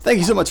Thank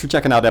you so much for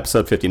checking out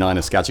episode 59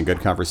 of Scotch and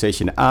Good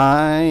Conversation.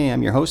 I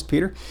am your host,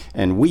 Peter,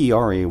 and we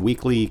are a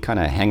weekly kind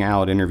of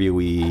hangout,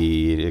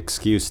 interviewee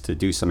excuse to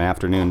do some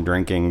afternoon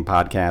drinking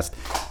podcast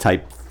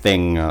type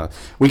thing.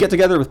 We get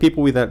together with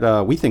people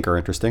that we think are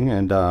interesting,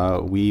 and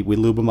we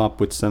lube them up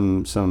with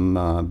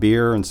some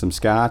beer and some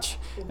scotch,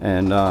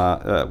 and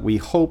we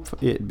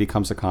hope it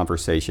becomes a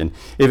conversation.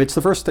 If it's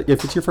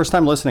your first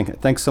time listening,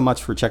 thanks so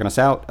much for checking us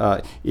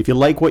out. If you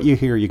like what you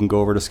hear, you can go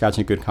over to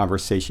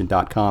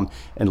scotchandgoodconversation.com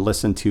and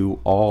listen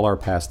to all our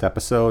past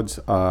episodes.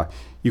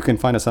 You can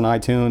find us on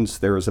iTunes.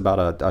 There is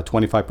about a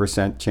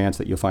 25% chance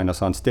that you'll find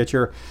us on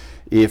Stitcher.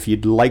 If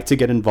you'd like to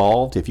get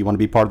involved, if you want to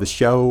be part of the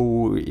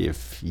show,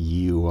 if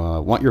you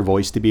want your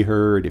voice to be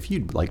heard, if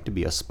you'd like to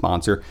be a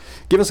sponsor,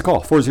 give us a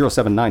call,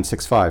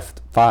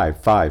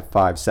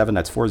 407-965-5557.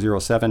 That's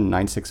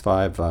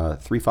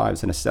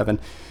 407-965-35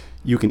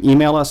 You can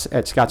email us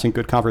at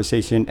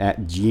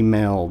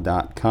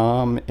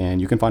scotchandgoodconversation@gmail.com, and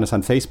you can find us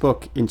on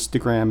Facebook,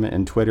 Instagram,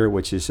 and Twitter,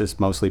 which is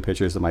just mostly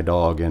pictures of my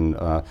dog and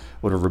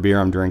whatever beer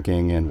I'm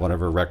drinking and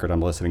whatever record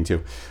I'm listening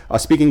to.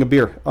 Speaking of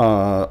beer,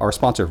 our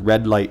sponsor,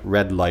 Red Light,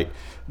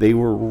 they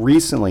were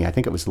recently, I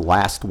think it was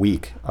last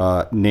week,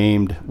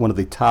 named one of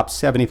the top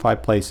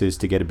 75 places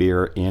to get a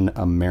beer in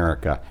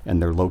America, and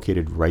they're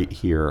located right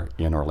here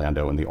in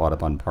Orlando in the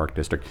Audubon Park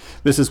District.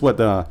 This is what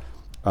the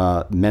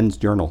Men's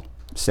Journal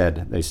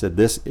said. They said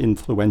this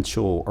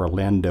influential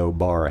Orlando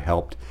bar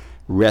helped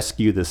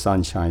rescue the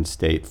Sunshine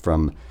State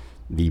from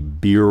the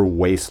beer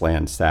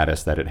wasteland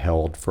status that it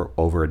held for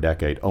over a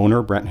decade.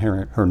 Owner Brent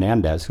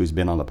Hernandez, who's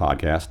been on the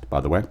podcast, by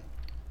the way,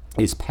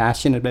 is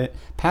passionate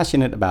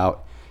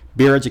about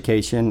beer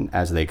education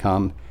as they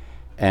come,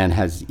 and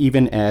has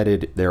even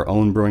added their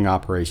own brewing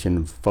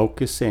operation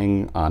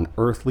focusing on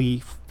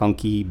earthly,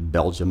 funky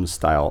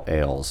Belgium-style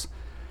ales.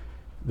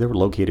 They were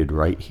located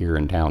right here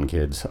in town,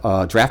 kids.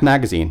 Draft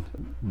Magazine,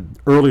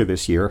 earlier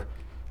this year,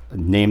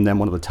 named them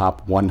one of the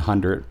top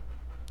 100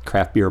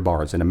 craft beer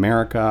bars in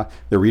America.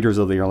 The readers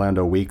of the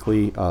Orlando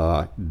Weekly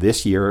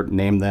this year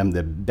named them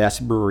the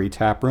best brewery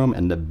tap room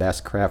and the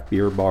best craft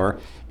beer bar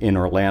in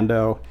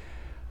Orlando.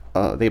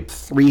 They have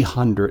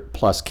 300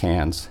 plus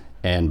cans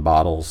and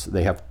bottles.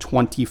 They have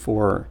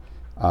 24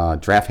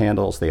 draft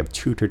handles. They have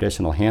 2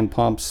 traditional hand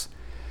pumps.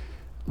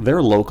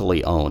 They're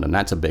locally owned, and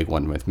that's a big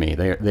one with me.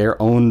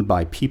 They're owned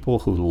by people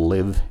who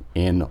live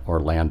in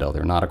Orlando.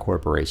 They're not a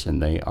corporation.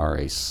 They are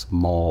a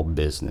small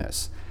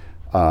business.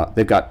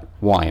 They've got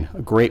wine,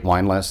 a great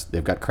wine list.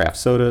 They've got craft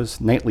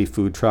sodas, nightly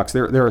food trucks.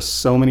 There are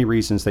so many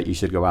reasons that you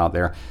should go out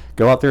there.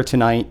 Go out there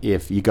tonight.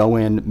 If you go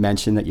in,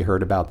 mention that you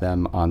heard about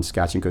them on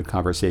Scotch and Good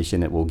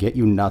Conversation. It will get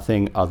you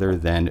nothing other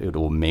than it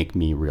will make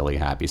me really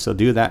happy. So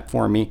do that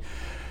for me.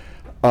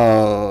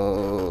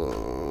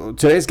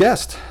 Today's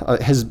guest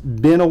has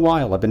been a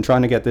while. I've been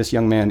trying to get this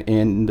young man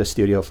in the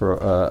studio for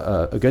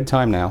a good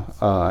time now,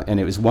 and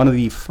it was one of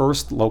the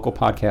first local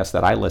podcasts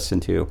that I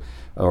listened to,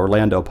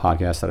 Orlando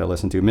podcast that I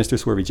listened to, Mr.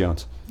 Swervey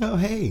Jones. Oh,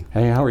 hey.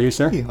 Hey, how are you,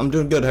 sir? Hey, I'm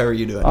doing good. How are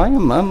you doing?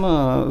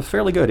 I'm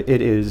fairly good.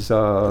 It is...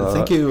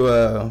 Thank you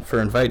for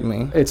inviting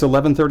me. It's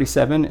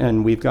 11:37,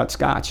 and we've got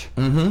scotch.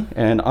 Mm-hmm.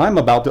 And I'm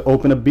about to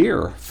open a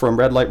beer from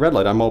Red Light.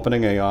 I'm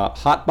opening a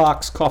hot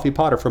box coffee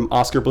potter from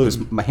Oscar Blues.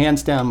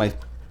 Hands down, my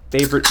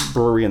favorite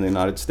brewery in the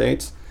United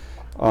States.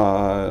 What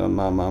am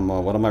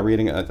I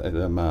reading?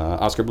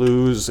 Oscar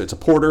Blues. It's a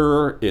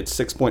porter. It's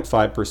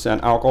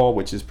 6.5% alcohol,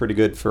 which is pretty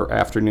good for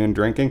afternoon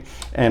drinking.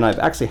 And I've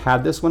actually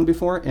had this one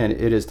before, and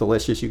it is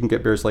delicious. You can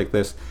get beers like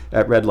this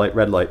at Red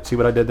Light. See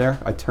what I did there?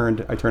 I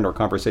turned our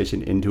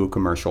conversation into a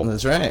commercial.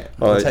 That's right.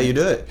 That's how you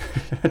do it.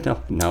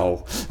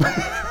 No.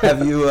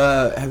 Have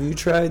you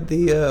tried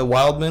the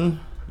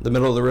Wildman? The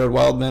middle of the road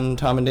Wildman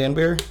Tom and Dan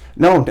beer?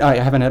 No, I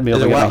haven't had been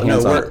able to get my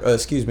hands on it.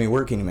 Excuse me,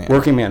 Working Man.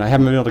 Working Man. I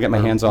haven't been able to get my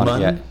hands on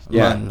it yet.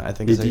 Yeah, I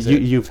think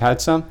you've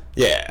had some?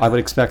 Yeah. I would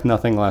expect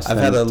nothing less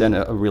than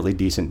a really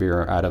decent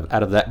beer out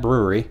of that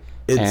brewery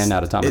and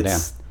out of Tom and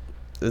Dan.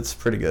 It's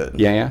pretty good.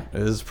 Yeah.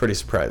 It is pretty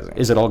surprising.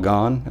 Is it all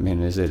gone? I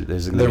mean, is it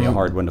going to be a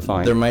hard one to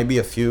find? There might be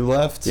a few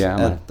left. Yeah.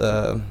 At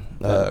the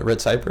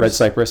Red Cypress. Red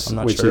Cypress, I'm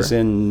not which sure. is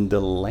in the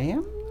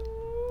Lamb?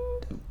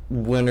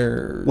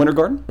 Winter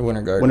Garden?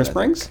 Winter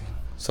Springs?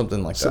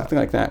 Something like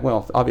that.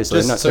 Well,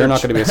 obviously, they're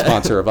not going to be a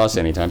sponsor of us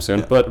anytime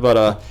soon.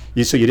 But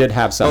you did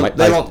have some.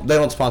 Well, they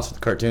don't sponsor the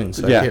cartoons,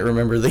 so I can't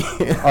remember the.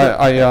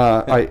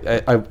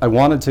 I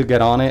wanted to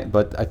get on it,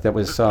 but that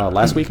was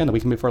last weekend, the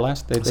weekend before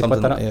last. They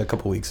put that up? Yeah, a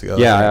couple weeks ago.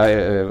 Yeah,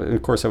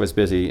 of course I was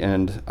busy,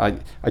 and I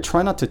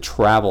try not to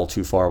travel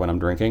too far when I'm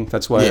drinking.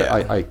 That's why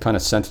I kind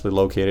of centrally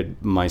located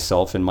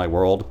myself in my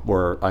world,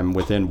 where I'm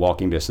within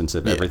walking distance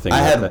of everything.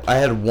 I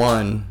had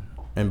one.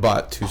 And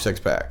bought 2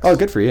 6-packs. Oh,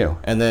 good for you.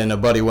 And then a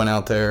buddy went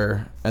out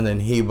there, and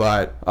then he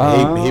bought.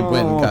 He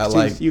went and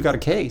got you got a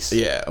case.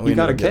 Yeah, you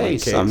got a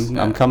case.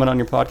 I'm coming on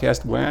your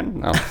podcast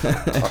when. No.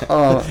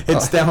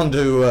 It's down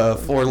to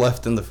 4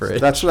 left in the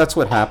fridge. That's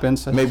what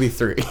happens. Maybe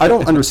 3. I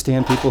don't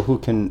understand people who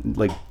can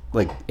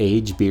like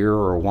aged beer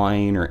or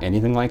wine or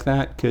anything like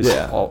that, because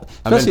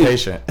I'm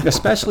impatient.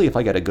 Especially if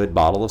I get a good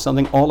bottle of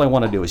something, all I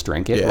want to do is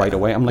drink it right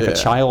away. I'm like a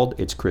child.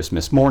 It's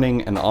Christmas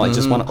morning, and I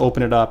just want to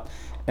open it up.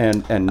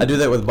 And I do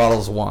that with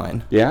bottles of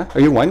wine. Yeah,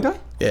 are you a wine guy?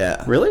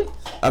 Yeah. Really?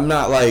 I'm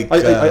not like.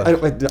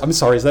 I'm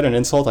sorry. Is that an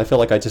insult? I feel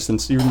like I just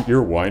you're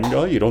a wine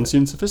guy. You don't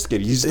seem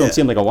sophisticated. You just don't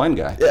seem like a wine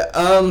guy. Yeah.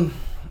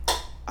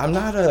 I'm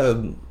not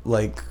a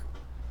like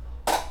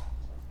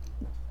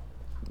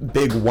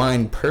big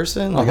wine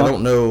person. Like I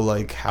don't know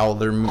like how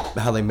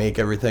they make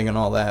everything and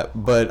all that,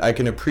 but I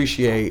can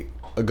appreciate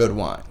a good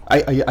wine.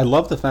 I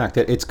love the fact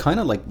that it's kind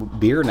of like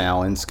beer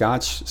now and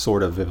scotch,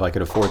 sort of, if I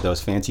could afford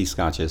those fancy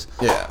scotches.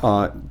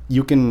 Yeah.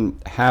 You can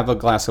have a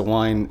glass of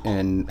wine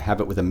and have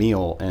it with a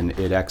meal, and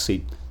it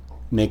actually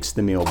makes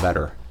the meal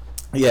better.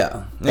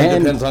 Yeah. It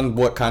depends on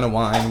what kind of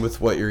wine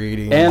with what you're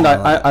eating. And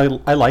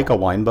I like a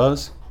wine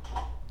buzz.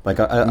 Like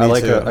I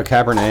like a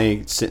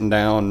Cabernet sitting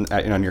down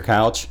on your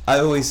couch. I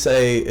always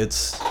say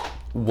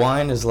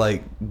wine is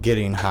like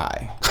getting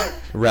high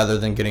rather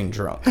than getting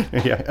drunk.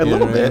 Yeah, a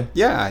little bit.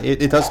 Yeah,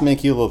 it does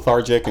make you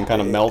lethargic and kind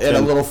of melt. And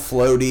a little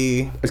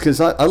floaty. Because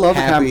I love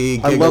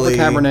happy, I love a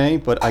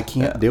Cabernet, but I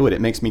can't do it.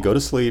 It makes me go to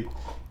sleep,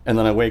 and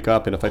then I wake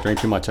up, and if I drink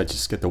too much, I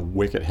just get the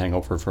wicked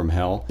hangover from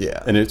hell.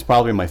 Yeah. And it's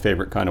probably my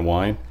favorite kind of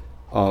wine.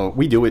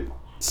 We do it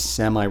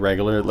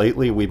semi-regular.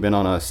 Lately, we've been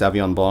on a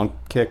Sauvignon Blanc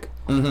kick,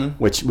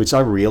 which I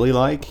really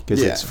like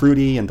because it's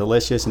fruity and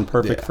delicious and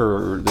perfect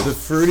for the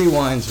fruity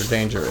wines are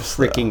dangerous.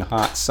 Freaking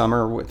hot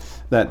summer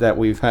that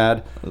we've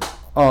had.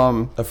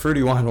 A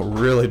fruity wine will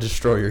really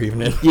destroy your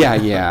evening.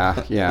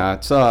 Yeah.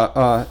 It's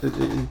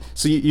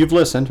so you've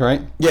listened,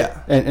 right?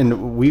 Yeah.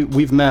 And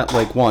we've met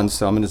like once,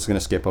 so I'm just gonna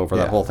skip over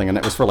that whole thing. And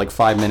it was for like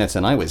 5 minutes,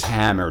 and I was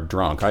hammered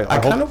drunk. I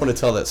kind of want to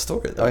tell that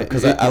story though,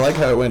 because I like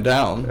how it went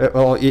down.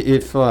 Well,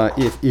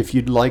 if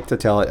you'd like to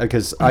tell it,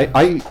 because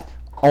I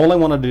all I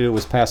wanted to do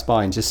was pass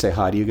by and just say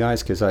hi to you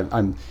guys, because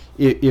I'm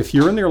if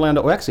you're in the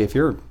Orlando, actually if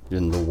you're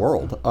in the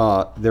world,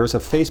 there's a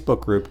Facebook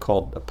group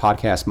called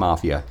Podcast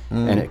Mafia,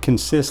 and it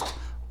consists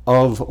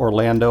of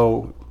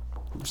Orlando,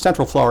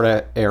 Central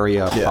Florida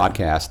area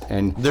podcast,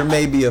 and there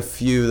may be a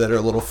few that are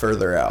a little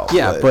further out.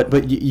 Yeah,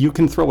 but you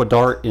can throw a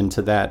dart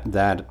into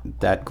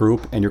that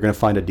group, and you're going to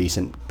find a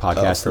decent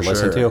podcast to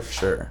listen to.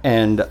 Sure.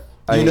 And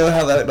you know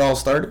how that all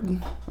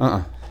started?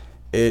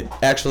 It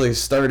actually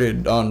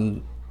started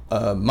on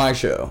my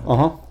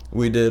show.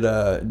 We did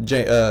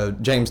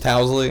James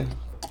Towsley,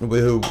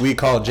 who we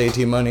call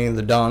JT Money,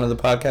 the Don of the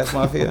Podcast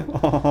Mafia.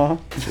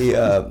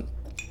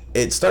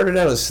 It started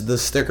out as the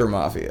Sticker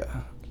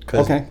Mafia,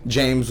 because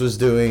James was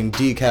doing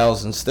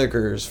decals and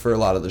stickers for a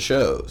lot of the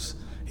shows.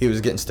 He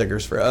was getting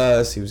stickers for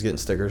us. He was getting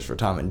stickers for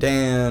Tom and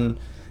Dan.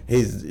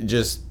 He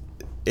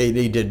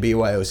did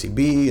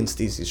BYOCB and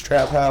Stacey's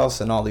Trap House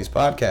and all these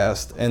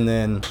podcasts. And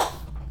then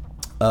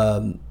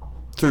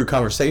through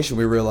conversation,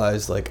 we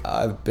realized, like,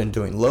 I've been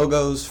doing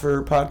logos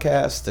for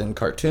podcasts and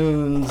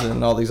cartoons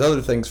and all these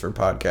other things for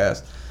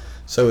podcasts.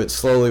 So it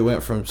slowly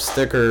went from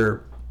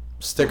Sticker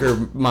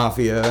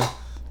Mafia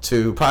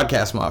to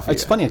Podcast Mafia.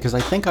 It's funny because I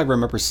think I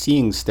remember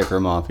seeing Sticker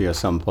Mafia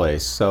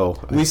someplace. So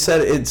we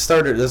said it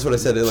started. That's what I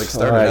said. It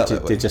started out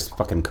that way. It just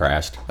fucking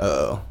crashed.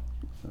 Oh,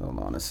 hold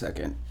on a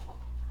second.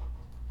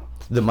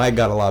 The mic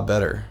got a lot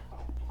better.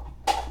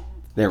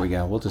 There we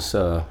go. We'll just.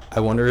 I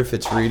wonder if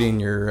it's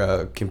reading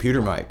your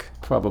computer mic.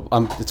 Probably.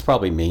 It's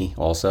probably me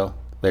also.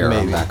 There,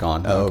 maybe. I'm back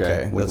on. Oh,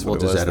 okay. We'll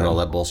just edit all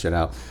that bullshit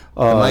out.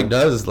 The mic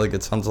does. Like,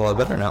 it sounds a lot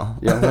better now.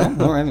 Yeah,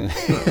 well, all right.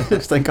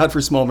 Thank God for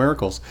small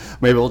miracles.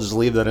 Maybe we'll just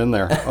leave that in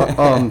there.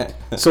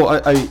 So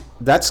I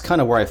that's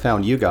kind of where I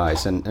found you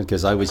guys, and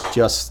because I was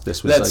just,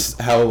 That's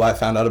how I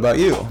found out about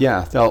you.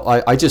 Yeah, so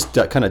I just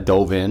kind of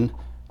dove in.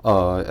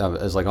 I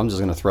was like, I'm just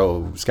going to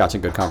throw Scotch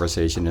and Good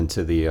Conversation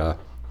into the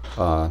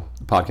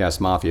Podcast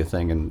Mafia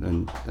thing,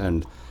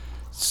 and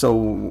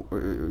so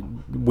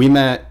we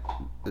met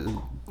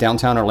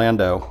downtown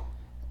Orlando,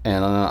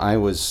 and I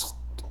was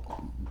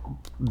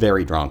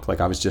very drunk.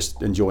 Like, I was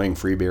just enjoying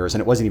free beers,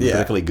 and it wasn't even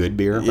particularly good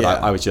beer, but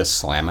I was just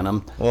slamming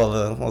them. Well,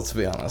 let's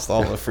be honest,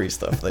 all the free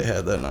stuff they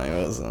had that night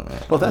wasn't.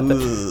 Well,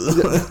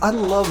 I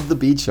love the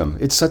Beecham.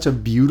 It's such a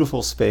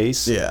beautiful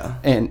space. Yeah,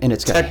 and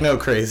it's got techno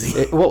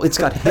crazy. It's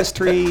got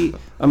history.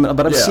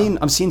 But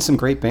I've seen some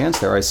great bands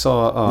there. I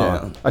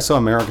saw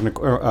American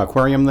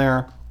Aquarium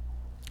there.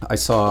 I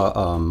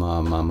saw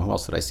who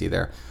else did I see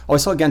there? Oh, I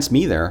saw Against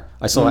Me there.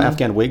 I saw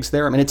Afghan Wigs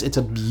there. I mean, it's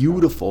a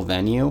beautiful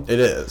venue.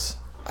 It is.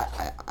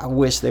 I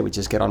wish they would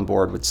just get on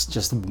board with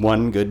just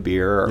one good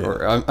beer.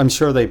 Or I'm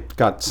sure they've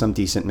got some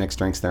decent mixed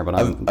drinks there. But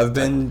I've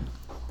been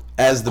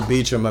as the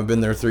Beecham. I've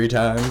been there 3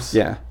 times.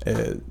 Yeah.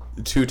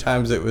 2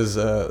 times it was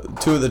 2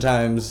 of the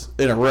times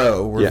in a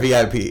row were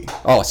VIP.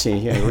 Oh, see,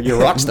 you're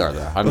a rock star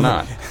though. I'm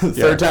not.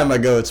 Third time I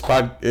go, it's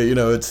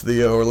it's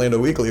the Orlando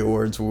Weekly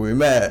Awards where we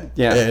met.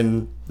 Yeah.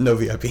 And no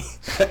VIP.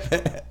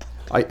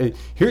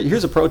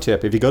 Here's a pro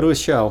tip: if you go to a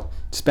show,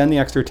 spend the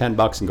extra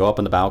 $10 and go up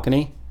on the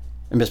balcony,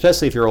 and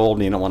especially if you're old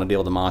and you don't want to deal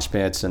with the mosh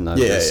pits and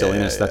the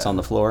silliness that's on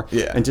the floor,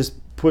 and just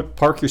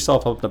park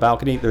yourself up the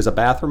balcony. There's a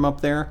bathroom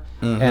up there,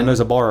 and there's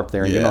a bar up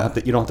there, and you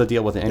don't have to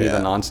deal with any of the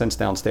nonsense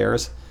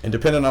downstairs. And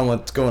depending on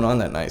what's going on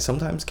that night,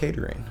 sometimes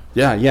catering.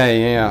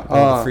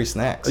 Yeah. Free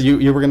snacks.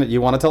 You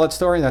want to tell that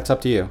story? That's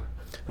up to you.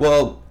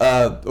 Well,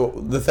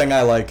 the thing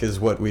I like is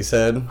what we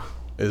said.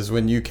 Is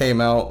when you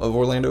came out of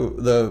Orlando,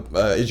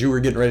 as you were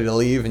getting ready to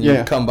leave, and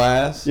you come by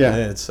us,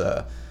 and it's,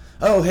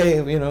 oh, hey,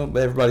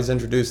 everybody's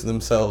introducing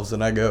themselves,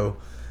 and I go,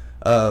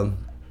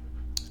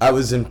 I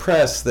was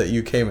impressed that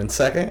you came in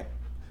second,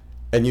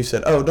 and you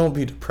said, oh, don't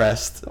be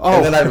depressed.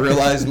 And then I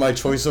realized my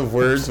choice of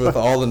words with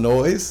all the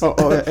noise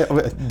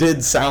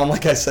did sound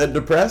like I said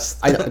depressed.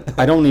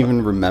 I don't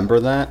even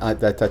remember that.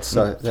 That's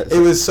it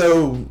was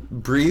so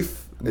brief.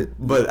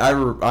 But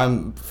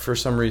I'm for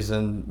some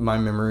reason my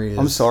memory is.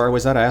 I'm sorry.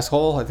 Was that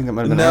asshole? I think it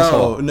might have been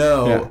asshole.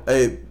 No.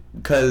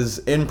 Because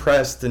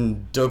impressed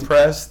and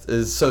depressed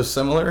is so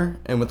similar,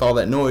 and with all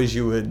that noise,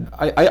 you would.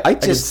 I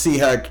could see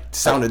how it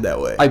sounded that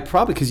way. I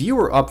probably because you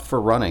were up for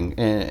running,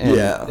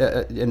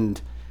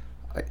 and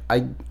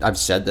I've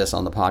said this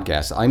on the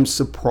podcast. I'm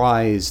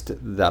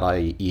surprised that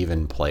I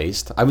even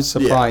placed. I was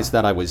surprised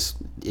that I was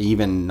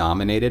even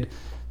nominated.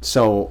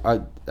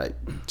 So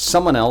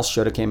someone else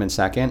should have came in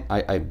second.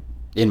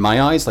 In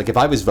my eyes, like if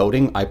I was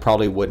voting, I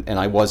probably wouldn't, and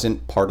I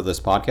wasn't part of this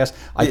podcast,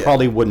 I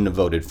probably wouldn't have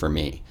voted for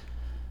me.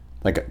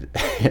 Like,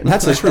 and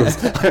that's the truth.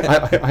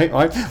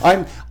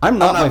 I'm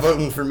not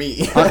voting for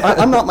me.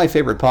 I'm not my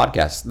favorite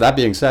podcast. That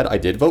being said, I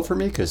did vote for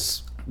me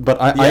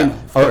but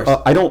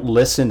I don't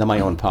listen to my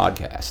own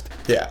podcast.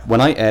 Yeah.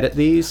 When I edit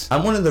these,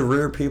 I'm one of the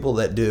rare people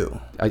that do.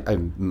 I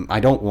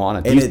don't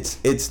want to. And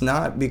it's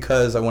not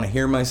because I want to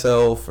hear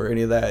myself or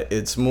any of that.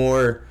 It's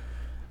more.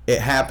 It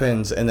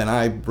happens, and then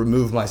I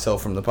remove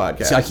myself from the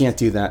podcast. See, I can't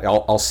do that.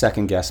 I'll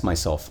second guess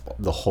myself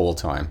the whole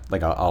time.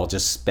 Like I'll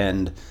just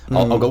spend.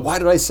 I'll go. Why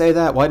did I say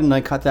that? Why didn't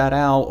I cut that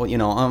out?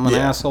 I'm an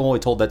asshole. I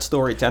told that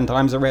story 10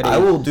 times already. I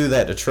will do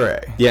that to Trey.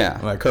 Yeah,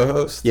 my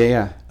co-host.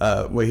 Yeah.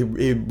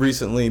 He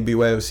recently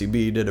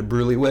BYOCB did a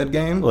Brulywed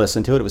game.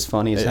 Listen to it. It was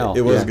funny as hell.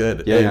 It was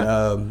good.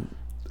 Yeah. And,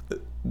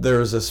 there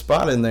was a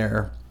spot in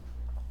there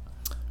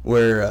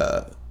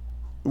where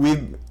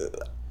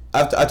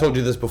I told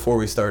you this before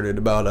we started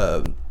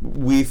about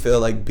we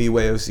feel like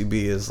BYOCB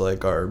is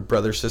like our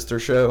brother sister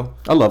show.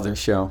 I love their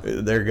show.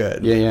 They're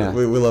good. Yeah.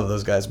 We love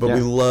those guys, but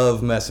we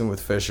love messing with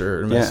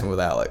Fisher and messing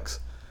with Alex,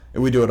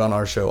 and we do it on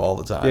our show all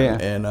the time.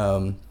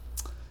 Yeah.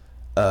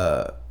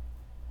 And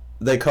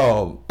they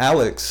call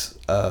Alex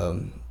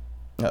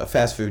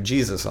fast food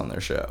Jesus on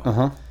their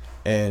show.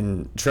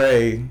 And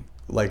Trey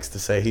likes to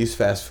say he's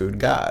fast food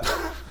God.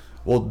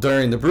 Well,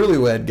 during the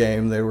Brulywed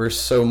game, they were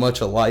so much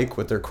alike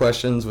with their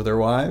questions with their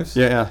wives.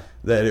 Yeah.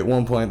 That at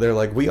one point they're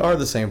like, "We are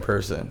the same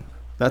person."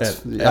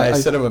 And I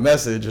sent him a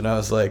message, and I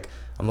was like,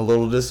 "I'm a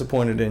little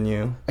disappointed in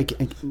you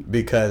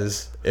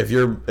because if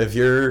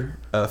you're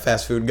a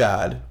fast food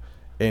God,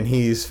 and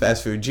he's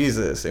fast food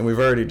Jesus, and we've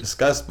already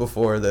discussed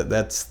before that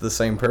that's the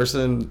same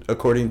person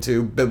according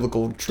to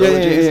biblical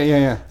trilogies."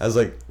 Yeah. I was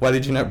like, why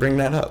did you not bring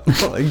that up?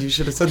 You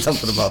should have said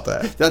something about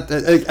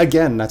that.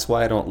 Again, that's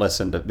why I don't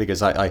listen to,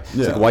 because I like,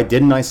 why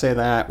didn't I say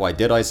that? Why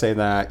did I say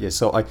that? Yeah,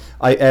 so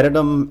I edit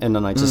them and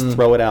then I just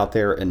throw it out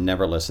there and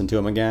never listen to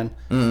them again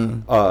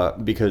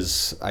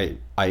because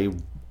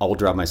I'll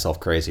drive myself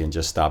crazy and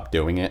just stop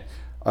doing it.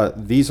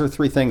 These are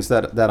 3 things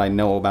that I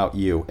know about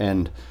you,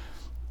 and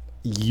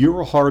you're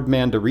a hard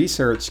man to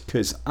research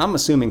because I'm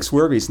assuming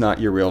Swervey's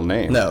not your real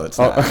name. No, it's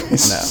not. No.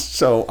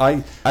 So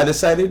I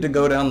decided to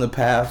go down the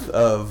path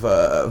of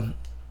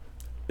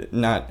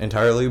not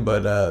entirely,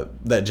 but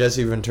that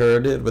Jesse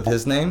Ventura did with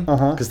his name,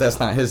 because that's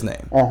not his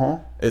name.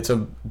 It's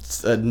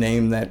a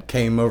name that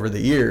came over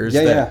the years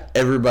that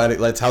everybody,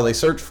 that's how they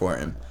search for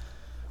him.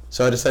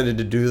 So I decided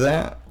to do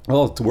that.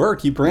 Well, it's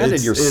work. You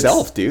branded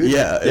yourself, dude.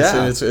 Yeah,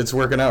 it's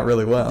working out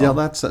really well. Yeah,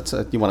 that's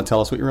you want to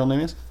tell us what your real name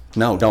is?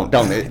 No, don't.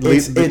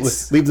 Leave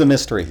the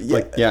mystery.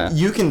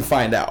 You can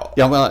find out.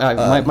 Yeah,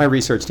 well, my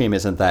research team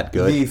isn't that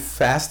good. The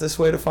fastest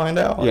way to find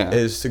out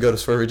is to go to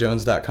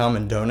swerveyjones.com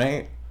and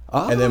donate.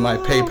 And then my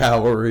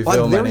PayPal will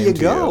reveal my name to you.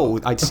 There you go.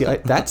 I see.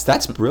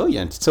 That's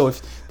brilliant. So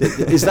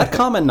is that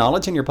common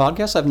knowledge in your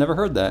podcast? I've never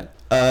heard that.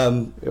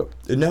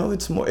 No,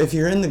 it's more if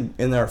you're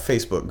in our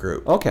Facebook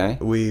group. Okay.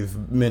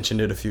 We've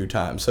mentioned it a few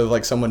times. So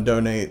like someone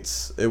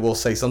donates, it will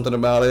say something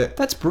about it.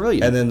 That's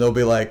brilliant. And then they'll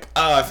be like,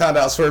 "Oh, I found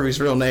out Swervey's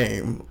real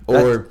name."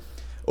 Or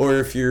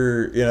if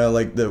you're,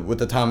 like with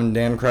the Tom and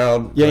Dan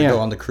crowd, go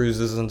on the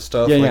cruises and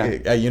stuff.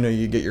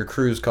 You get your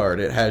cruise card.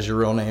 It has your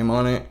real name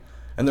on it.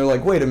 And they're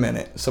like, wait a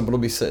minute, someone will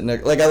be sitting there.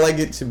 Like, I like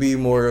it to be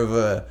more of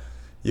a,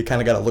 you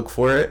kind of got to look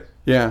for it.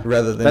 Yeah.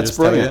 Rather than that's just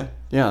brilliant.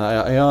 Tell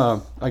you. Yeah,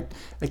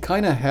 I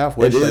kind of half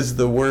wish. It is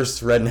the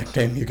worst redneck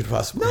name you could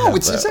possibly have. No,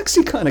 it's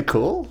actually kind of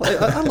cool.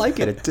 I like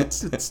it. It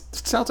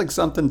sounds like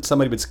something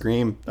somebody would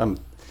scream. I'm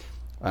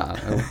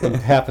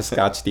half a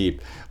scotch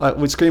deep.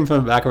 Would scream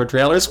from the back of a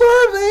trailer,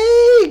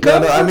 Swervey!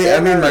 No, I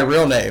mean my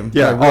real name.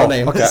 Yeah, my real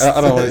name. Okay.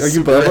 I don't know. Are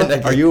you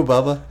Bubba? Are you a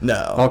Bubba?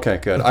 No. Okay,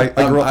 good.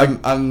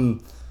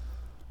 I'm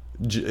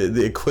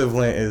the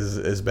equivalent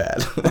is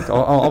bad.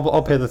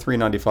 I'll pay the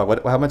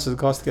 $3.95. How much does it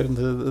cost to get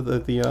into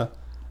the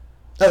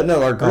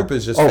no, our group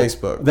is just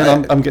Facebook.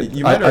 Then I'm good.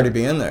 You might already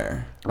be in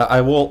there.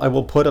 I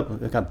will put up.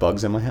 I've got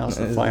bugs in my house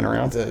flying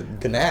around.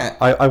 It's a gnat.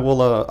 I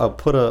will I'll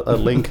put a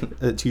link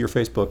to your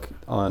Facebook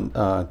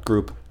on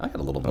group. I got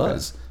a little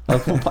buzz.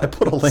 Okay. I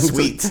put a link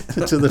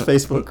to the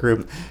Facebook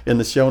group in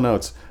the show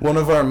notes. One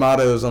of our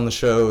mottos on the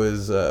show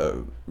is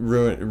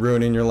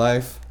ruining your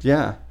life.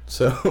 Yeah.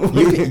 So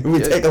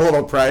we take a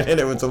little pride in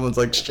it when someone's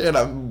like, "Shit,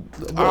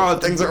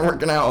 things aren't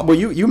working out." Well,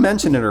 you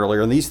mentioned it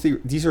earlier, and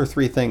these are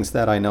three things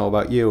that I know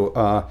about you.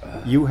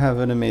 You have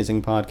an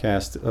amazing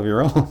podcast of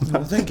your own.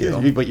 Well, thank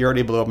you. But you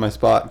already blew up my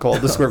spot,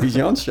 called the Swervey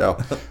Jones Show.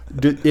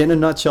 In a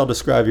nutshell,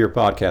 describe your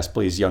podcast,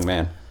 please, young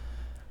man.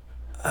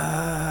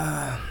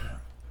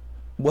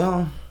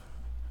 Well,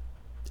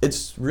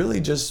 it's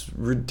really just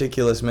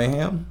ridiculous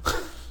mayhem,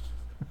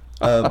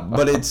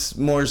 but it's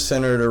more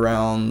centered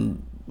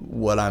around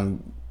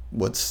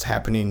what's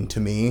happening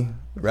to me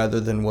rather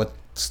than what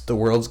the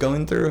world's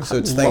going through. So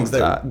it's things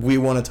that we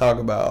want to talk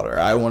about, or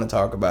I want to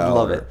talk about.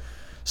 Love it.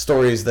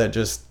 Stories that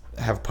just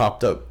have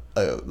popped up,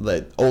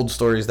 like old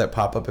stories that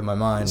pop up in my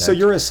mind. So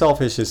you're as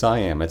selfish as I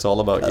am. It's all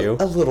about you.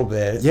 A little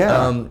bit.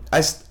 Yeah.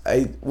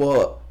 It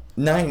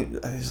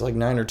was like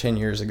 9 or 10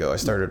 years ago I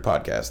started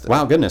podcasting.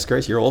 Wow, goodness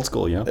gracious, you're old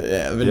school, yeah.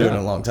 Yeah, I've been doing it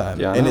a long time.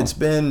 Yeah, and it's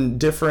been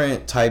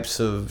different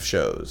types of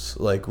shows.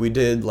 Like we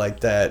did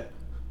like that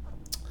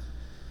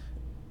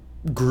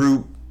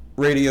group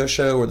radio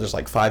show where there's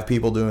like 5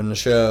 people doing the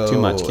show.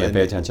 Too much, can't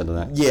pay attention to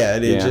that. Yeah,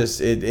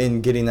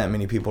 in getting that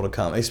many people to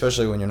come,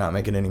 especially when you're not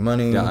making any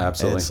money. Yeah,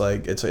 absolutely. It's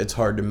like it's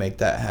hard to make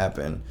that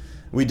happen.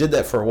 We did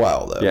that for a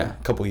while though. Yeah.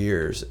 A couple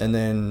years. And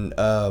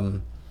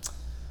then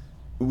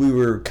we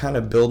were kind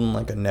of building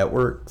like a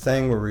network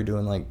thing where we're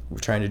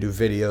trying to do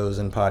videos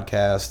and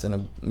podcasts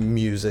and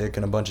music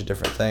and a bunch of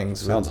different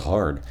things. Sounds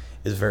hard.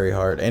 It's very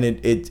hard, and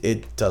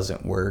it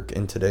doesn't work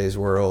in today's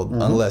world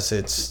unless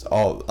it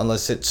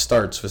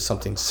starts with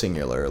something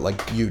singular like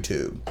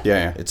YouTube.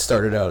 Yeah. It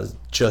started out as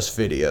just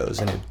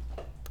videos and it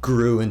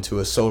grew into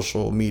a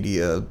social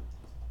media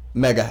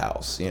mega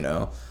house,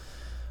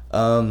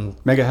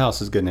 Mega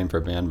House is a good name for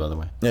a band, by the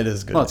way. It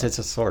is good. Well, it's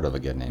a sort of a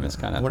good name. It's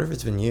kind of. What if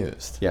it's been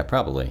used? Yeah,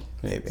 probably.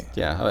 Maybe.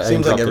 Yeah.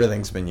 Seems like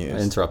everything's been used. I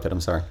interrupted.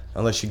 I'm sorry.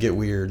 Unless you get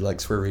weird like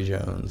Swervey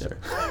Jones.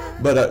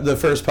 But the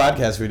first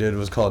podcast we did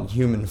was called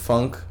Human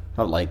Funk.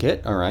 I like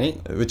it. All right.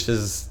 Which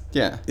is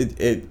yeah.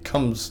 It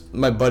comes.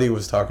 My buddy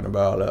was talking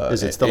about.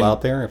 Is it still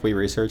out there? If we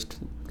researched,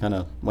 kind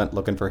of went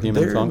looking for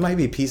human funk. There might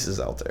be pieces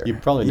out there. You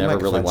probably never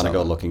really want to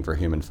go looking for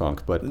human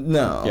funk, but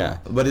no. Yeah.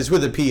 But it's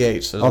with a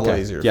PH, so it's a little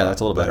easier. Yeah,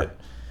 that's a little better.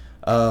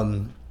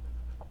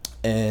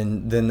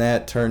 And then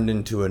that turned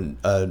into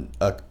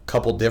a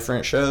couple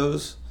different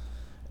shows,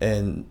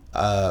 and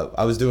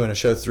I was doing a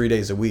show 3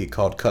 days a week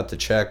called Cut the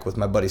Check with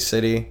my buddy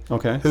City.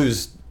 Okay.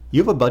 You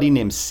have a buddy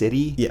named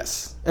City?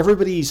 Yes.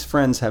 Everybody's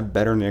friends have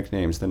better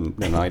nicknames than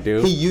I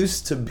do. He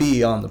used to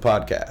be on the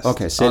podcast.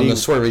 Okay, City. On the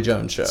Swervey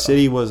Jones Show.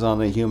 City was on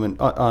the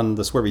on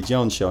the Swervey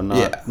Jones Show,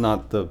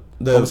 not the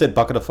what was it,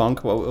 Bucket of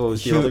Funk? What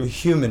was the other?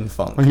 Human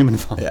Funk. Oh, Human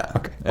Funk. Yeah.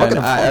 Okay. And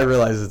I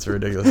realize it's a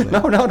ridiculous name.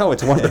 No,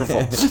 it's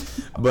wonderful.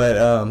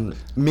 But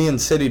me and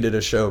City did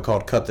a show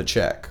called Cut the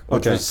Check,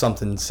 which was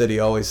something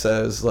City always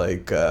says,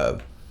 like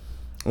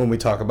when we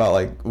talk about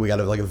like we got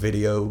like a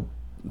video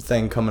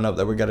thing coming up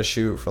that we got to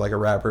shoot for like a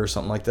rapper or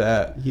something like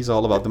that. He's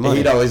all about the money.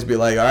 He'd always be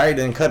like, "All right,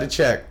 then cut a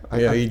check."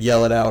 He'd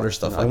yell it out or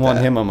stuff like that. I want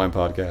him on my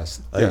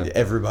podcast.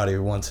 Everybody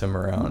wants him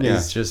around. Yeah.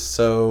 He's just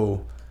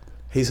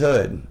he's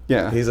hood.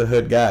 Yeah. He's a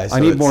hood guy. So I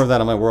need more of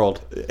that in my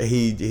world.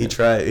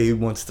 He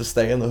wants to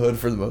stay in the hood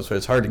for the most part.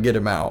 It's hard to get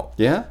him out.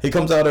 Yeah. He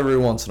comes out every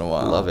once in a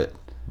while. I love it.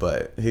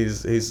 But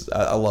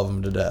I love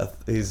him to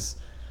death.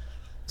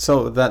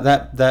 So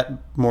that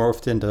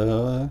morphed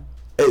into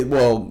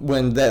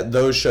when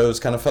those shows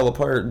kind of fell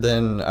apart,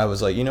 then I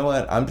was like, you know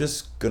what? I'm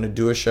just going to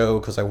do a show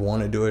because I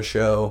want to do a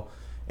show.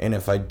 And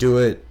if I do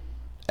it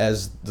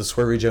as the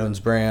Swervey Jones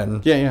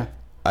brand,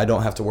 I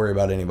don't have to worry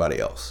about anybody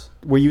else.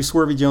 Were you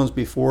Swervey Jones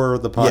before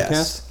the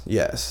podcast?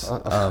 Yes.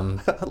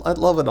 I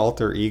love an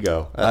alter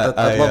ego. I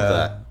love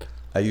that.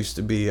 I used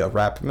to be a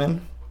rapman.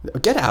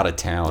 Get out of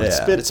town.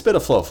 Yeah. Spit a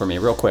flow for me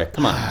real quick.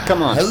 Come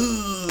on.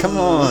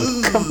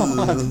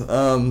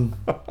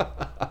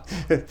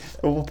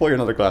 We'll pour you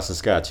another glass of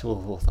scotch.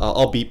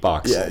 I'll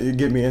beatbox. Yeah, you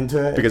get me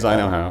into it? Because I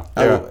know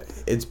how.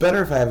 It's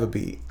better if I have a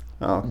beat.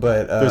 Oh,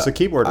 but there's a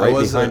keyboard right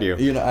behind you.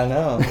 I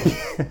know.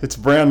 It's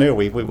brand new.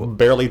 We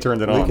barely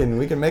turned it on.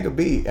 We can make a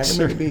beat. I can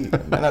make a beat.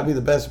 It might not be the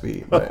best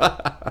beat,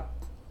 but.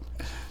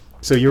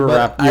 So you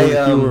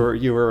were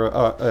you were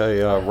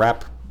a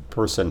rap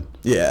person.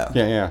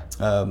 Yeah.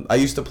 I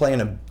used to play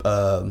in a.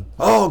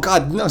 Oh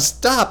God, no!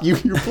 Stop! You're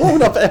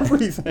blowing up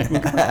everything.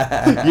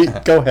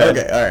 Go ahead.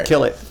 Okay, all right.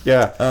 Kill it.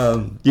 Yeah.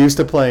 You used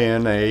to play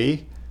in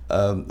a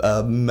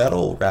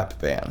metal rap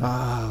band.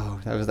 Oh,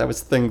 that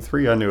was thing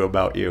 3 I knew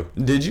about you.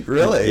 Did you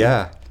really?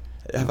 Yeah.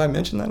 Have I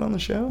mentioned that on the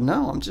show?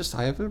 No,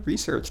 I have a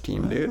research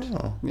team, dude.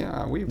 Oh.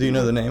 Yeah. Do you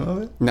know the name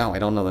of it? No, I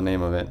don't know the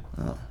name of it.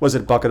 Oh. Was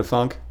it Bucket of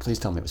Funk? Please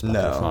tell me it was Bucket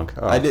of Funk.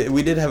 Oh.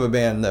 We did have a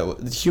band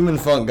that Human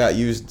Funk got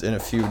used in a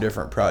few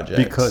different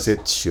projects. Because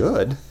it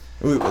should.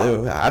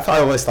 I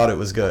always thought it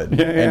was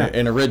good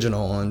and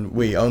original, and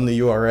we own the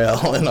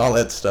URL and all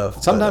that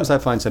stuff. Sometimes I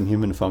find some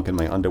Human Funk in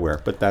my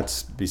underwear, but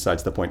that's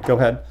besides the point. Go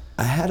ahead.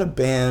 I had a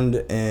band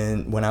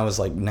when I was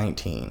like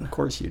 19. Of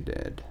course you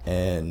did.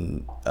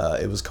 And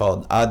it was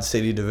called Odd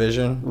City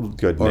Division.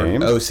 Good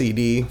name.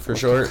 OCD for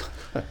short.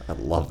 I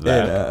love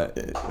that.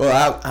 And,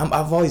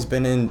 I've always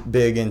been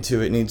big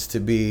into it. Needs to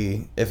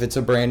be, if it's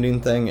a branding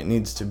thing, it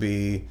needs to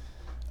be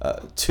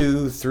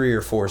 2, 3,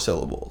 or 4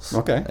 syllables.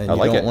 Okay, and I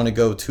like it. You don't want to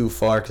go too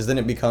far because then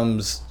it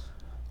becomes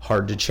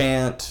hard to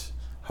chant,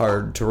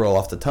 hard to roll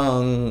off the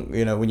tongue.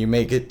 You know, when you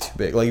make it too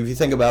big. Like if you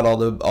think about all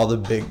the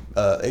big,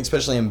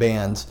 especially in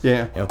bands.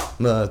 Yeah. You know,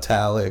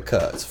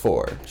 Metallica's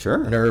 4. Sure.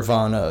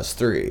 Nirvana's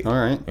 3. All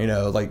right. You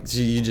know, like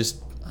you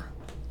just.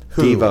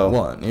 Devo.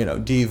 1. You know,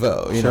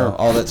 Devo. You know,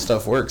 all that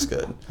stuff works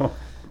good.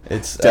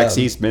 It's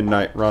Dexys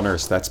Midnight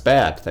Runners. That's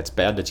bad. That's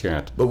bad to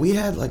chant. But we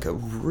had like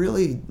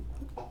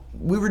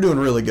we were doing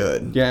really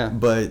good. Yeah.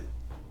 But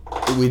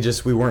we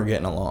weren't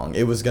getting along.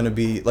 It was going to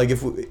be like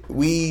if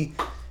when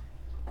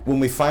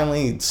we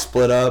finally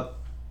split up,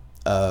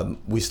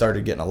 we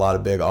started getting a lot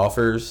of big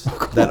offers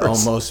that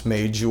almost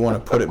made you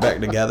want to put it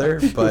back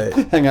together. But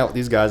hang out with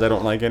these guys I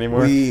don't like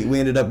anymore. We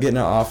ended up getting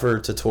an offer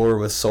to tour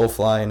with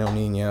Soulfly and El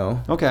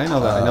Nino. Okay, I know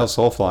that. I know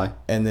Soulfly.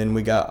 And then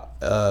we got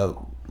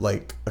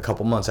like a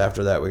couple months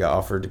after that, we got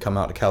offered to come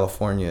out to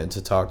California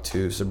to talk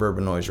to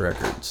Suburban Noise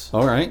Records.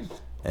 All right.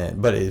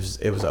 But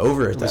it was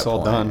over at that point.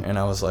 All done. And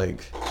I was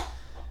like,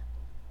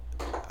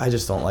 I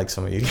just don't like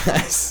some of you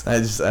guys.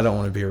 I don't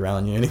want to be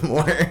around you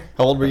anymore.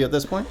 How old were you at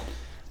this point?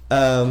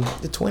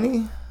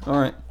 20. All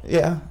right.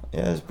 Yeah.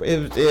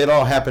 It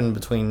all happened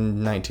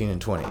between 19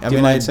 and 20. Do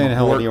you mind saying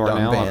how old you are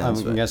now?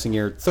 I'm guessing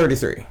you're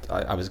 33.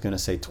 I was going to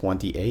say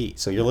 28.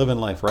 So you're living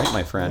life right,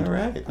 my friend. All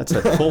right. That's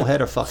a full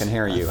head of fucking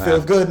hair you have. I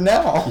feel good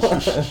now.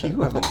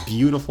 You have a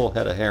beautiful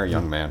head of hair,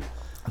 young man.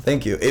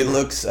 Thank you. It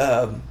looks,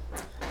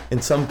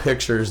 in some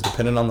pictures,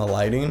 depending on the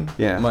lighting,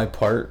 my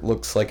part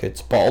looks like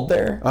it's bald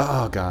there.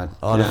 Oh, God.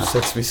 Oh, that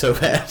upsets me so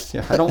bad.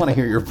 Yeah, I don't want to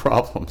hear your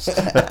problems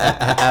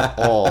at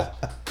all.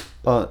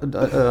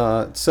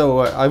 So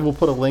I will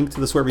put a link to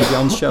the Swervey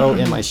Jones show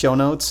in my show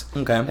notes.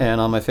 Okay. And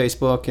on my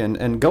Facebook,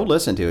 and go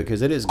listen to it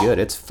because it is good.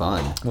 It's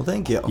fun. Well,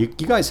 thank you. You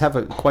guys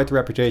have quite the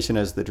reputation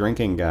as the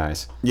drinking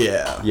guys.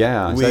 Yeah.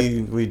 Yeah.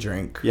 We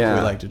drink. Yeah.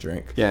 We like to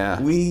drink.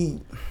 Yeah.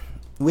 We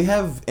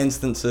have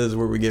instances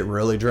where we get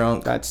really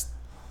drunk. That's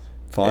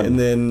fun. And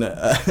then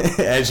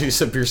as you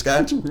sip your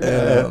scotch.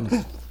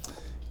 And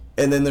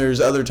then there's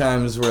other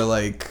times where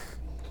like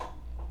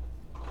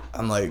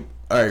I'm like,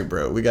 all right,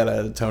 bro, we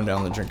gotta tone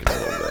down the drinking a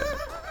little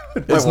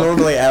bit. It's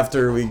normally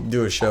after we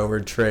do a show where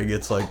Trey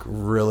gets like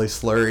really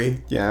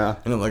slurry. Yeah.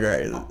 And I'm like, all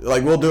right,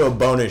 like we'll do a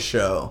bonus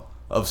show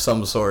of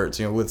some sorts,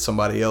 you know, with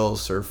somebody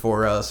else or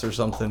for us or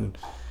something.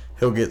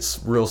 He'll get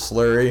real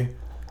slurry.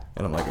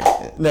 And I'm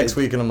like, next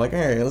week, and I'm like, all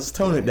right, let's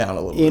tone it down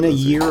a little bit. In a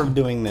year of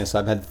doing this,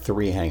 I've had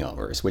 3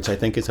 hangovers, which I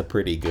think is a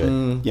pretty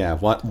good. Yeah.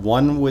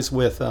 One was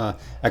with,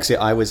 actually,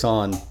 I was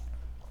on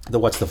the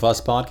What's the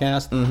Fuss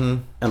podcast,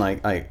 and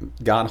I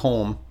got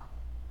home.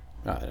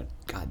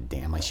 God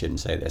damn, I shouldn't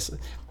say this.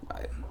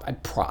 I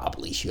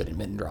probably should have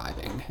been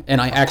driving,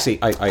 and I actually,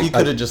 you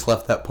could have just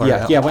left that part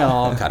out. Yeah, well,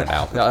 I'll cut it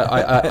out.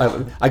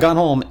 I got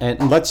home,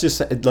 and let's just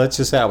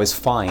say I was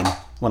fine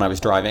when I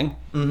was driving,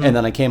 and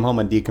then I came home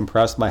and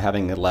decompressed by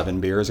having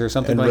 11 beers or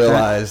something and like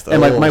realized, that.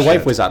 And my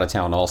wife was out of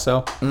town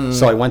also,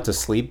 so I went to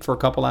sleep for a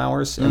couple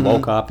hours and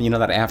woke up. You know,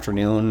 that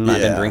afternoon I've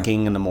been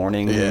drinking in the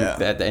morning,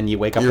 and you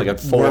wake up like at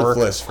 4.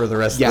 Worthless for the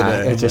rest of the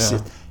day. It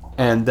just.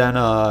 And then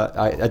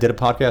I did a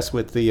podcast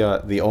with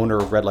the owner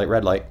of Red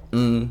Light,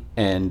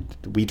 and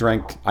we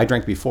drank. I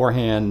drank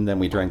beforehand, then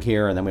we drank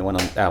here, and then we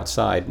went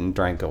outside and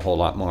drank a whole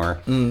lot more.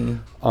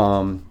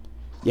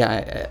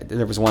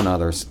 There was one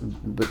others,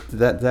 but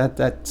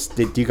that's.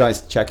 Did you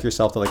guys check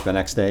yourself like the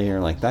next day? You're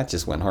like, that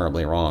just went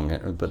horribly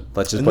wrong. But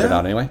let's just put it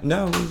out anyway.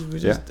 No, we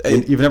just.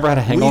 You've never had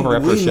a hangover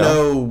after a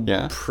show? We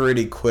know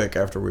pretty quick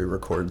after we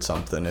record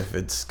something if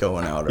it's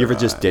going out. You ever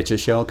just ditch a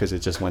show because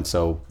it just went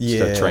so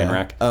a train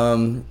wreck?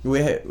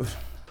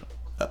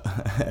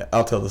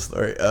 I'll tell the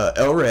story.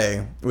 El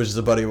Rey, which is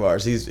a buddy of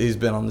ours, he's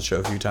been on the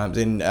show a few times,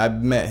 and I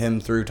met him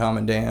through Tom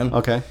and Dan.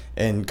 Okay.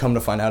 And come to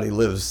find out, he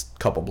lives a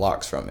couple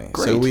blocks from me.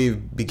 Great. So we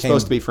became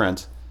supposed to be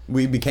friends.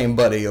 We became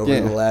buddy over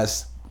the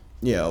last,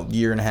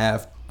 year and a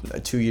half,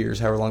 2 years,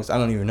 however long. I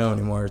don't even know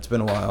anymore. It's been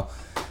a while.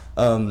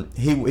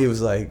 He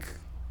was like,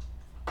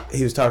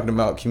 he was talking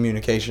about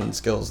communication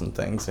skills and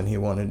things, and he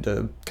wanted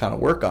to kind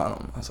of work on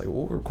them. I was like,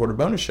 well, we'll record a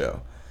bonus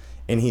show,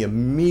 and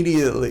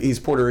he's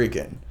Puerto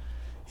Rican.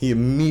 He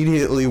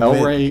immediately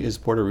El Rey is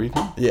Puerto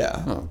Rican?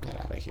 Yeah. Oh, get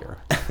out of here.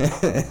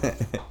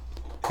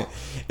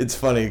 It's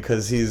funny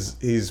because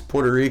he's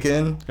Puerto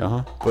Rican,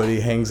 but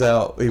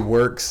he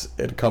works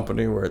at a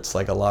company where it's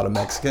like a lot of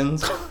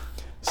Mexicans.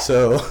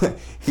 So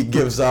he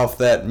gives off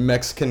that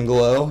Mexican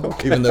glow,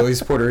 even though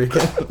he's Puerto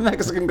Rican.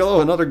 Mexican Glow,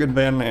 another good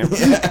band name.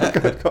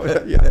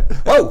 Yeah. Yeah.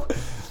 Whoa!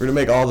 We're gonna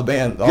make all the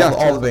bands,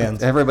 all the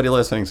bands. Everybody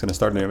listening is gonna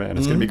start a new band.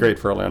 It's gonna be great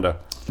for Orlando.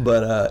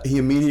 But he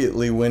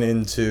immediately went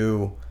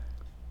into,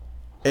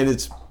 and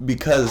it's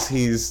because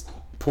he's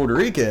Puerto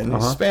Rican,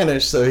 he's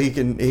Spanish, so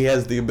he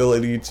has the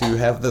ability to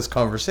have this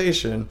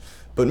conversation.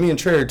 But me and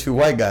Trey are two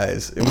white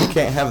guys, and we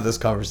can't have this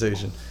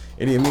conversation.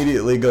 And he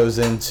immediately goes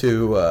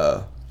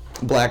into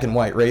black and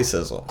white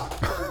racism,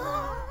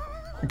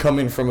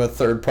 coming from a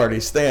third party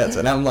stance,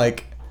 and I'm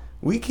like,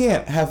 we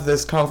can't have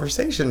this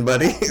conversation,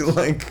 buddy.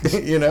 Like,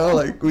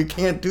 like we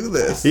can't do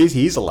this.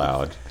 He's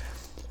allowed.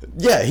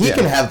 Yeah, he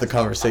can have the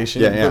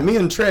conversation, but me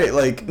and Trey,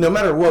 like, no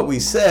matter what we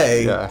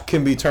say,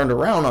 can be turned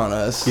around on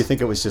us. Do you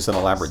think it was just an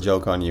elaborate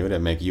joke on you to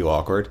make you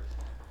awkward?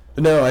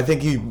 No, I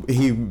think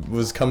he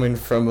was coming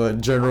from a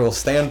general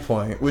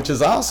standpoint, which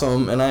is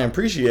awesome, and I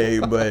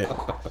appreciate,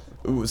 but...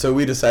 So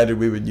we decided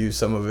we would use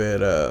some of it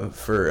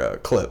for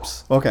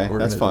clips. Okay,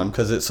 that's fun.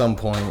 Because at some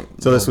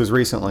point... So this was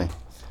recently?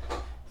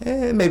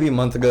 Maybe a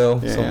month ago,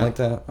 something like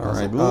that. All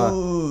right.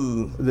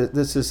 Like,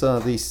 this is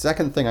the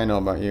second thing I know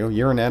about you.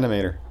 You're an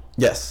animator.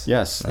 Yes.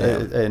 Yes,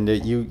 and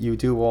you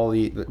do all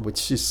the,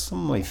 which is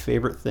some of my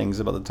favorite things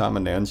about the Tom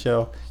and Dan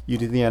show. You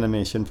do the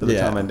animation for the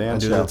Tom and Dan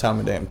show. I do the Tom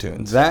and Dan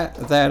tunes.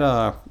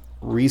 That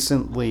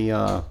recently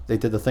they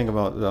did the thing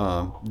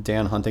about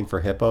Dan hunting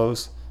for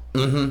hippos.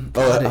 Mm-hmm.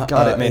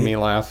 God, it made me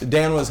laugh.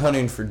 Dan was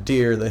hunting for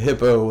deer. The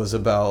hippo was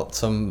about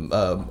some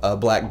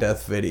Black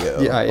Death video.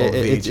 Yeah,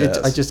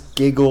 I just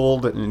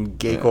giggled and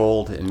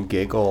giggled and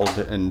giggled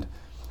and.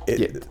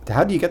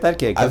 How do you get that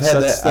gig? I've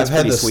had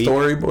the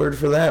storyboard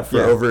for that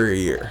for over a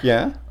year.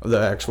 Yeah, the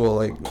actual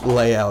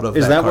layout of.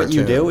 Is that cartoon. What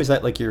you do? Is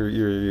that like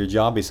your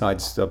job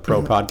besides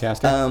pro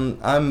podcasting?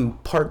 I'm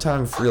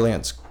part-time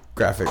freelance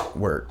graphic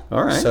work.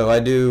 All right. So I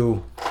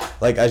do,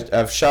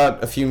 I've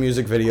shot a few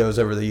music videos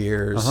over the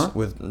years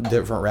with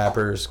different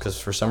rappers because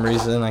for some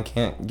reason I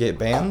can't get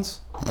bands.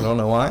 I don't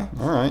know why.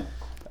 All right.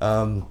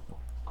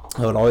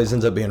 So it always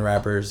ends up being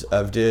rappers.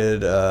 I've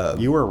did...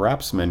 you were a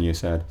rapsman, you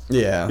said.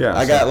 Yeah.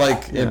 I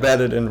got,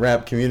 embedded in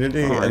rap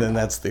community, and then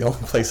that's the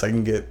only place I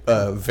can get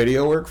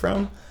video work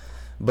from.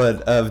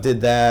 But I've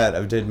did that.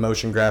 I've did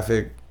motion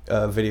graphic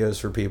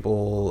videos for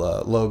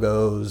people,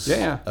 logos.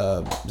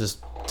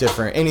 Just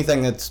different...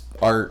 Anything that's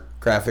art,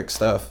 graphic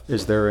stuff.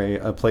 Is there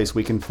a place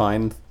we can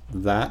find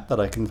that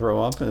I can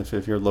throw up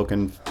if you're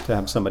looking to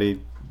have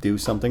somebody do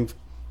something?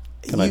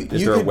 Is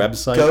there a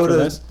website go for to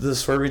this? the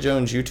Swervey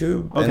Jones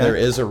YouTube, and there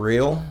is a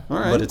reel,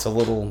 but it's a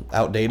little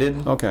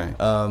outdated. Okay.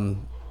 I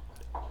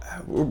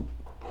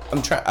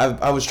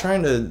was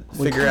trying to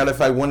figure out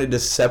if I wanted to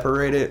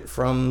separate it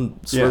from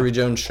Swervey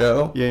Jones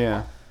show.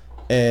 Yeah.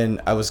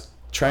 And I was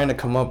trying to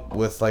come up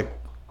with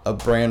a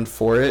brand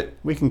for it.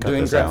 We can cut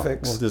doing this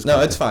graphics. Out. No,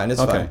 it's fine.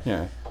 It's fine.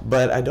 Yeah.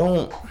 But I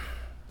don't.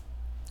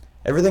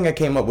 Everything I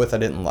came up with, I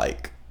didn't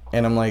like.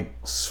 And I'm like,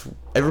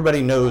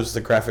 everybody knows the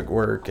graphic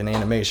work and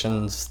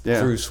animations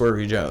through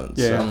Swervey Jones.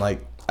 Yeah. So I'm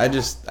like,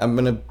 I'm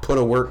going to put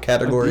a work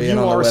category in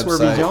on the website. You are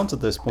Swervey Jones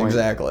at this point.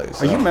 Exactly.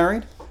 So. Are you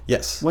married?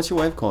 Yes. What's your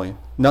wife call you?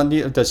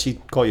 Does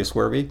she call you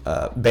Swervey?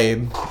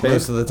 Babe,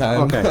 most of the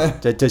time.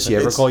 Okay. Does she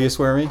ever call you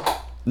Swervey?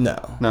 No.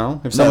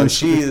 No?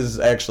 She has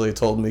actually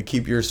told me,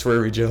 keep your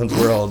Swervey Jones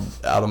world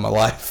out of my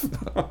life.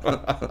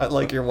 I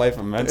like your wife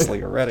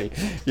immensely already.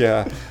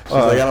 Yeah. She's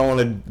like, I don't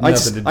want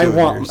nothing to do with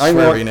your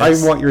swerviness.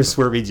 I want your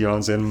Swervey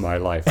Jones in my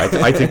life.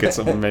 I think it's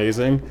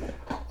amazing.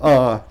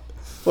 Well,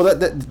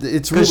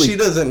 it's really... Because she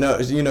doesn't know.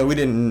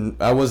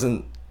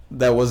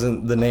 That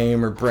wasn't the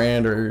name or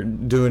brand or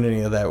doing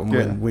any of that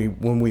when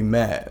we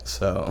met.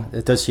 So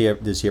did she ever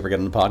get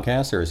on the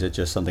podcast, or is it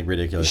just something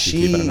ridiculous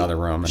you keep in another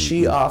room?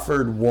 She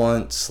offered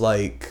once,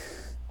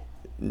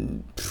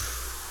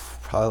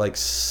 probably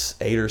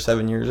 8 or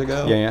 7 years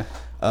ago. Yeah.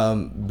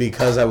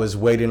 Because I was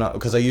waiting on,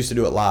 because I used to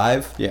do it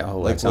live. Yeah.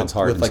 That sounds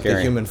hard and scary.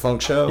 The Human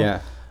Funk show.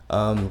 Yeah.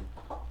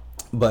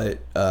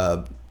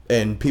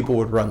 And people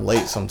would run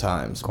late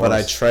sometimes, but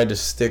I tried to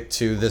stick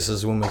to this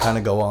is when we kind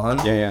of go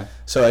on. Yeah.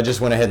 So I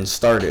just went ahead and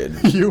started.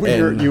 You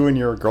and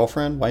your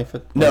girlfriend, wife?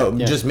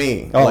 Just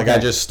me. I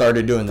just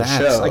started doing the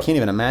show. I can't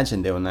even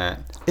imagine doing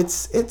that.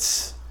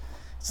 It's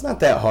not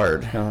that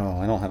hard. No,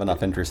 I don't have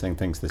enough interesting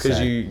things to say.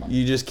 Because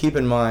you just keep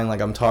in mind,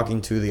 I'm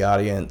talking to the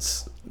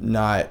audience,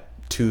 not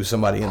to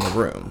somebody in the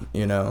room,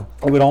 It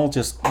would all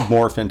just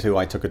morph into,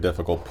 I took a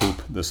difficult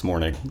poop this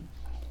morning.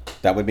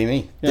 That would be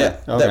me. Yeah.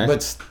 Okay.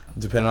 But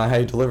depending on how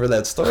you deliver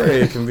that story,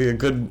 it can be a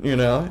good,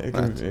 it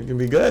can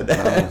be good.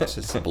 It's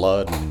just the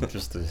blood and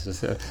just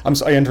I'm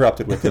sorry, I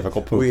interrupted with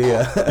difficult poop.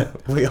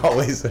 We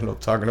always end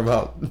up talking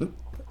about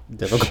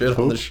difficult shit poop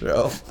on the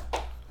show.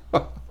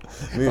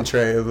 Me and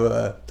Trey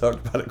have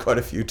talked about it quite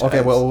a few times.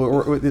 Okay,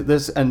 well,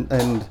 this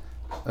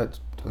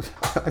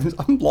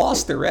I'm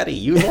lost already.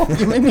 You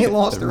made me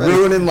lost already.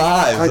 Ruining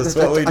lives. That's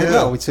what we do. I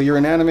know. So you're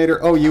an animator.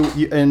 Oh,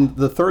 you. And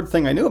the third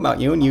thing I knew about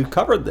you, and you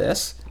covered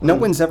this. No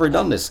one's ever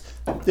done this.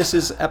 This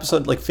is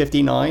episode like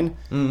 59.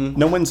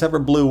 No one's ever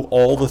blew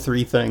all the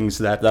three things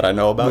that I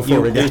know about Before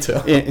you. we get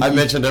to, I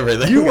mentioned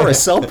everything. You were a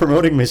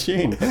self-promoting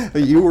machine.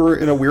 You were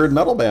in a weird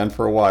metal band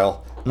for a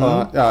while.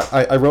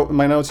 I wrote in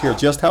my notes here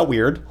just how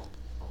weird.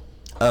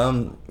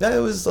 Yeah, it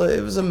was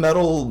a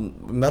metal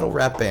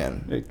rap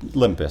band.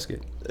 Limp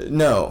Bizkit.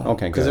 No.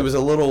 Okay, because it was a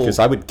little. Because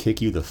I would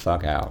kick you the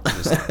fuck out.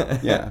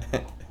 Yeah.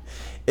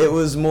 It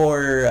was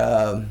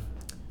more.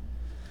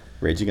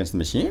 Rage Against the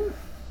Machine.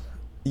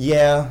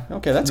 Yeah.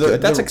 Okay, that's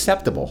good. That's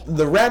acceptable.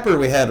 The rapper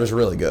we had was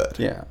really good.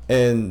 Yeah.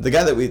 And the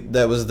guy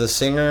that was the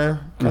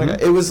singer kind of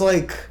guy, it was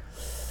like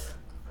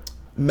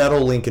metal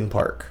Linkin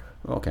Park.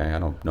 Okay, I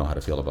don't know how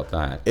to feel about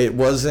that. It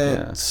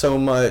wasn't so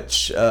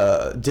much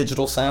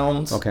digital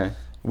sounds. Okay.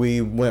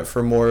 We went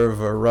for more of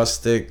a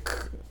rustic,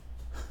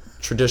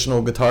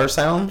 traditional guitar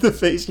sound. The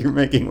face you're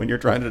making when you're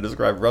trying to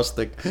describe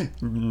rustic,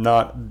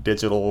 not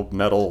digital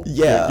metal.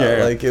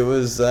 Yeah. Like it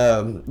was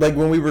like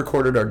when we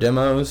recorded our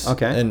demos.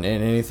 Okay. And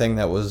anything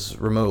that was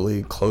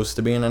remotely close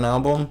to being an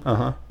album.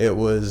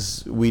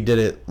 We did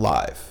it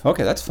live.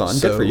 Okay, that's fun.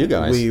 Good for you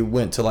guys. We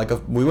went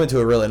to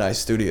a really nice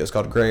studio. It's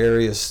called Gray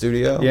Area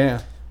Studio.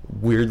 Yeah.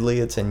 Weirdly,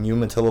 it's in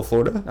Umatilla,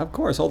 Florida. Of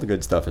course, all the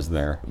good stuff is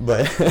there.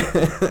 But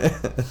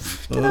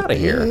get out of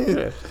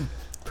here.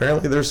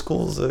 Apparently, their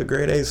school's a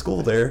grade A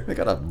school there. They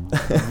got a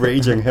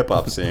raging hip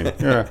hop scene.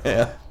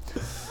 Yeah.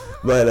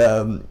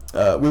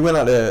 But we went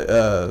out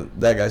to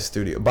that guy's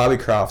studio. Bobby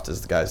Croft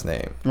is the guy's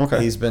name. Okay.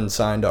 He's been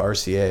signed to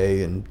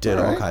RCA and did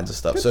all kinds of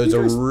stuff. Good. So it's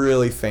a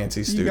really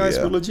fancy studio. You guys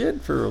were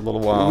legit for a little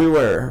while. We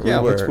were.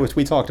 Which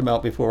we talked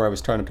about before I was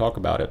trying to talk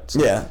about it.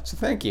 So, yeah. So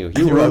thank you.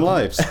 You ruin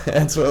lives.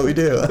 That's what we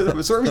do.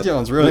 Swervey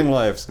Jones, ruining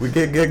lives. We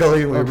get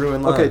giggly, we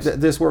ruin lives. Okay,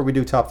 this is where we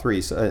do top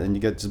threes, and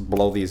you get to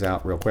blow these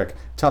out real quick.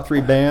 Top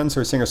three bands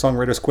or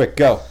singer-songwriters, quick,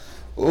 go.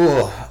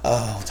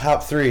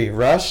 Top three.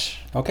 Rush.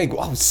 Okay,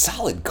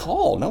 solid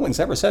call. No one's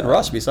ever said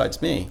Rush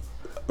besides me.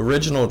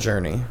 Original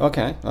Journey.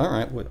 Okay, all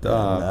right.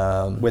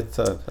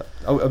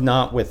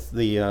 Not with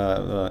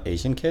the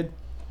Asian kid.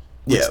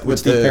 With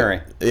Steve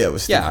Perry. Yeah,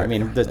 with Steve Perry. I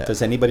mean,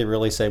 does anybody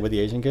really say with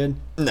the Asian kid?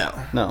 No.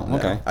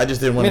 Okay. I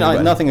just didn't want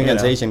to. Nothing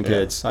against Asian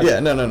kids.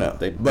 No.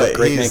 But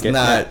he's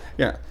not.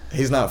 Yeah.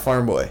 He's not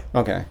Farm Boy.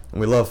 Okay.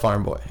 We love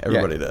Farm Boy.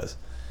 Everybody does.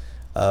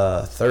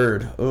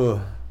 Third.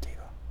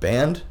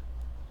 Band.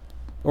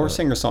 Or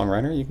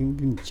singer-songwriter. You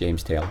can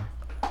James Taylor.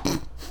 I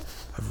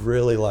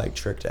really like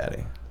Trick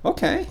Daddy.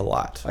 Okay. A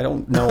lot. I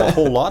don't know a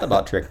whole lot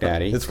about Trick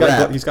Daddy. It's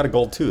rap. He's got a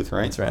gold tooth,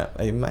 right? It's rap.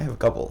 He might have a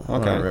couple. Okay.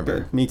 I don't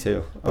remember. Me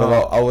too.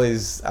 But I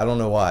don't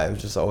know why. I've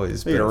just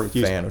always been a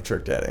fan of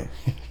Trick Daddy.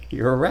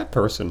 You're a rap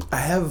person.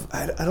 I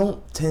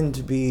don't tend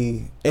to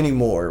be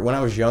anymore. When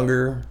I was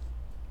younger,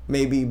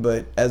 maybe,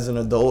 but as an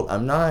adult,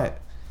 I'm not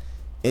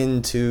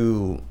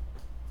into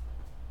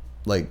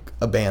like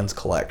a band's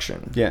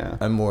collection. Yeah.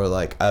 I'm more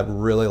like, I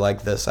really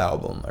like this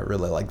album. I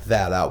really like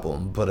that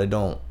album, but I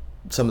don't,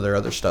 most of their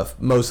other stuff,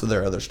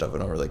 I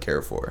don't really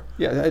care for.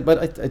 Yeah,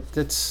 but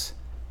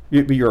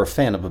you're a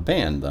fan of a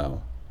band,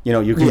 though.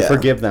 You can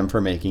forgive them for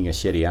making a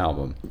shitty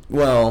album.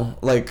 Well,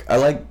 like, I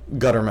like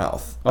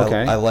Guttermouth.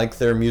 Okay. I like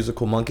their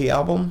Musical Monkey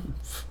album.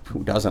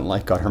 Who doesn't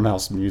like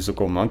Guttermouth's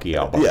Musical Monkey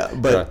album? Yeah,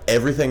 but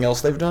everything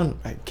else they've done,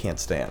 I can't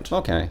stand.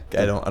 Okay.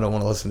 I don't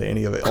want to listen to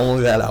any of it.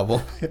 Only that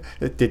album.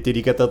 Did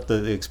you get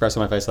the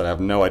expression on my face that I have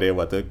no idea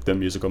what the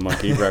Musical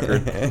Monkey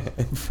record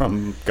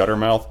from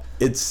Guttermouth?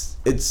 It's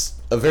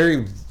a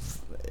very,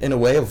 in a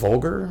way, a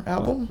vulgar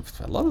album.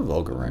 I love a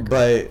vulgar record.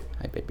 But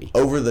hi, baby.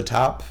 Over the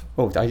top.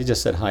 Oh, I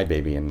just said hi,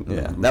 baby, and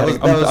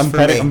I'm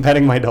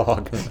petting my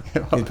dog.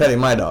 He's petting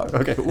my dog.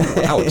 Okay.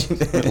 Ooh, ouch.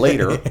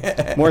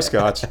 Later, more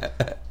scotch.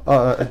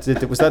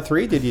 Was that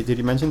three? Did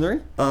you mention three?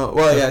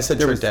 I said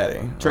Trick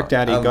Daddy. Trick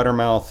Daddy,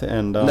 Guttermouth,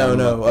 and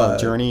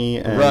Journey,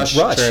 and Rush.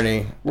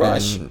 Journey,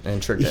 Rush,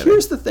 and Trick Daddy.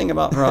 Here's the thing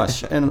about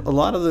Rush, and a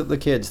lot of the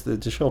kids, the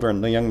children,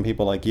 the young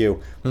people like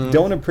you,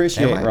 don't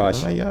appreciate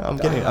Rush. I'm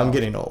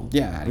getting old.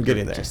 Yeah, I'm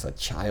getting there. Just a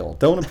child.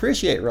 Don't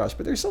appreciate Rush,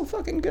 but they're so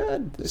fucking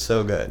good.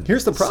 So good.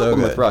 Here's the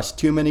problem with Rush: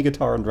 too many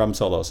guitar and drum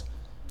solos.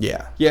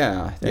 Yeah.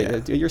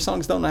 Your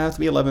songs don't have to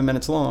be 11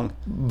 minutes long.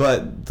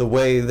 But the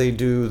way they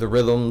do the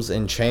rhythms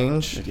and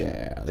change,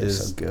 they're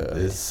so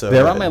good.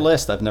 They're on my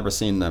list. I've never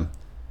seen them.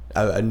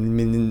 I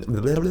mean,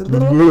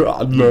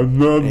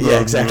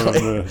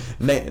 exactly.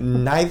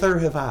 Neither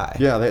have I.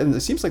 Yeah, it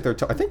seems like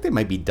I think they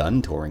might be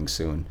done touring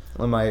soon.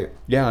 I might.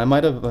 Yeah, I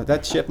might have.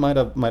 That ship might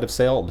have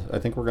sailed. I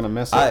think we're gonna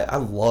miss it. I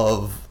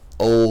love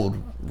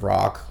old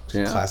rock,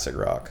 classic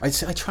rock. I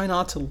try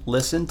not to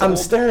listen to I'm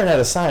staring at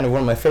a sign of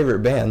one of my favorite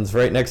bands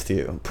right next to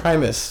you.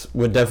 Primus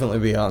would definitely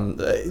be on.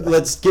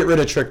 Let's get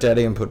rid of Trick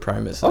Daddy and put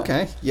Primus on.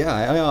 Okay, yeah.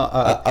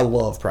 I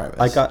love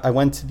Primus. I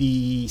went to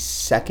the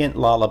second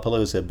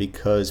Lollapalooza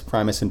because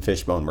Primus and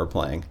Fishbone were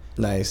playing.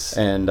 Nice.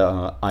 And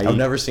I've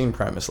never seen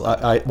Primus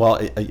live.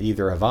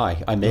 Either have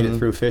I. I made it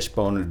through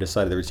Fishbone and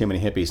decided there were too many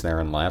hippies there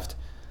and left.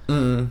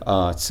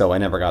 So I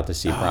never got to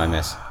see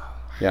Primus.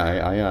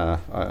 Yeah,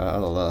 I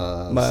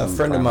love My some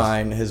friend of Primus.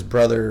 mine, his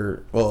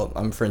brother. Well,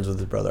 I'm friends with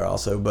his brother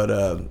also,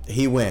 but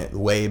he went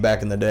way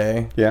back in the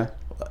day. Yeah.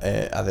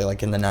 I think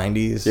like in the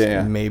 90s,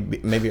 Yeah.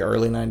 maybe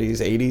early 90s,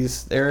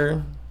 80s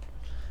there.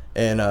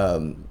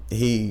 And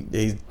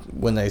he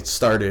when they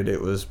started,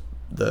 it was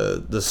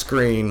the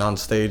screen on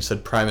stage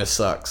said Primus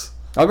sucks.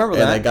 I remember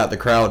that. And they got the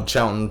crowd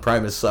shouting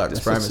Primus sucks,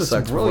 Primus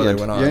sucks before they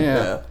went on.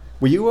 Yeah.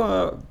 Were you do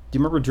you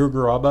remember Drew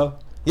Garabo?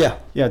 Yeah.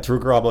 Yeah, Drew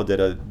Garabo did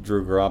a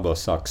Drew Garabo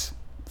sucks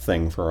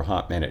thing for a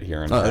hot minute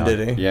here in town. Oh,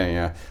 did he?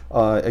 Yeah.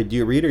 Do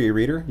you read? Are you a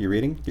reader? You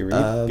reading? You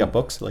read? Got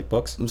books? Like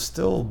books? I'm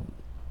still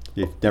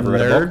You've never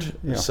read a nerd. book?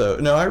 Yeah. So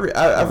no,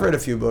 I've read a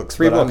few books.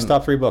 Three but books. I'm-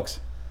 Top 3 books.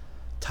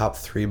 Top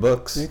 3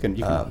 books. You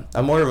can-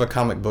 I'm more of a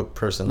comic book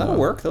person. That'll though.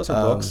 work. Those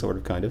are books, sort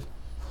of, kind of.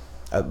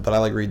 But I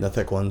like reading the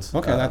thick ones.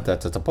 Okay,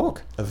 that's a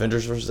book.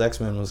 Avengers vs.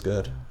 X-Men was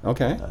good.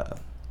 Okay.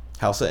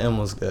 House of M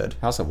was good.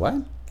 House of what?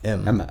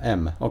 M.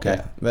 M. Okay.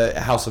 Yeah. But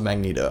House of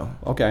Magneto.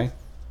 Okay.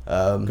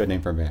 Good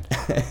name for a band.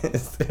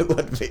 It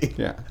would be.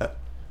 Yeah.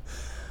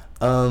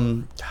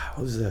 What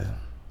was that?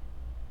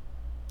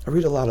 I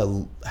read a lot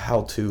of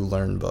how-to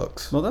learn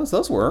books. Well,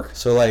 those work.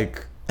 So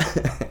like,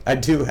 I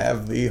do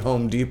have the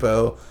Home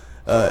Depot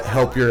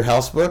Help Your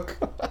House book.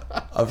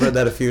 I've read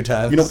that a few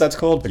times. You know what that's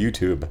called?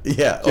 YouTube.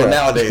 Yeah. Well,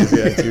 nowadays,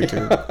 yeah, it's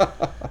YouTube.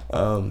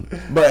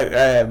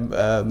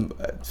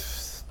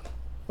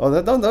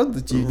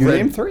 You read,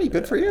 named 3.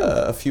 Good for you.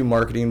 A few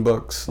marketing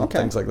books, and Okay.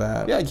 things like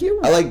that. Yeah,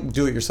 I like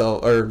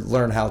do-it-yourself or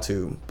learn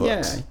how-to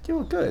books. Yeah, you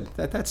know, good.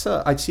 That's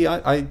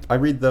I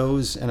read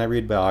those and I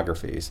read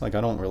biographies. Like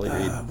I don't really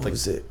read. What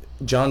was it?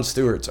 John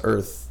Stewart's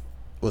Earth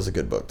was a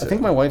good book too. I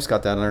think my wife's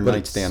got that on her But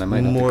nightstand. I it's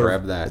might have to more-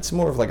 grab that. It's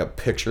more of like a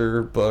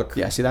picture book.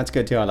 Yeah, see, that's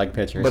good too. I like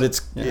pictures. But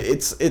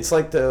it's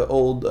like the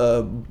old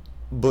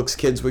books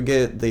kids would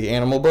get, the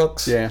animal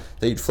books. Yeah.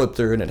 That you'd flip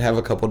through and it'd have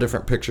a couple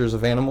different pictures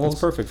of animals. It's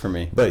perfect for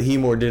me. But he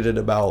more did it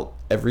about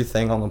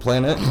everything on the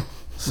planet.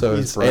 So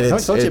He's right.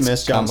 Don't you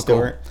miss Jon comical.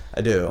 Stewart? I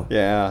do.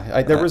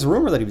 Yeah, there was a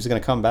rumor that he was going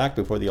to come back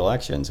before the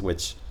elections,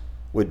 which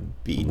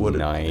would be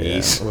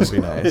nice. Yeah, it would be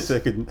nice.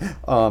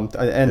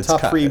 And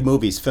top 3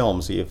 movies,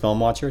 films. Are you a film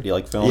watcher? Do you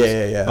like films?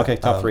 Yeah. Okay,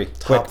 top 3.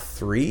 Top Quick.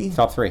 3?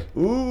 Top 3.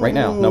 Right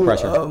now, no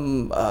pressure.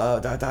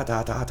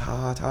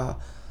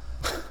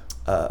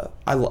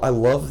 I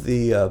love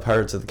the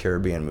Pirates of the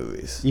Caribbean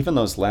movies. Even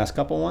those last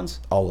couple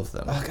ones? All of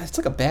them. Oh, God, it's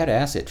like a bad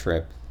acid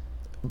trip.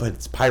 But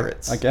it's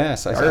pirates. I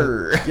guess.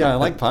 I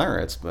like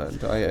pirates, but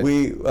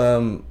we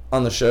on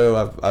the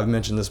show I've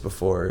mentioned this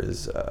before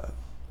is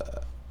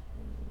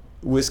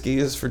whiskey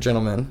is for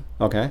gentlemen.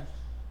 Okay.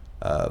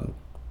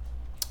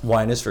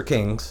 Wine is for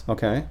kings.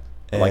 Okay.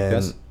 I like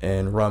this.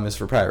 And rum is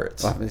for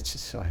pirates. Well, it's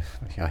just,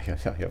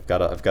 I've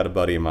got a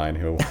buddy of mine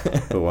who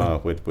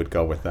would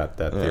go with that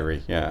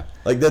theory. Yeah.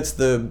 Like that's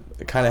the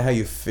kind of how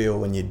you feel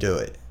when you do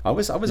it. I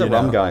was a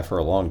rum guy for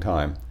a long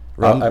time.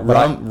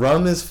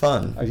 Rum is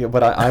fun.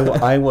 But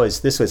I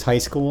was, this was high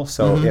school,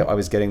 so Mm-hmm. I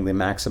was getting the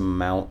maximum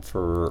amount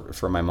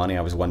for my money.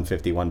 I was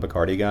 151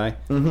 Bacardi guy,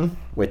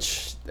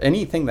 which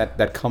anything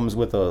that comes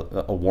with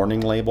a warning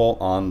label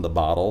on the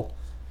bottle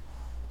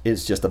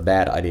is just a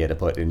bad idea to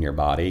put in your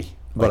body.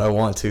 But I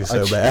want to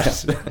so bad.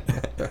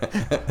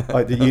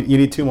 You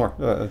need 2 more.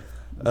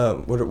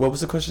 What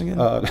was the question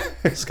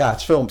again?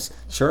 Scotch. Films.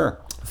 Sure.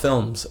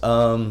 Films.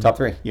 Top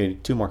 3. You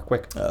need 2 more.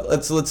 Quick.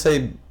 Let's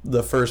say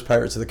the first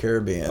Pirates of the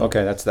Caribbean.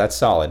 Okay, that's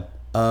solid.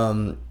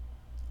 I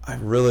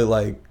really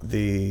like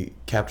the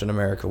Captain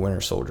America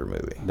Winter Soldier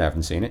movie. I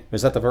haven't seen it.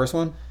 Is that the first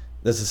one?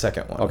 That's the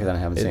second one. Okay, then I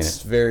haven't seen it.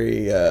 It's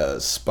very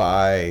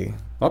spy.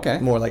 Okay.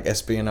 More like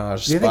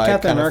espionage. Do you think spy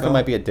Captain kind of America film.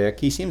 might be a dick?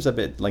 He seems a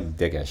bit like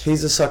dickish.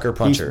 He's a sucker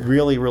puncher. He's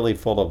really, really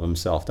full of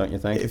himself, don't you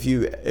think? If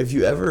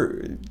you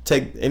ever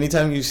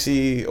anytime you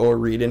see or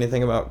read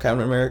anything about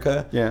Captain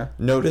America, Yeah.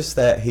 notice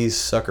that he's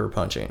sucker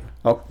punching.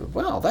 Oh,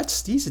 well,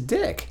 he's a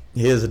dick.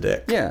 He is a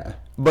dick. Yeah.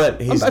 But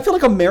he's I feel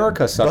like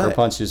America sucker but-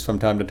 punches from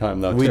time to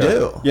time, though. we too.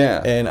 do.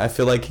 Yeah. And I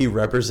feel like he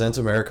represents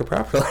America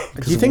properly.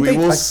 Do you think we they-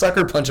 will I-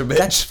 sucker punch a bitch?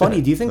 That's funny.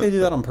 Do you think they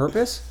do that on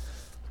purpose?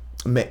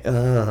 I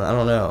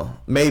don't know.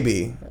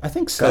 Maybe. I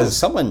think so.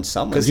 Someone.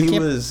 Because You he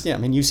can't- was. Yeah, I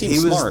mean, you seem he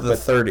smart,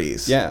 was the but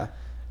 30s. yeah,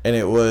 And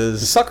it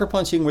was. sucker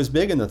punching was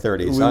big in the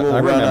 30s. We will I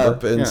run remember.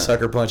 up and Yeah.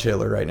 sucker punch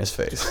Hitler right in his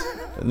face.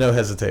 No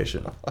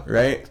hesitation.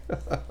 Right?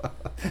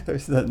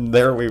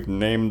 There, we've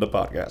named the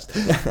podcast.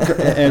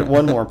 And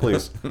one more,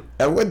 please.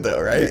 I would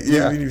though, right?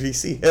 Yeah. If you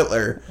see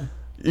Hitler,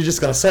 you're just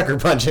gonna sucker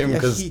punch him Yeah,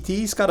 because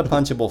he's got a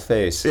punchable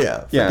face.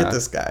 Yeah, forget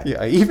this guy.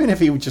 Yeah, even if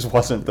he just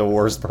wasn't the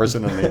worst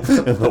person in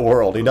the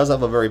world, he does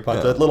have a very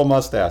that little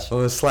mustache. I'm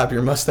gonna slap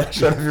your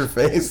mustache out of your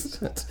face.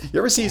 You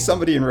ever see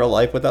somebody in real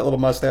life with that little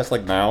mustache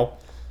like now?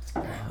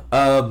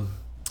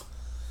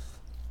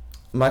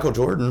 Michael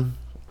Jordan.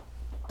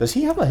 Does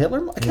he have a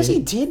Hitler? I guess he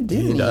did,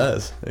 didn't he? He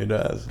does. He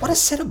does. What a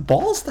set of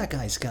balls that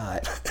guy's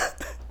got.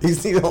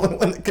 He's the only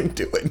one that can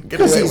do it. And get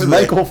 'Cause away he's with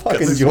Michael it, 'cause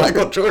fucking he's Jordan.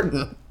 Michael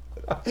Jordan.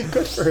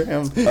 Good for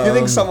him. You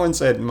think someone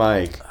said,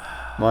 Mike,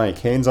 Mike,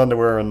 Hanes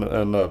underwear and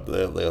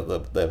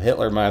the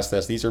Hitler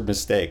mustache. These are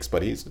mistakes,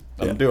 but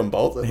I'm doing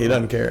both of them. He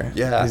doesn't care.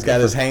 Yeah. He's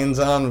got his Hanes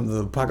on with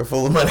a pocket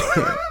full of money.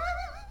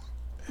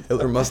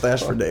 Hitler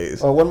mustache for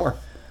days. Oh, one more.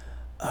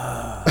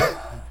 I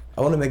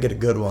want to make it a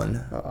good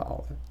one.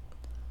 Oh.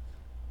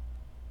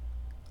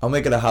 I'll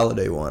make it a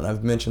holiday one.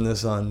 I've mentioned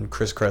this on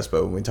Chris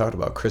Crespo when we talked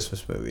about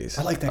Christmas movies.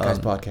 I like that guy's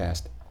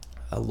podcast.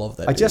 I love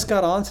that. I just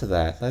got onto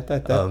that.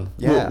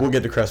 Yeah. We'll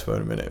get to Crespo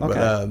in a minute. Okay.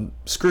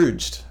 But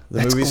Scrooged,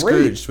 That's movie great.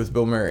 Scrooged with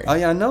Bill Murray. Oh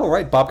yeah, I know,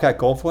 right? Bobcat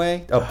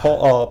Goldthwait.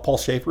 Paul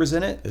Schaefer's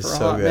in it It's for a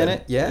so hot good.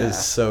 minute. Yeah,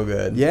 It's so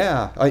good.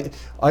 yeah.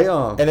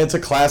 And it's a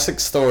classic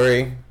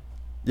story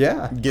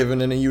Yeah.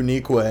 given in a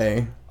unique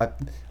way.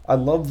 I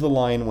love the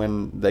line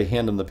when they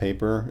hand him the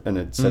paper and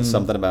it says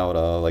something about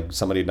like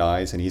somebody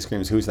dies and he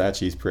screams, "Who's that?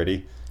 She's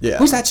pretty." Yeah.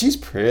 Who's that? She's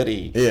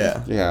pretty.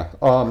 Yeah. Yeah.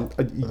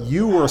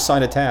 You were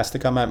assigned a task to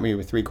come at me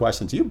with 3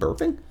 questions. Are you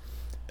burping?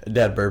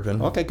 Dad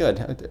burping. Okay, good.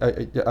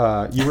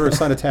 You were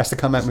assigned a task to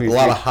come at me A with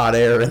lot of hot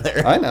air in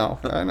there. I know.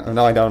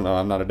 No, I don't know.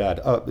 I'm not a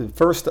dad.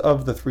 First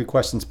of the 3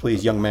 questions,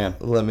 please, young man.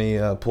 Let me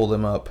pull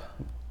them up.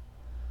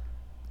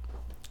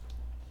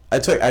 I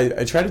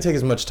tried to take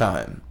as much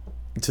time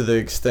to the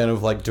extent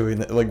of like doing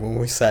that. Like when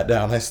we sat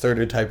down, I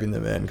started typing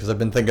them in because I've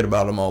been thinking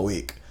about them all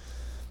week.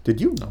 Did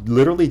you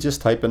literally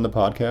just type in the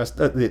podcast,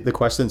 the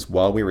questions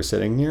while we were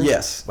sitting here?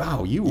 Yes.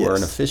 Wow, you were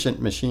an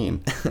efficient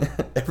machine.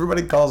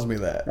 Everybody calls me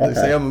that. They Okay.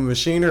 say I'm a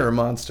machine or a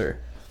monster.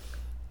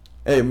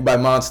 Hey, by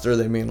monster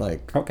they mean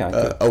like Okay,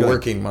 a good.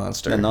 working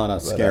monster, And not a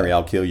scary,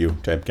 I'll kill you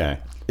type guy.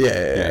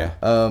 Yeah.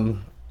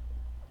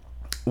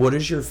 What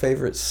is your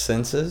favorite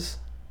sense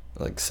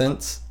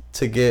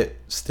to get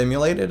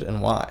stimulated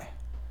and why?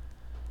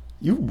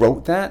 You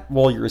wrote that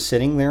while you were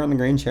sitting there in the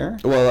green chair?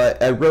 Well,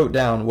 I wrote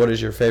down what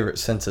is your favorite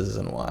senses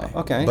and why.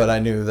 Okay. But I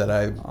knew that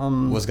I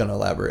was going to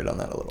elaborate on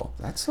that a little.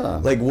 That's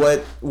Like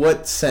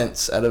what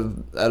sense out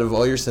of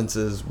all your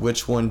senses,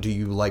 which one do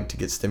you like to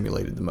get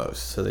stimulated the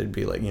most? So they'd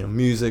be like,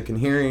 music and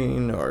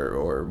hearing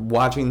or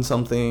watching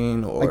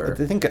something or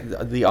I think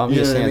the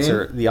obvious You know what I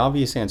answer the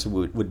obvious answer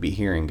would be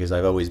hearing, because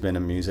I've always been a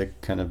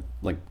music kind of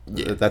like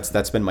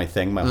that's been my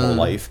thing my whole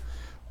life.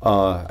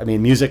 I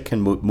mean, music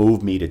can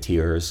move me to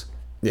tears.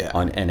 Yeah.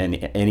 On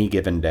any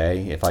given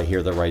day, if I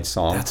hear the right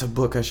song. That's a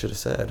book I should have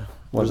said.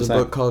 What There's was a that?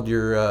 book called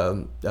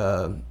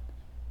The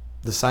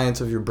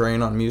Science of Your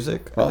Brain on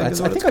Music. Well, I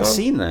is what think it's I've called.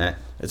 seen that.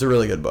 It's a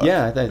really good book.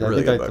 Yeah, I think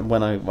book.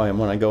 when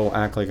I go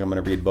act like I'm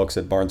going to read books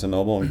at Barnes and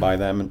Noble and buy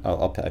them, and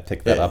I'll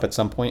pick that up at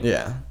some point.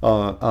 Yeah.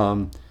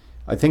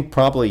 I think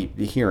probably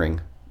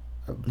hearing.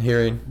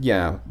 Hearing.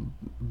 Yeah,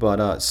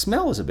 but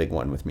smell is a big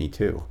one with me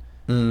too.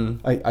 Mm.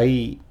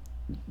 I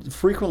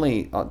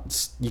frequently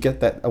you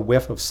get a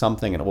whiff of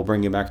something and it will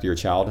bring you back to your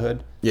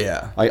childhood.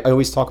 Yeah. I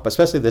always talk about,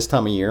 especially this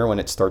time of year when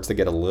it starts to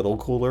get a little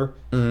cooler.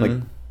 Like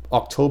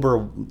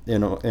October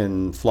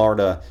in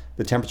Florida,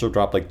 the temperature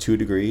dropped like 2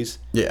 degrees.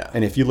 Yeah.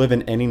 And if you live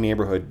in any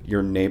neighborhood,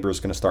 your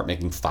neighbor's going to start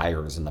making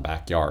fires in the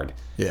backyard.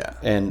 Yeah.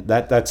 And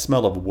that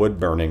smell of wood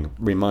burning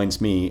reminds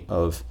me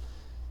of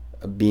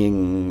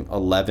being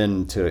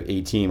 11 to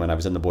 18 when I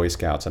was in the Boy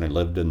Scouts and I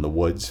lived in the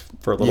woods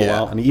for a little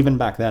while. And even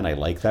back then, I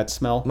liked that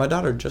smell. My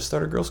daughter just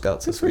started Girl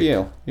Scouts Good this for week.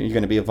 you. You're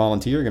going to be a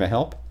volunteer? You're going to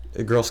help?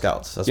 Girl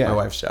Scouts. That's Yeah. my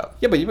wife's job.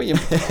 Yeah, but you're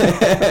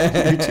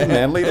too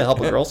manly to help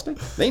a Girl Scout?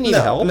 They need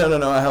help.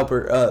 No. I help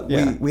her.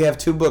 Yeah. We have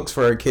 2 books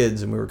for our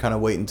kids, and we were kind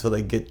of waiting until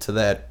they get to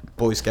that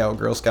Boy Scout,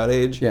 Girl Scout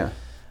age. Yeah.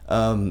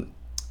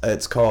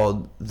 It's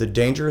called The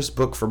Dangerous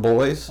Book for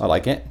Boys I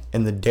like it.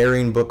 and The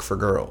Daring Book for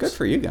Girls. Good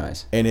for you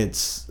guys. And it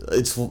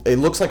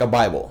looks like a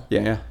Bible.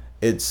 Yeah.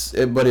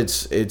 But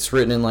it's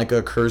written in like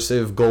a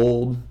cursive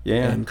gold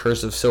and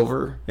cursive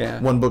silver.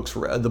 Yeah. One book's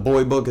the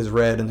boy book is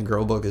red and the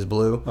girl book is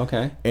blue.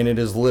 Okay. And it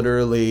is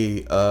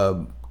literally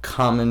a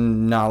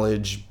common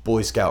knowledge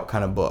Boy Scout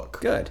kind of book.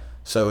 Good.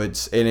 So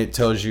it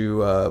tells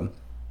you, and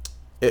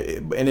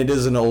it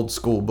is an old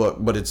school book,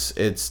 but it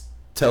says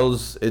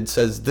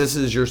this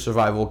is your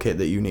survival kit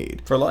that you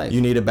need For life. You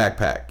need a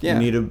backpack. Yeah.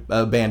 You need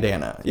a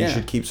bandana. Yeah. You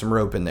should keep some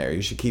rope in there.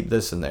 You should keep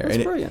this in there. That's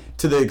and brilliant.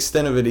 To the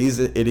extent of it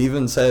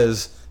even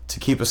says to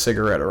keep a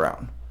cigarette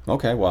around.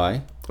 Okay,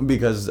 why?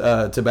 Because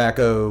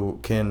tobacco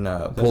can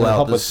pull it out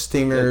help the with-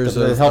 stingers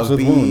it helps of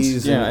with wounds.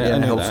 bees Yeah, I and it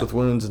know helps that. with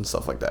wounds and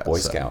stuff like that. Boy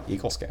So- Scout,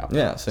 Eagle Scout.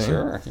 Yeah, see?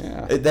 Sure,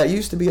 yeah. That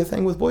used to be a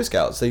thing with Boy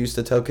Scouts. They used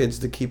to tell kids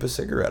to keep a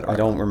cigarette around. I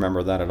don't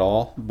remember that at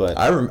all, but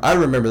I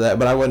remember that,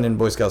 but I wasn't in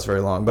Boy Scouts very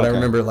long. But I Okay.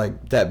 remember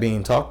like that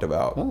being talked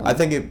about. Oh. I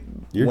think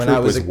your when troop I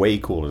was way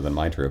cooler than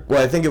my troop.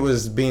 well, I think it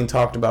was being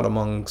talked about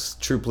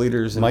amongst troop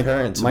leaders and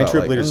parents. My about,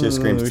 troop like, leaders just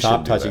screamed, we "Stop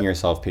should do touching that."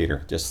 yourself,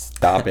 Peter. Just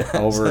stop it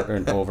over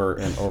and over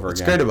and over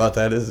What's again." great about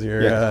that is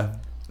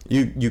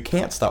you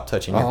can't stop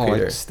touching your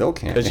Peter. I still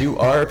can't. Because you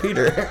are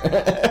Peter.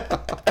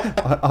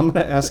 I'm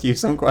going to ask you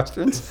some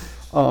questions.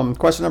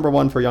 Question number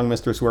 1 for young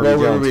Mr. Swervey Well,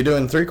 Jones. were we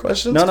doing 3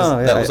 questions? No.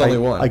 'Cause that was only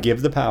one. I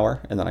give the power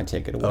and then I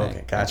take it away.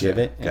 Okay, gotcha. I give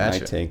it and I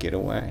Gotcha. take it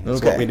away. That's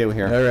Okay. what we do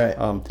here.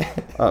 All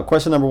right.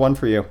 Question number 1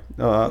 for you.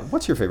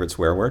 What's your favorite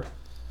swear word?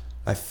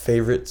 My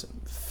favorite?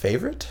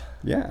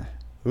 Yeah.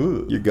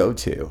 Ooh. Your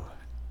go-to.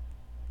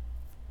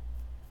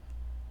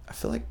 I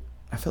feel like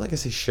I feel like I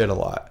say shit a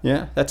lot.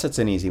 Yeah, that's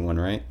an easy one,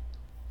 right?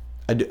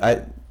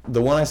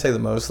 The one I say the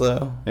most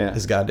though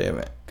is God damn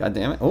it. God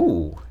damn it.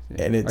 Oh.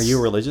 And Are you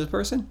a religious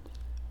person?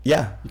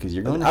 Yeah. Because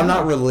you're going to I'm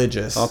not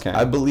religious. Okay.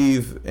 I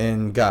believe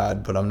in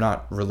God, but I'm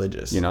not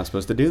religious. You're not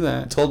supposed to do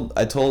that.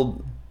 I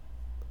told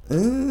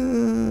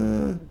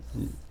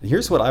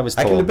Here's what I was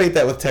told. I can debate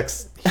that with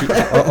text.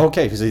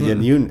 Okay, because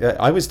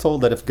I was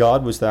told that if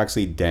God was to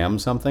actually damn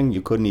something,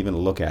 you couldn't even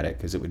look at it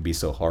because it would be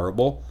so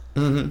horrible.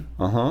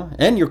 Mm-hmm.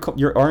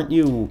 And aren't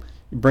you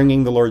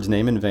bringing the Lord's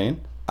name in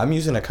vain? I'm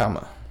using a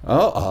comma.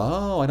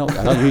 I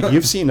don't.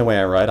 You've seen the way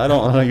I write. I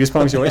don't use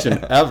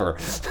punctuation ever.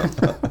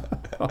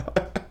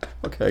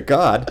 Okay,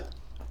 God.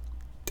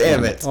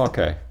 Damn it.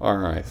 Okay, all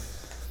right.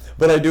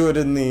 But I do it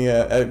in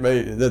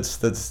the.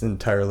 That's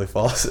entirely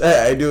false.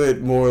 I do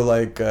it more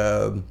like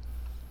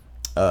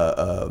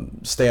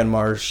Stan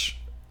Marsh,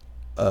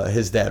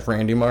 his dad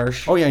Randy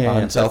Marsh. Oh yeah.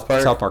 On South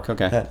Park. South Park.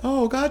 Okay.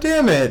 Oh God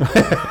damn it!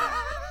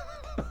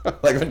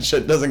 Like when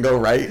shit doesn't go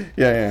right.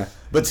 Yeah.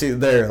 But see,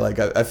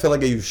 I feel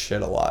like I use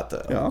shit a lot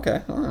though. Yeah.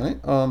 Okay. All right.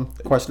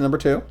 Question number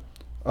 2.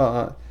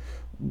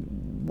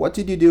 What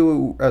did you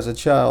do as a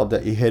child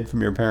that you hid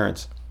from your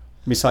parents?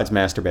 Besides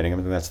masturbating, I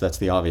mean that's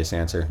the obvious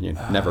answer. You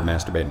never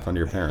masturbate in front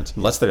of your parents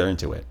unless they're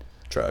into it.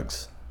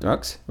 Drugs.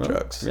 Drugs? Really?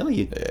 Drugs.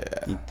 Really?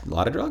 Yeah. A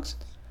lot of drugs?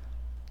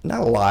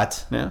 Not a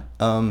lot. Yeah.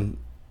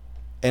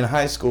 In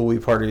high school, we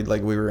partied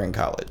like we were in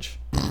college.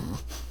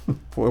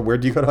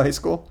 Where'd you go to high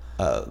school?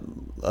 I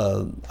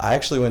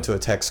actually went to a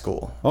tech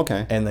school.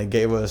 Okay. And they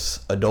gave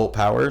us adult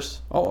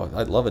powers. Oh,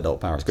 I love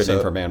adult powers. Good name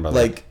for a band, by the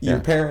way. Like,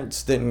 your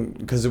parents didn't,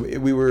 because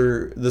we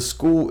were, the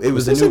school, it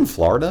was this in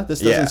Florida?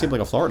 This doesn't seem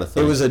like a Florida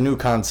thing. It was a new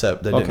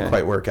concept that didn't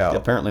quite work out. Yeah,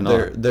 apparently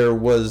not. There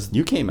was...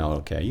 You came out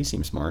okay. You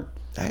seem smart.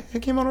 I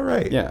came out all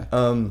right. Yeah.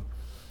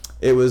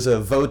 It was a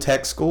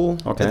Vo-Tech school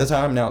at Okay. the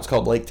time. Now it's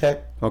called Lake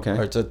Tech. Okay.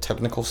 Or it's a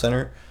technical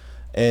center.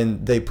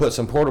 And they put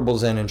some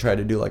portables in and tried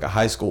to do like a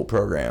high school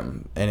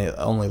program. And it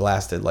only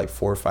lasted like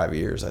 4 or 5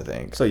 years, I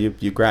think. So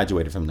you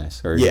graduated from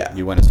this? Or Yeah.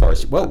 You went as far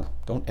as... Whoa,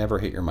 don't ever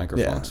hit your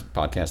microphones.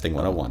 Yeah. Podcasting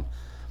 101.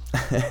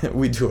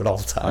 We do it all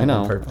the time. I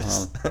know. On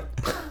purpose.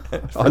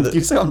 Did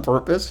you say on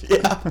purpose?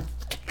 Yeah.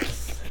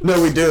 No,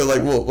 we do.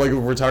 Like, if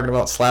we're talking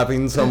about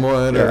slapping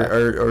someone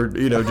or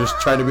just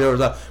trying to be over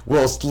top,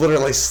 we'll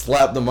literally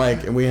slap the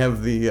mic, and we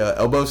have the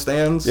elbow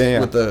stands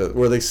with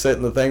where they sit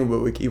in the thing,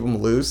 but we keep them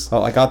loose.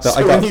 Oh, I got the.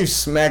 So when you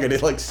smack it,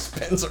 it like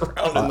spins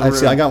around in the room.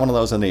 See, I got one of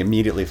those, and they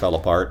immediately fell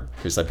apart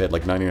because I paid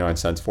like 99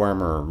 cents for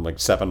them, or like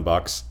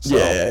 $7. So,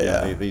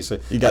 yeah. These,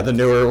 you got the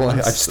newer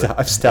ones.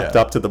 I've stepped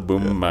up to the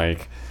boom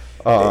mic.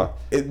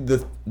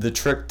 The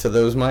trick to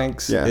those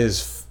mics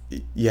is.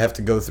 You have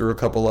to go through a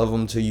couple of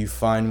them till you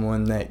find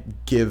one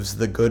that gives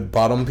the good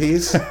bottom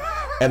piece,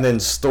 and then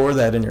store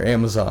that in your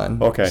Amazon.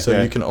 Okay.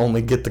 So you can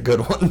only get the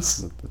good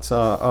ones.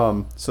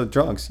 So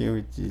drugs.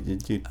 Well,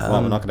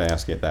 I'm not going to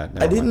ask you that.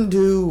 I didn't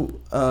do.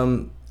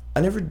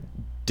 I never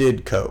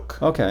did coke.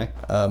 Okay.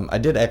 I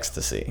did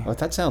ecstasy. Oh,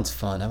 that sounds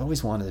fun. I've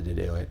always wanted to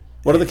do it.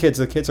 What are the kids?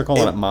 The kids are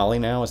calling it Molly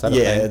now. Is that a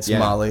thing? It's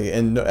Molly,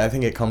 and I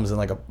think it comes in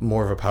like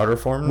more of a powder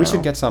form now. We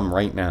should get some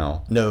right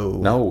now.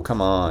 No,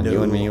 come on. No.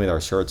 You and me with our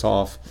shirts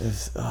off.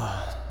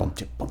 We're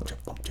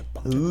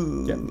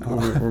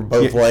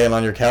both laying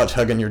on your couch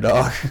hugging your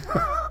dog.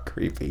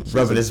 Creepy.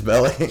 Rubbing his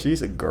belly.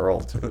 She's a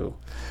girl too.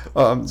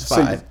 It's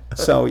fine.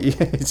 So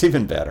it's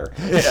even better.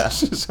 Yeah.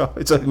 So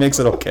it makes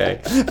it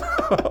okay.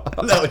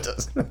 No, it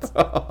doesn't.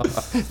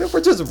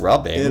 We're just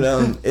rubbing.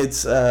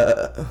 It's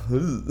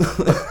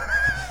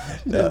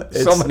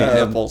so many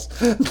nipples.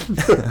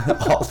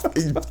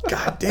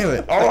 God damn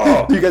it!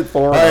 Oh, you get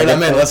 4. All right,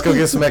 I'm in. Let's go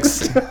get some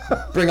ecstasy.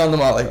 Bring on the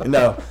Molly.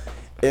 No,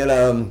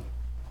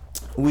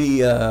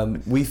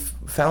 we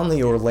found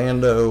the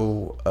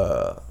Orlando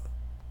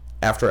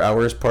after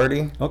hours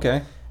party.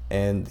 Okay.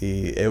 And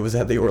it was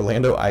at the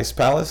Orlando Ice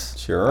Palace.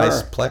 Sure.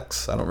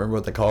 Iceplex. I don't remember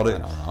what they called it. I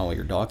don't know what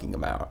you're talking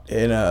about.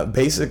 And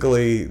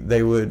basically,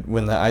 they would,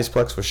 when the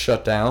Iceplex was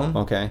shut down.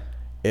 Okay.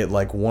 At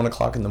like 1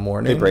 o'clock in the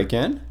morning. They break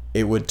in?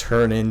 It would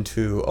turn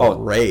into a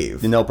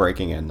rave. No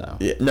breaking in, though.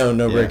 Yeah,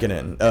 no breaking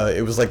in.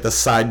 It was like the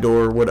side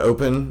door would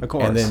open. Of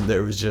course. And then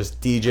there was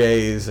just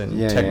DJs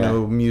and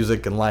techno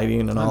music and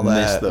lighting and all that.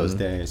 I missed those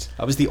days.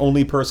 I was the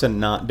only person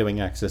not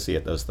doing ecstasy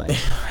at those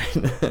things.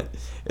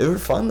 It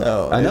was fun,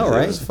 though. I know,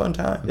 right? It was a fun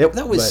time.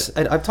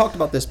 I've talked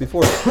about this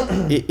before.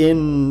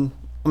 I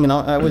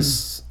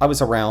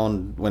was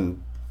around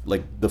when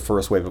like the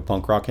first wave of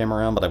punk rock came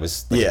around, but I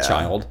was like a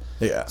child.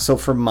 Yeah. So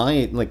for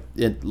my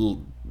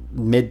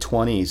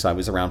mid-20s, I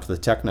was around for the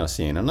techno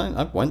scene, and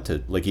I went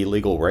to like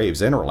illegal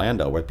raves in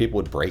Orlando where people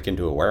would break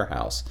into a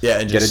warehouse,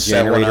 and get a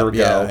generator,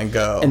 and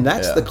go. And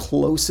that's the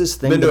closest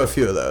thing. Been to a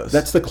few of those.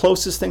 That's the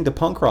closest thing to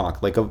punk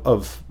rock, like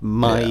of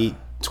my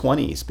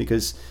 20s,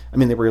 because I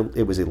mean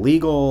it was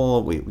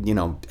illegal.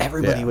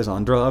 Everybody was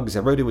on drugs,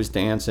 everybody was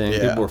dancing,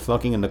 people were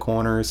fucking in the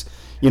corners,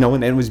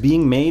 and it was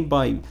being made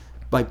by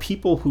by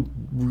people who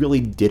really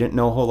didn't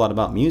know a whole lot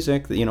about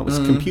music. You know, it was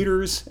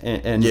computers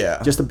and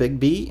just a big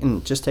beat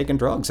and just taking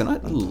drugs. And I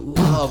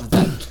love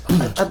that.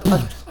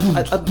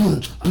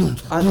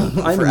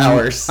 For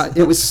hours.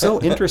 It was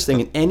so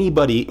interesting. And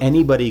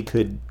anybody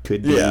could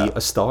be a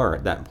star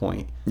at that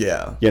point.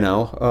 Yeah. You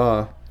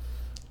know?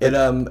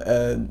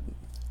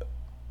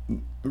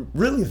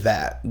 Really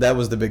that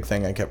was the big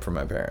thing I kept from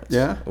my parents.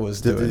 Yeah?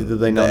 Was did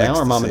they know now?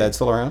 Are mom and dad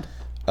still around?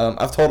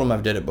 I've told them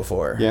I've did it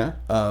before. Yeah?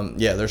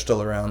 Yeah, they're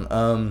still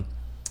around.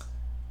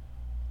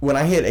 When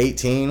I hit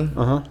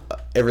 18,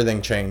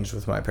 everything changed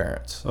with my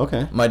parents.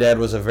 Okay. My dad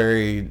was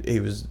he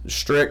was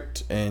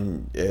strict,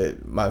 and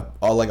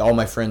all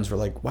my friends were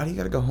like, "Why do you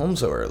got to go home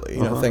so early?"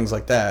 You know, things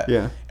like that.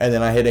 Yeah. And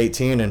then I hit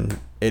 18, and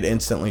it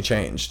instantly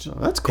changed. Oh,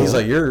 that's cool. He's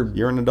like,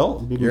 "You're an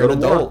adult. You're an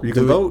adult. You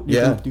can vote.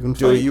 You can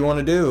do what you want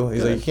to do."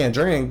 He's like, "You can't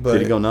drink." But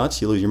did he go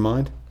nuts? You lose your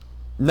mind?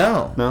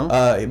 No.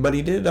 But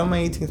he did on my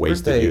 18th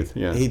birthday. Youth,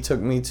 yeah. He took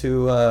me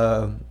to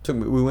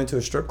we went to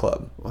a strip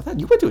club. Well,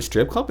 you went to a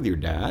strip club with your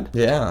dad?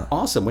 Yeah.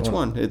 Awesome. Which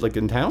one? Like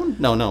in town?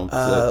 No.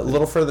 A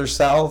little further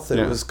south.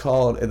 It was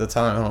called, at the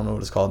time, I don't know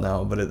what it's called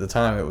now, but at the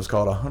time it was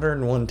called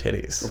 101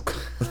 Titties.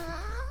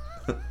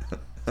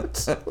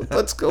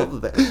 Let's go to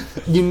that.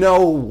 You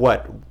know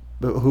what?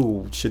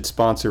 Who should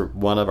sponsor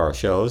one of our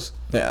shows?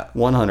 Yeah.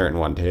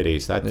 101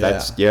 Titties.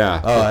 That's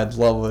Oh, I'd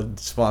love a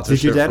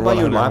sponsorship. Did your dad buy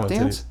you a lap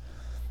dance?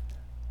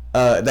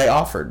 They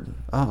offered.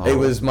 Oh. It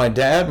was my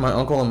dad, my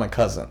uncle, and my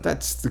cousin.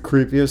 That's the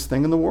creepiest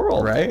thing in the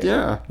world. Right?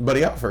 Yeah. But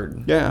he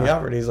offered. Yeah. He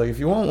offered. He's like, if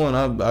you want one,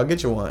 I'll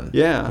get you one.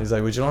 Yeah. He's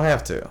like, but you don't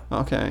have to.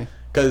 Okay.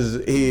 Because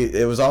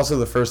it was also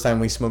the first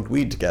time we smoked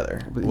weed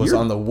together. Was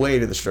on the way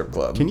to the strip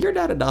club. Can your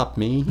dad adopt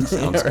me? He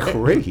sounds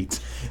great.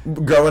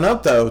 Growing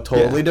up, though,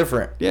 totally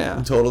different.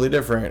 Yeah. Totally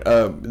different.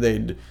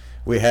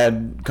 We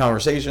had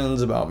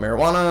conversations about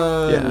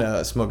marijuana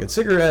and smoking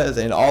cigarettes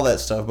and all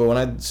that stuff. But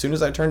as soon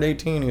as I turned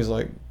 18, he's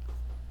like,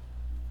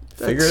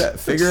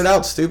 Figure it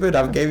out, stupid.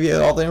 I gave you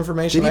all the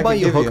information. Did he buy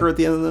you a hooker at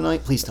the end of the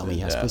night? Please tell me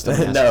yes. Please tell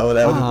me yes. No,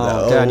 that was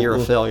no. Dad, you're a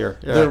failure.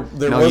 Yeah.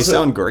 You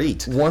sound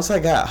great. Once I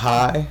got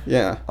high,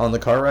 yeah, on the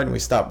car ride, and we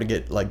stopped to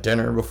get like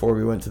dinner before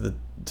we went to the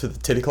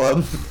titty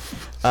club.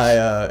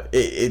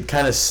 It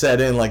kind of set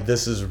in like,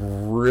 this is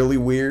really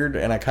weird,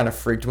 and I kind of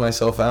freaked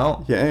myself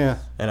out. Yeah.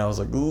 And I was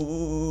like,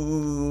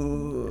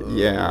 ooh.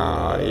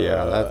 Yeah.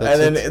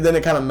 And then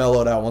it kind of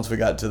mellowed out once we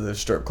got to the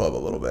strip club a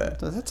little bit.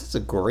 That's a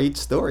great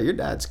story. Your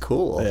dad's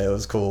cool. Yeah, it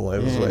was cool.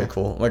 It was way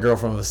cool. My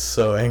girlfriend was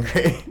so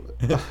angry.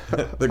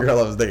 The girl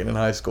I was dating in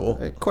high school.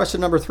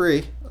 Question number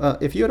 3.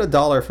 If you had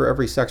 $1 for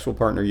every sexual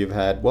partner you've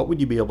had, what would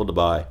you be able to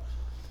buy?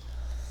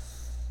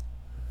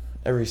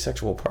 Every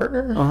sexual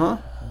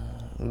partner?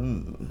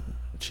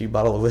 Cheap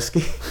bottle of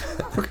whiskey.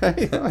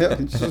 Okay.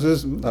 I'm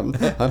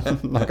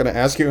not going to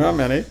ask you how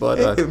many, but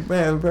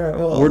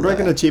we're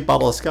drinking a cheap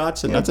bottle of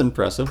scotch, and that's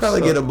impressive.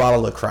 Probably get a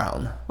bottle of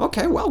Crown.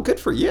 Okay, well, good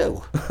for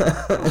you.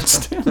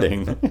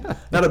 Outstanding. Yeah.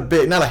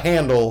 Not a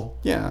handle.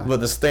 Yeah. But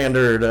the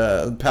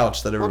standard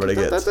pouch that everybody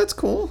gets. That's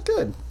cool.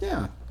 Good.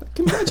 Yeah.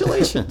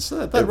 Congratulations.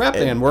 that rap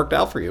band worked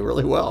out for you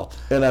really well.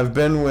 And I've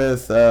been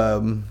with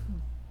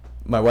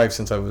my wife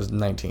since I was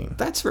 19.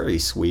 That's very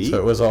sweet. So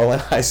it was all in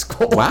high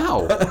school.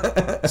 Wow.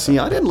 See,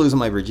 I didn't lose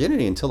my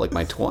virginity until like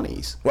my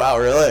 20s. Wow,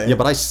 really? Yeah,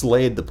 but I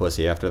slayed the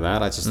pussy after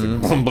that. I just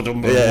I'm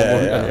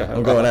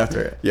going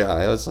after it. Yeah,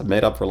 I was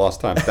made up for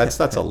lost time. That's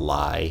a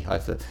lie.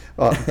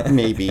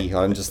 Maybe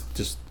I'm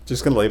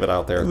just gonna leave it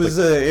out there. It was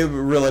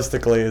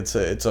realistically,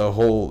 it was a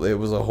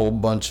whole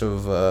bunch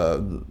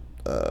of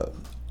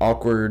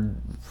awkward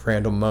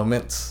random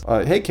moments.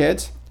 Hey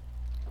kids.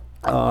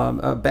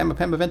 Bama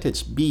Pama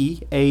Vintage,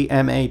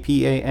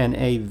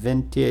 BAMAPANA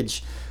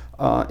Vintage.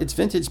 It's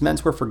vintage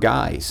menswear for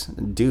guys,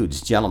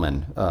 dudes,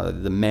 gentlemen,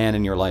 the man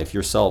in your life,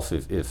 yourself.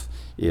 If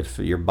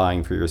you're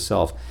buying for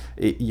yourself,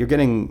 you're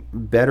getting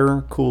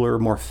better, cooler,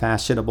 more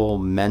fashionable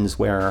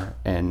menswear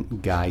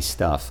and guy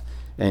stuff,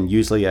 and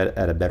usually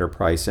at a better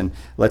price. And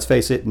let's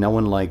face it, no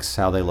one likes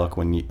how they look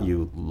when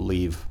you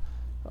leave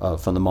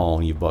from the mall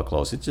and you bought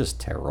clothes. It's just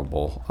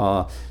terrible.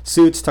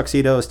 Suits,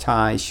 tuxedos,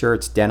 ties,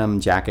 shirts, denim,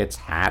 jackets,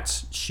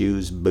 hats,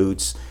 shoes,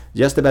 boots,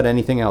 just about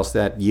anything else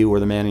that you or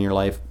the man in your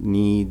life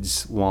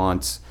needs,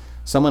 wants.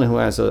 Someone who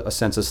has a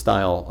sense of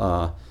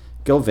style.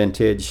 Go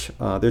vintage.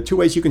 There are 2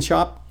 ways you can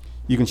shop.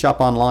 You can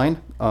shop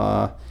online.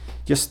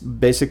 Just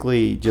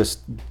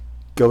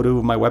go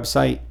to my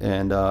website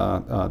and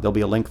there'll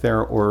be a link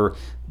there, or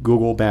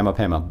Google Bama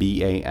Pama,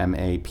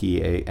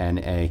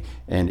 BAMAPANA,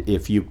 and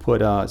if you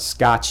put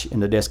Scotch in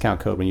the discount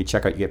code when you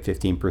check out, you get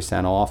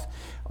 15% off.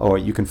 Or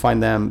you can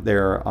find them.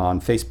 They're on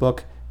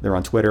Facebook, they're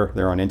on Twitter,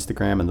 they're on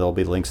Instagram, and there'll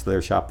be links to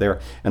their shop there.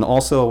 And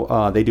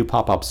also, they do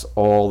pop-ups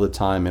all the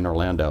time in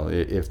Orlando.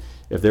 If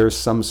there's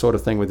some sort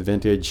of thing with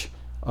vintage,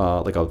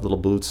 like a little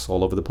booths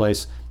all over the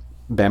place,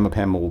 Bama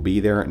Pama will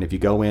be there, and if you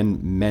go in,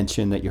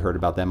 mention that you heard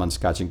about them on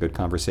Scotch and Good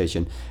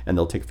Conversation, and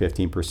they'll take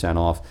 15%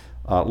 off.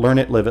 Learn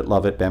it, live it,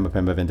 love it. Bama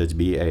Pama Vintage,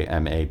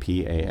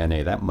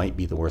 BAMAPANA. That might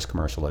be the worst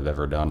commercial I've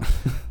ever done.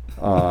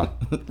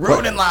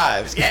 Ruining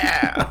lives,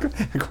 yeah.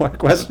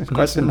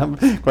 Question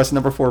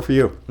number 4 for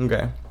you.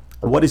 Okay.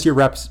 What is your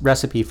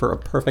recipe for a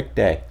perfect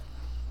day?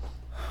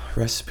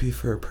 Recipe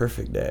for a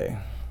perfect day.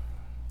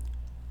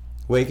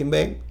 Wake and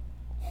bake.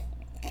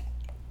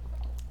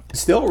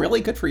 Still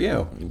really good for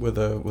you. With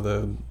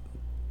a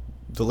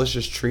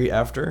delicious treat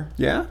after.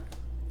 Yeah?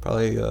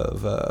 Probably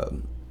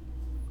of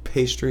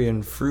pastry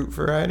and fruit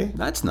variety.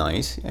 That's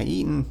nice.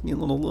 Eating a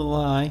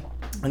little high.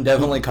 And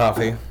definitely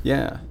coffee.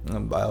 Yeah.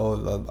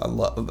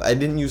 I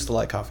didn't used to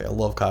like coffee. I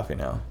love coffee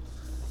now.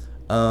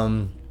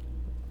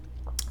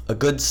 A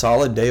good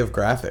solid day of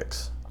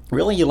graphics.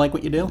 Really? You like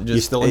what you do?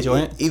 You still enjoy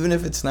it? Even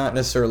if it's not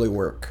necessarily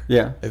work.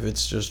 Yeah. If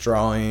it's just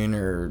drawing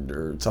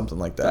or something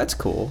like that. That's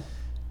cool.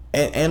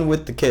 And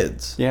with the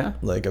kids. Yeah.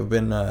 Like I've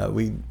been,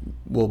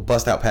 we'll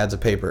bust out pads of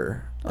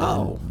paper.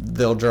 Oh.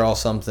 They'll draw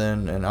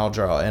something and I'll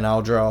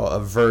draw a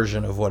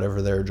version of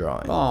whatever they're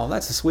drawing. Oh,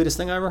 that's the sweetest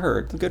thing I ever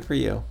heard. Good for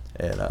you.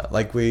 And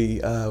like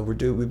we've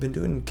been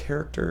doing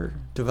character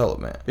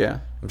development. Yeah.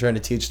 I'm trying to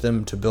teach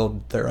them to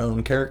build their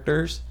own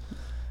characters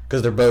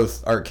because they're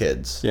both art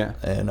kids. Yeah.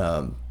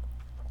 And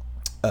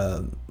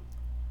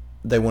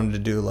they wanted to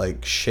do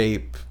like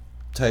shape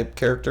type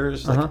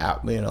characters,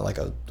 like like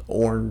a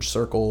orange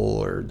circle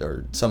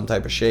or some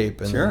type of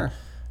shape. And sure.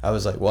 I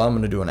was like, well, I'm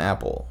gonna do an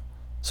apple.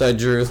 So I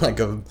drew it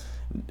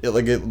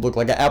looked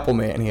like an apple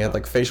man. He had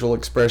like facial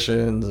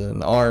expressions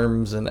and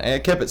arms, and I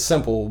kept it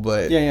simple,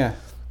 but yeah.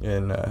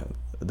 And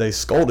they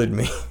scolded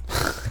me.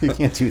 You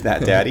can't do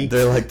that, Daddy.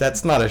 They're like,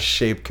 that's not a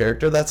shape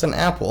character, that's an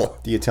apple.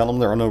 Do you tell them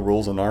there are no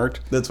rules in art?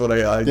 That's what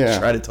I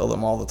try to tell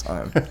them all the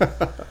time.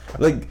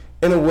 Like,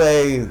 in a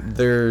way,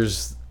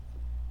 there's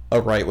a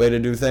right way to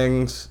do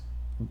things,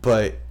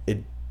 but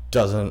it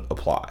doesn't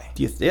apply.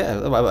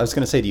 I was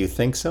going to say, do you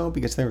think so?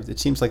 Because it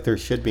seems like there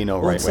should be no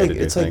right way to do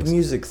things. It's like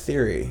music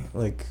theory.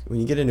 Like, when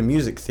you get into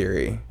music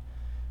theory,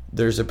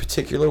 there's a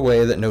particular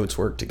way that notes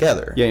work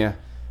together. Yeah.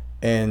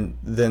 And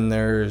then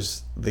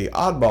there's the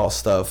oddball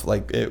stuff,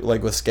 like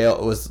with scale,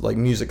 it was like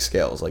music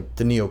scales, like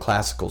the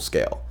neoclassical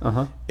scale.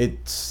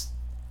 It's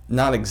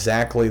not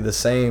exactly the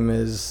same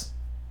as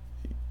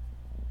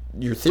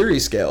your theory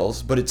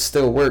scales, but it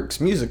still works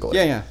musically.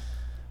 Yeah.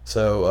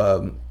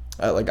 So,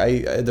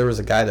 there was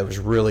a guy that was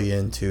really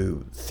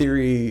into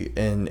theory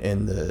and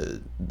the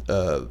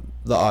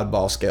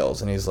oddball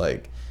scales, and he's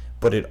like,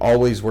 but it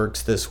always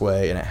works this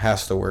way, and it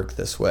has to work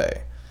this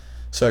way.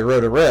 So I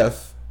wrote a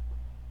riff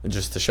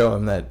just to show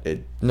him that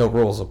no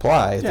rules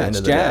apply at the end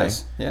of the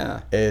jazz. day.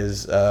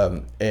 Yeah.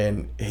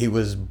 And he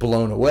was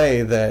blown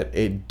away that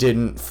it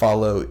didn't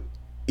follow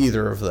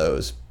either of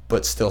those,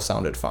 but still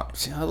sounded fine.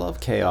 See, I love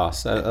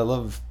chaos. I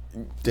love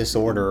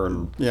disorder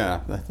and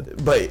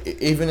But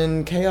even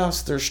in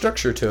chaos, there's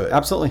structure to it.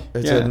 Absolutely.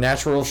 It's a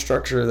natural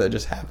structure that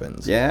just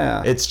happens.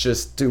 Yeah. It's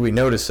just, do we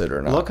notice it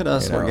or not? Look at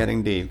us, we're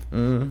getting deep.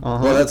 Mm-hmm.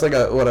 Well, that's like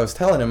what I was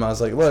telling him. I was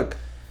like, look,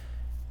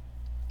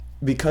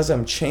 because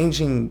I'm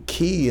changing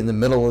key in the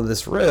middle of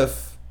this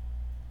riff,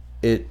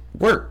 it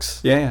works.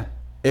 Yeah.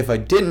 If I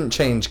didn't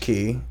change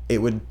key, it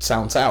would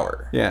sound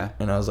sour. Yeah.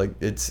 And I was like,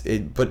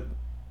 but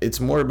it's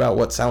more about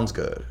what sounds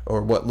good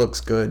or what looks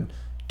good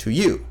to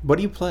you. What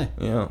do you play?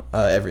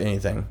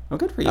 Anything. Oh,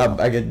 good for you.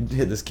 I could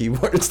hit this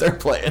keyboard and start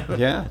playing.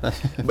 Yeah.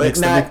 But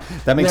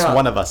that makes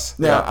one of us.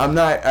 No,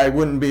 I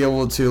wouldn't be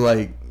able to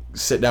like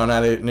sit down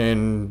at it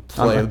and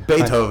play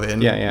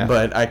Beethoven. Yeah.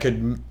 But I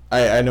could.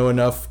 I know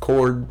enough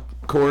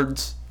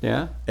chords.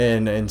 Yeah.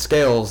 And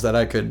scales that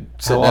I could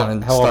sit down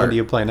and how start. often do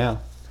you play now?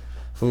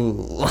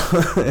 Ooh.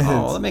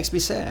 Oh, that makes me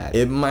sad.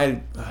 It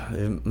might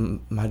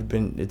have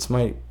been.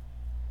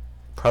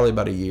 Probably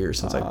about a year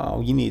since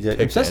you need to,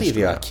 especially if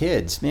you got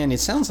kids. Man, it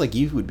sounds like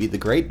you would be the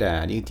great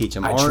dad. You teach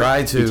them art. I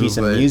try to. You teach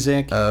them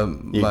music.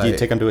 You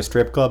take them to a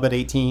strip club at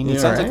 18. It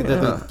sounds like get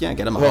them a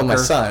hooker. Well, my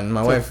son,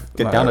 my wife,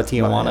 get down to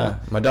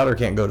Tijuana. My daughter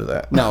can't go to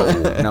that. No,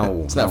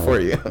 it's not for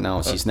you.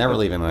 No, she's never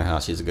leaving the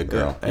house. She's a good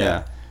girl.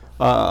 Yeah.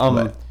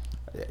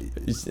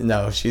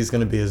 No, she's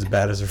gonna be as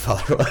bad as her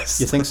father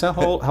was. You think so?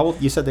 How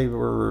old? You said they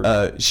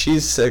were.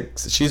 She's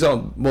 6. She's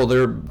on. Well,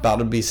 they're about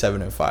to be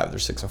 7 and 5. They're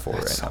 6 and 4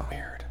 right now. So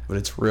weird. But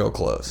it's real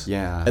close.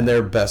 Yeah. And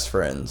they're best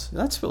friends.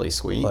 That's really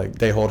sweet. Like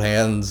they hold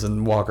hands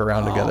and walk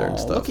around together and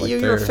stuff. Look at you!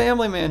 You're a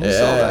family man. You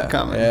saw that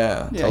coming.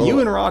 Yeah. Totally.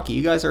 You and Rocky,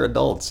 you guys are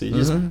adults. So you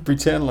just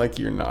pretend like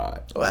you're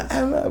not. But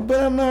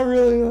I'm not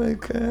really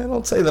like. I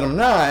don't say that I'm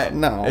not.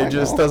 No, it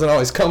just doesn't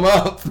always come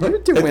up. You're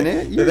doing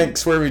it. They think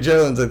Swervey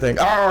Jones. They think,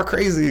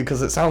 crazy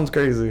because it sounds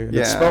crazy.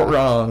 Yeah. It's spelled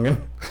wrong.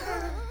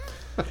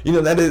 And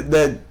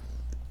that.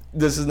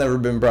 This has never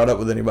been brought up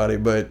with anybody,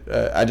 but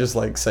I just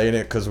like saying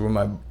it because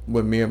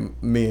with me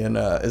and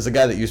is a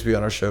guy that used to be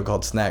on our show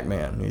called Snack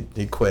Man.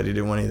 He quit. He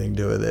didn't want anything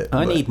to do with it.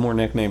 I need more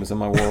nicknames in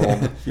my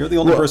world. You're the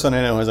only person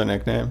I know who has a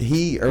nickname.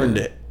 He earned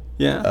it.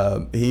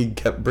 Yeah. He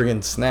kept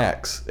bringing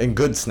snacks and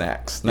good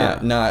snacks,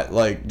 not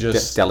like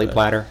just deli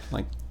platter,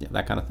 like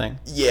that kind of thing.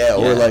 Yeah,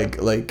 or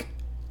like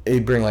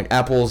he'd bring like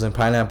apples and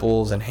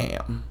pineapples and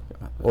ham.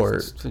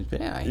 Or come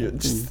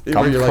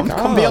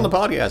be on the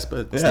podcast,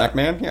 but Snack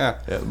Man,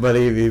 But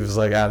he was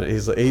like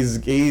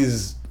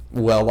he's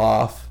well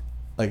off,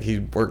 like he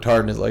worked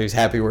hard and he's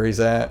happy where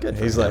he's at.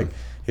 He's like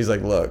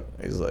look,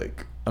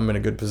 I'm in a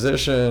good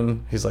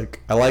position. He's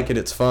like, I like it.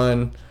 It's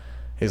fun.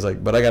 He's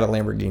like, but I got a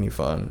Lamborghini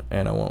fund,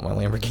 and I want my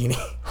Lamborghini.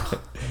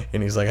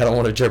 And he's like, I don't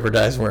want to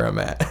jeopardize where I'm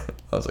at.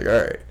 I was like, all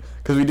right.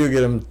 Because we do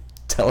get him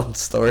telling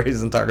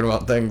stories and talking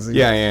about things.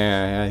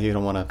 Yeah. You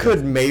don't want to.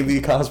 Could maybe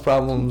cause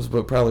problems,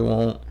 but probably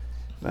won't.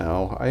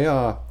 No,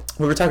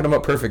 We were talking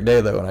about Perfect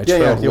Day, though, and I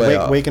trailed way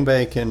off. Wake and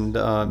Bake and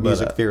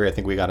Music Theory, I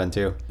think we got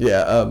into.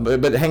 Yeah,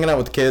 but hanging out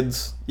with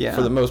kids,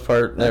 for the most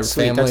part. That's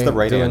their sweet. family That's the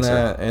right doing answer.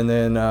 That. And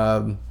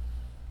then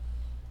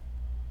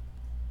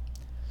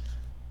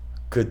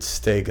good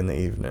steak in the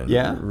evening.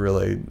 Yeah?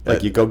 Really.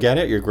 Like you go get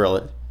it, you grill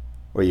it,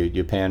 or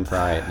you pan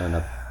fry it, and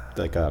then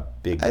a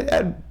big...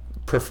 I'd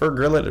prefer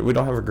grill it. We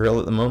don't have a grill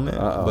at the moment,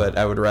 but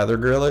I would rather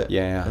grill it.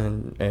 Yeah.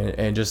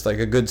 And just like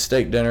a good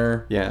steak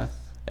dinner. Yeah.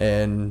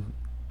 And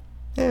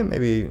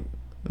maybe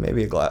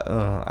a glass.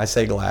 I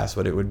say glass,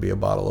 but it would be a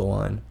bottle of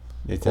wine.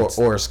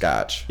 Or a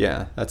scotch.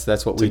 Yeah,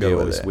 that's what we do.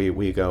 Is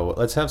we go,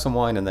 let's have some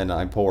wine, and then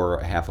I pour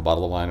half a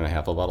bottle of wine and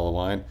half a bottle of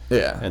wine.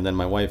 Yeah. And then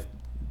my wife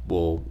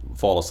will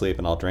fall asleep,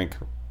 and I'll drink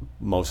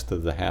most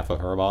of the half of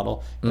her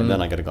bottle, and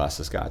then I get a glass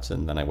of scotch,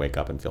 and then I wake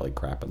up and feel like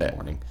crap in the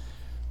morning.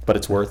 But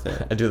it's worth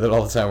it. I do that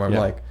all the time where I'm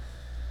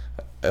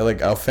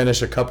like I'll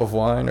finish a cup of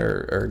wine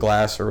or a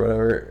glass or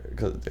whatever,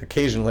 because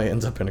occasionally it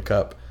ends up in a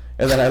cup.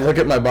 And then I look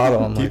at my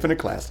bottle, I'm Keeping it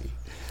classy.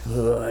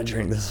 I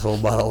drink this whole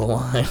bottle of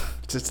wine.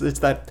 It's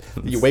that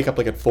you wake up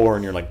like at 4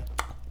 and you're like,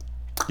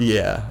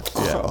 yeah,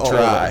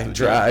 dry.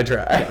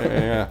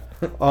 Yeah.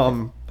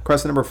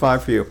 Question number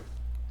 5 for you.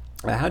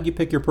 How do you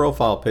pick your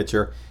profile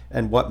picture,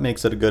 and what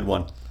makes it a good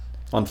one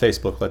on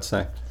Facebook? Let's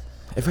say.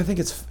 If I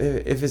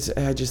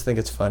just think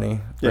it's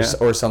funny, Yeah.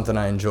 or something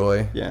I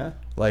enjoy. Yeah.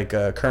 Like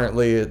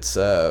currently, it's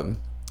a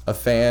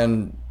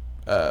fan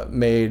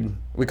made.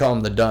 We call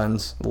them the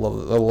Duns. I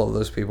love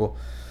those people.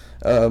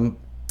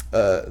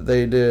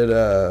 They did.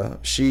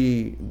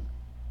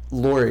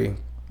 Lori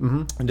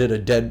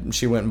did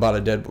she went and bought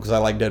a Deadpool, because I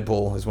like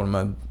Deadpool. He's one of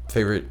my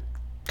favorite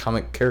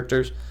comic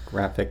characters.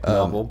 Graphic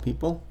novel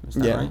people. Is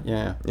that right?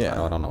 Yeah. Yeah.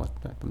 I don't know what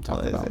I'm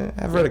talking about.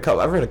 I've read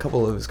a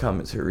couple of his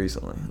comments here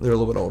recently. They're a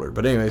little bit older,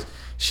 but anyways,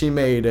 she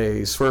made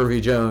a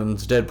Swervey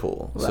Jones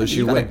Deadpool. So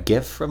she got a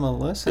gift from a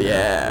listener.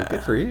 Yeah,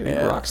 good for you.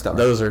 Yeah. Rock star.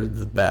 Those are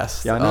the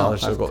best. Yeah, I know.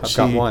 So cool. I've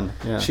got one.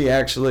 Yeah.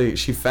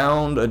 She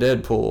found a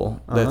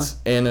Deadpool that's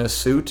in a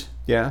suit.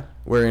 Yeah.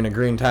 Wearing a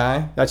green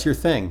tie. That's your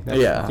thing.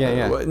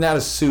 Yeah. Not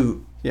a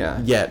suit. Yeah.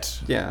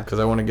 Yet. Yeah. Because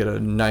I want to get a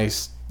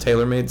nice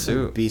tailor-made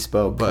suit.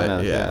 Bespoke.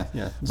 But yeah.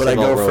 But I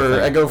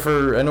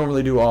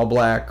normally do all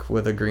black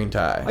with a green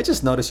tie. I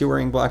just noticed you're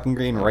wearing black and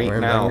green right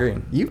wearing now. Black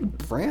and green. You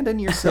branding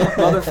yourself,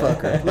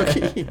 motherfucker. Look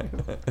at you.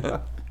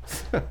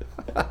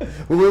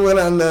 When we went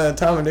on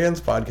Tom and Dan's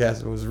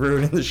podcast, it was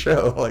ruining the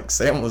show. Like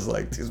Sam was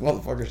like, "These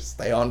motherfuckers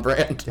stay on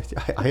brand."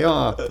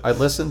 I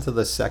listened to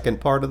the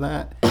second part of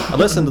that. I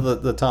listened to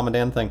the Tom and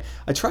Dan thing.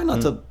 I try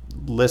not to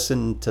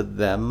listen to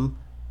them.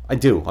 I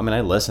do. I mean,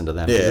 I listen to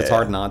them because it's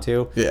hard not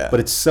to. Yeah. But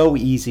it's so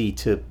easy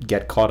to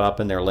get caught up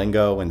in their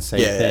lingo and say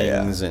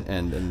things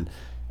and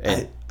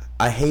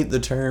I hate the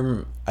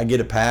term. I get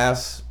a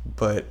pass,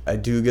 but I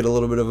do get a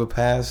little bit of a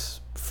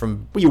pass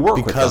from you work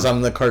because with them.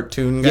 I'm the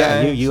cartoon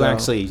guy. Yeah, you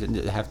actually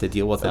have to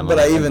deal with them. But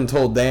I even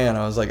told Dan,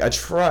 I was like,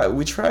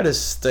 we try to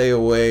stay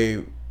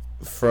away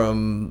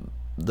from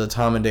the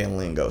Tom and Dan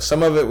lingo.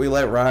 Some of it we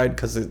let ride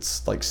because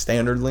it's like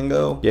standard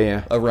lingo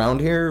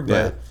around here,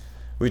 but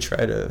we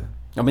try to.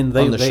 I mean,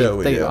 they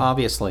do.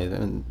 obviously.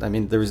 I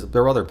mean, there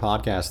were other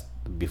podcasts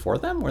before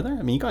them, were there?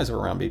 I mean, you guys were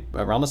around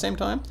the same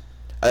time.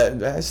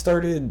 I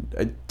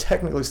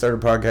technically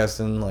started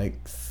podcasting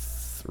like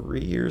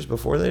 3 years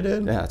before they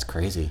did. Yeah, that's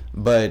crazy.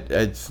 But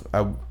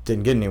I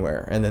didn't get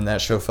anywhere, and then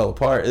that show fell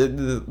apart.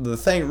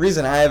 The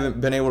reason I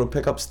haven't been able to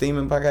pick up steam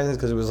in podcasting is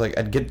because it was like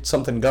I'd get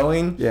something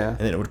going, and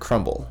then it would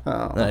crumble.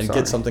 Oh, and I'd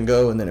get something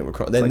go, and then it would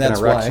crumble. Then like that's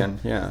an erection.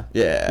 why.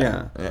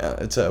 Yeah.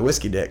 It's a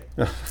whiskey dick,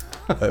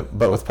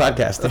 but with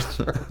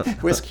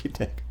podcasting. Whiskey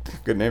Dick.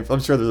 Good name. I'm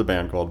sure there's a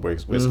band called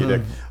Whiskey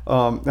Dick.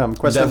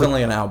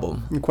 Definitely an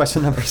album.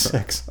 Question number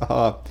 6.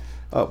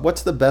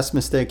 What's the best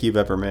mistake you've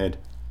ever made?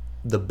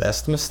 The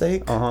best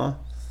mistake? Uh-huh.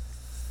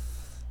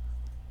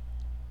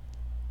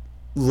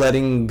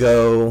 Letting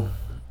go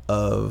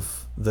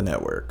of the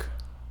network.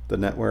 The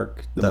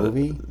network? The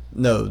movie?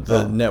 No,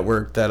 the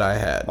network that I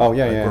had. Oh,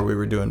 yeah. Where we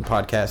were doing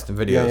podcasts and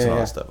videos and all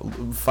that stuff.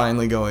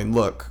 Finally going,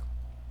 look,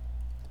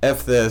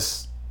 F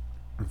this,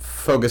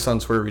 focus on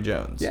Swervey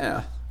Jones.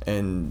 Yeah.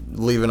 And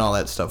leaving all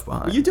that stuff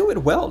behind. You do it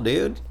well,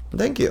 dude.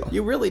 Thank you.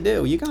 You really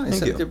do. You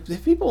guys, the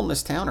people in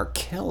this town are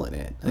killing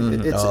it.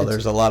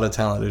 There's a lot of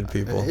talented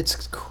people.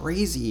 It's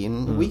crazy,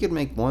 and we could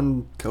make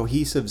one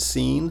cohesive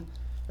scene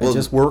and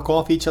just work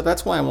off each other.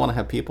 That's why I want to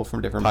have people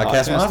from different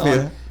podcasts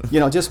Mafia.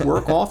 on. Just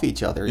work off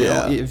each other. You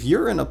know, if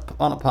you're on a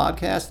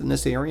podcast in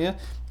this area,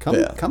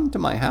 come to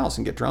my house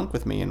and get drunk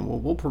with me, and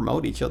we'll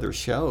promote each other's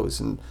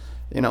shows. And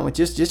it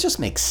just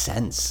makes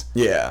sense.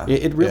 Yeah,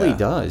 it really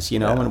does.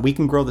 And we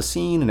can grow the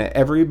scene, and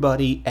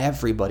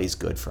everybody's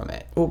good from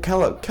it. Well,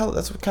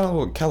 that's kind of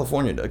what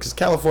California does, because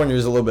California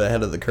is a little bit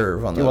ahead of the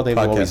curve on the. Well, they've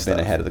podcast always stuff.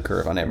 been ahead of the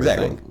curve on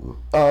everything.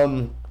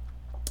 Exactly.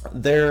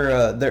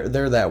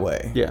 They're that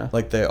way. Yeah.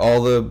 Like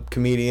all the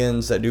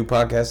comedians that do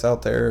podcasts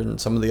out there and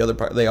some of the other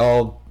they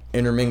all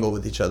intermingle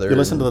with each other. You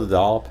listen to The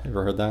Dollop? You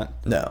ever heard that?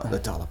 No. The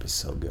Dollop is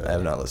so good. I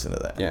have not listened to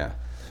that. Yeah.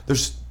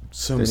 There's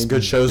many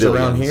good shows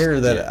around here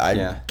that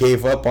I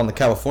gave up on the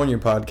California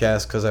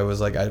podcast because I was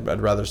like,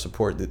 I'd rather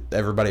support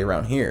everybody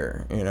around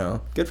here, you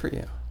know. Good for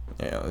you.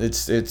 You know,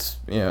 it's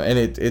you know, and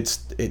it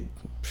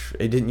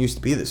didn't usst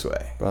to be this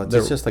way. Well,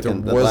 it's just like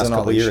in the last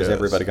couple of years,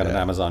 everybody got an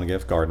Amazon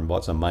gift card and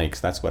bought some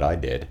mics. That's what I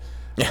did.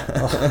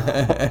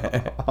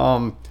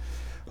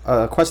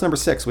 Question number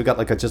 6. We got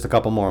like just a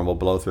couple more, and we'll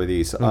blow through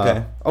these.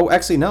 Okay.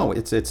 Actually, no.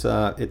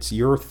 It's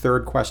your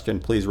third question.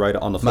 Please write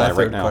it on the fly right now.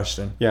 My third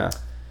question. Yeah.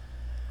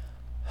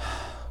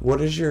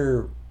 What is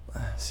your?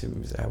 See,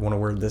 I want to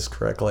word this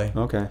correctly.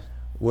 Okay.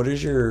 What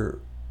is your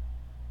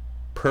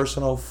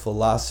personal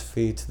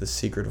philosophy to the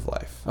secret of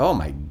life? Oh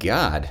my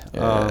God.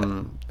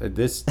 Yeah.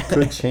 This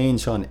could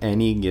change on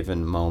any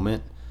given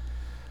moment.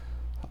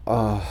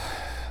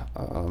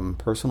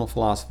 Personal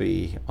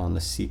philosophy on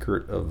the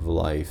secret of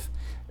life.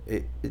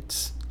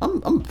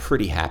 I'm a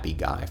pretty happy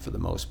guy for the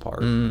most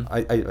part.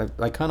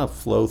 I kind of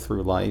flow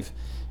through life,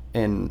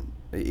 and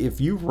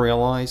if you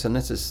realize, and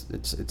it's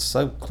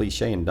so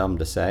cliche and dumb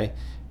to say,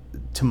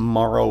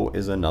 tomorrow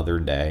is another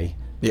day.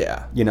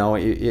 Yeah. You know,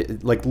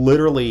 like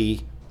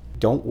literally,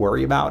 don't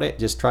worry about it.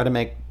 Just try to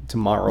make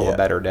tomorrow a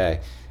better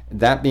day.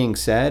 That being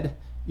said,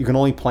 you can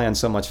only plan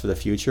so much for the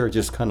future.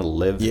 Just kind of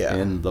live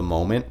in the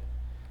moment.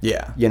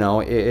 Yeah. You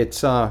know,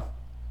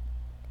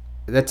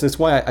 that's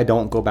why I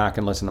don't go back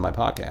and listen to my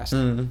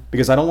podcast,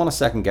 because I don't want to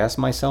second guess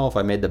myself.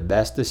 I made the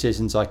best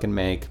decisions I can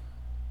make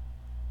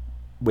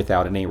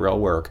without any real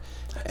work.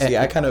 See,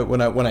 I kind of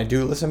when I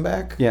do listen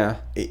back,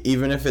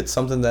 even if it's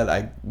something that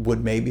I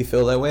would maybe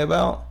feel that way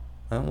about,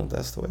 well,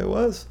 that's the way it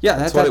was. Yeah,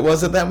 that's what it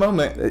was at that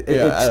moment.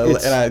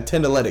 And I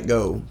tend to let it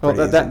go. Well,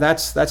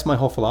 that's my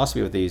whole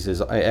philosophy with these.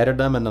 Is I edit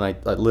them and then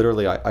I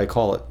literally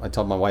call it. I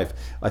tell my wife,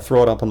 I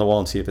throw it up on the wall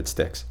and see if it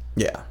sticks.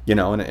 Yeah. You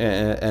know,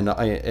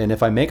 and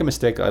if I make a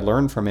mistake, I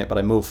learn from it, but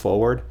I move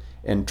forward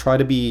and try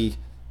to be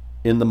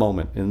in the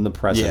moment, in the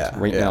present,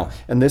 now.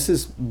 And this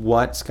is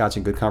what Scotch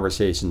and Good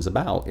Conversation's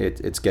about.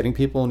 It's getting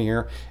people in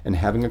here and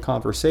having a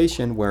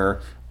conversation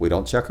where we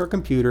don't check our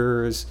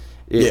computers.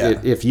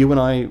 If you and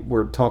I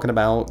were talking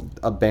about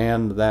a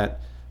band that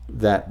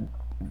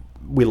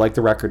we like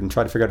the record and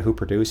try to figure out who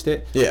produced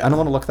it, I don't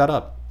want to look that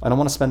up. I don't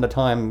want to spend the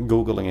time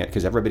Googling it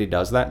because everybody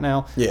does that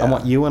now. I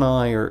want you and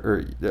I,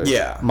 or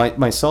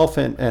myself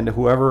and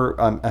whoever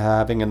I'm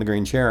having in the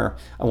green chair,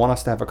 I want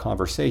us to have a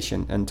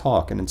conversation and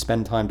talk and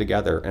spend time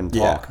together and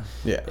talk.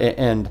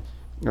 And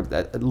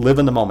live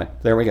in the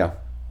moment. There we go,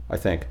 I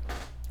think.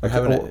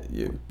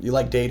 You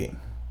like dating.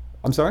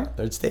 I'm sorry?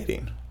 It's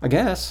dating. I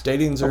guess.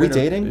 Dating's are we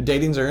dating?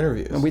 Datings are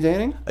interviews. Are we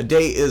dating? A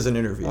date is an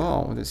interview.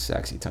 Oh, this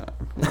sexy time.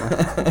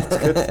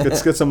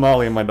 Let's get some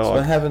Molly and my dog.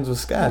 That's what happens with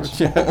Scotch.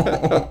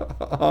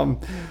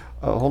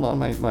 Hold on,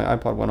 my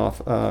iPod went off.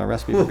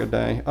 Recipe for a good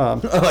day. I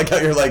like how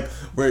you're like,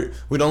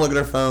 we don't look at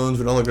our phones,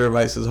 we don't look at our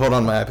devices. Hold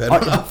on, my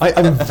iPad.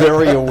 I'm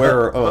very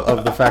aware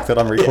of the fact that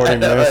I'm recording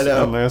this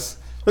on this.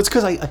 That's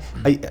because I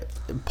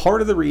part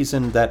of the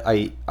reason that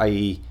I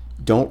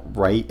don't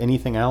write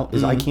anything out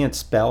is I can't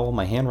spell.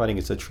 My handwriting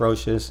is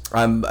atrocious.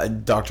 I'm a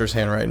doctor's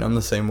handwriting. I'm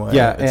the same way.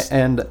 Yeah,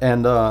 and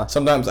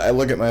sometimes I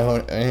look at my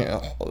phone and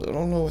I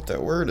don't know what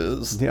that word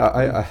is.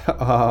 Yeah,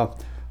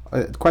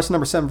 question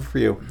number 7 for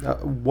you.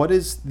 What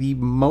is the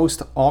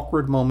most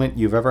awkward moment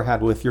you've ever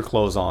had with your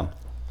clothes on?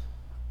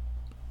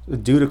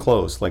 Due to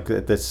clothes, like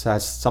this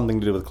has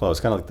something to do with clothes,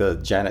 kind of like the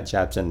Janet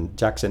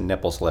Jackson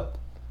nipple slip.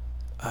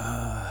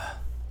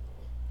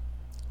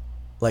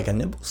 Like a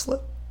nipple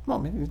slip? Well,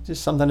 maybe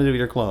just something to do with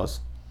your clothes.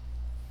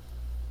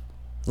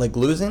 Like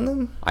losing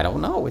them? I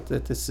don't know.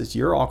 This is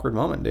your awkward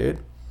moment, dude.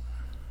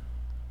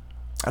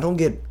 I don't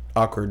get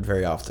awkward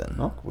very often.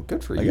 Oh, well,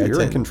 good for you.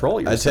 You're in control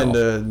of yourself. I tend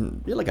to...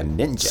 You're like a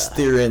ninja.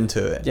 Steer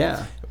into it.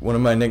 Yeah. One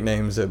of my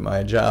nicknames at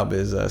my job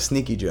is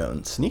Sneaky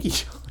Jones. Sneaky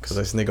Jones. Because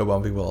I sneak up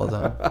on people all the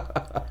time.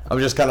 I'm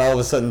just kind of all of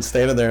a sudden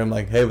standing there and I'm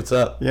like, hey, what's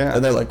up? Yeah.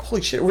 And they're like,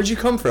 holy shit, where'd you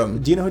come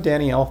from? Do you know who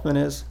Danny Elfman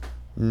is?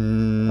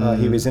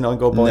 He was in On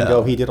Go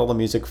Boingo. He did all the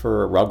music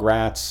for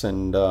Rugrats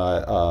and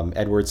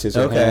Edward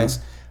Scissorhands.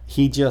 Okay.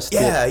 He just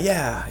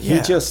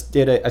He just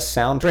did a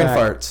soundtrack. Brain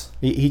farts.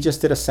 He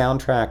just did a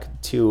soundtrack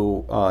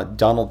to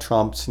Donald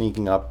Trump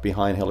sneaking up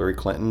behind Hillary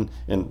Clinton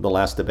in the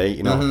last debate.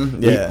 You know,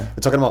 they're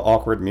talking about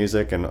awkward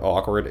music and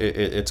awkward.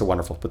 It's a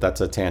wonderful, but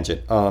that's a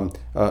tangent.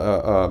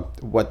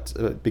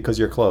 Because of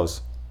your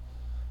clothes.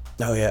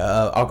 Oh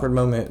yeah, awkward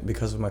moment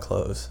because of my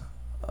clothes.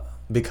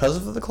 Because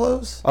of the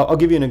clothes? I'll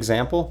give you an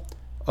example.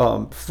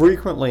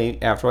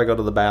 Frequently, after I go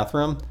to the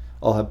bathroom,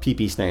 I'll have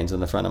pee-pee stains in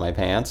the front of my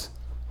pants.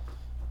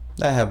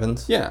 That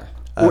happens. Yeah.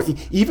 Or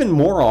even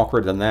more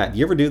awkward than that.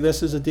 You ever do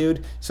this as a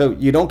dude? So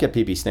you don't get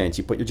pee-pee stains.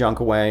 You put your junk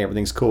away.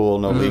 Everything's cool.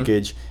 No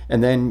leakage.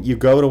 And then you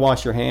go to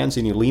wash your hands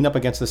and you lean up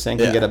against the sink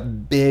and get a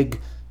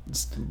big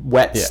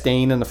wet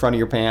stain in the front of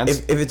your pants.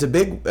 If it's a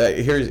big,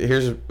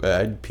 here's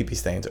pee-pee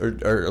stains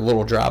or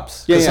little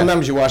drops. Yeah.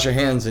 Sometimes you wash your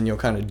hands and you'll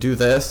kind of do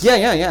this. Yeah,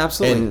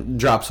 absolutely. And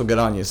drops will get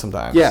on you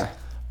sometimes. Yeah.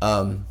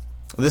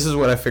 This is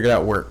what I figured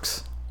out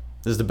works.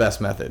 This is the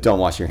best method. Don't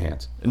wash your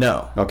hands.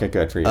 No. Okay,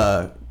 good for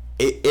you.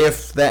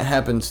 If that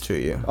happens to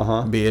you,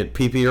 be it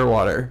pee-pee or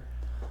water,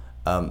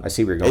 I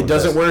see where you're going. It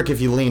doesn't work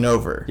if you lean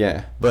over.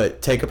 Yeah.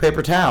 But take a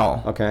paper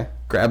towel. Okay.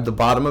 Grab the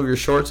bottom of your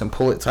shorts and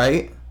pull it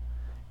tight,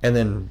 and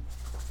then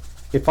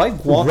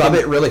rub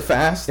it really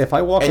fast. If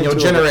I walk and you'll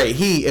generate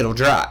heat, it'll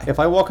dry. If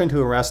I walk into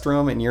a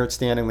restroom and you're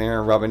standing there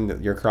and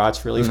rubbing your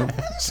crotch really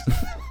fast,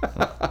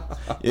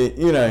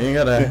 you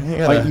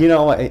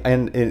gotta.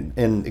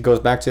 And it goes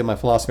back to my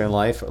philosophy in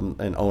life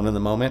and owning the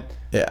moment.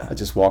 Yeah. I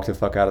just walk the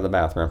fuck out of the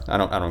bathroom. I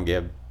don't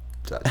give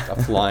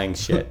a flying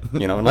shit,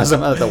 unless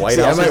I'm at the White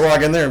House. I might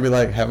walk in there and be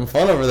like, having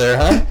fun over there,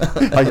 huh?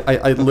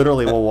 I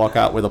literally will walk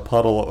out with a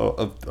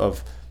puddle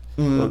of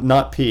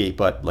not pee,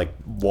 but like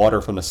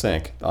water from the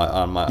sink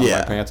on my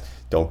pants.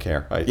 Don't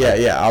care.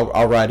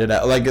 I'll ride it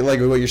out. Like what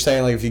you're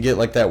saying, like if you get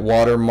like that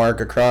water mark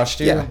across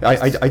you. Yeah,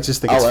 I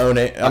just think I'll own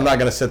it. I'm not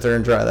going to sit there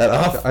and dry that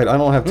off. I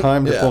don't have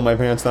time to pull my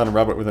pants down and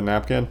rub it with a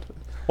napkin.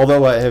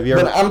 Although, have you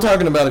ever... But I'm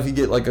talking about if you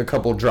get like a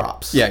couple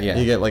drops. Yeah.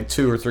 You get like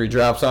 2 or 3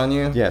 drops on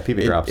you. Yeah,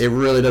 pee-pee drops. It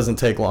really doesn't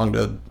take long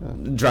to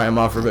dry them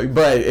off.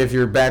 But if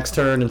your back's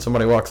turned and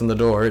somebody walks in the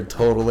door, it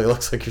totally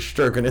looks like you're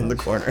stroking in the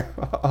corner.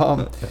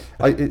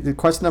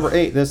 Question number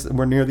 8.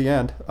 We're near the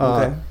end.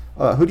 Okay.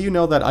 Who do you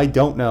know that I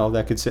don't know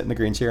that could sit in the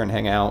green chair and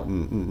hang out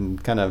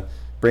and kind of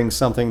bring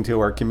something to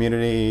our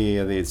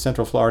community, the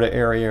Central Florida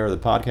area, or the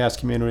podcast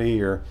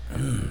community, or...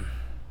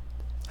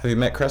 Have you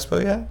met Crespo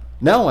yet?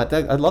 No, I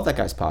love that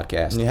guy's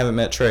podcast. And you haven't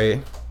met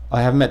Trey?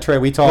 I haven't met Trey.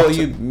 We talked. Well,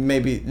 you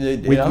maybe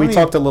we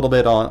talked a little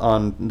bit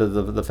on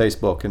the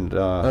Facebook and.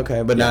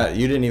 Okay, but not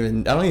you didn't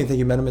even. I don't even think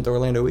you met him at the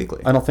Orlando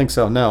Weekly. I don't think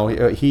so. No,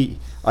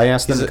 I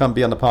asked him to come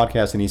be on the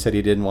podcast, and he said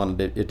he didn't want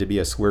it to be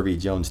a Swervey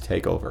Jones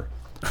takeover.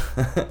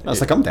 I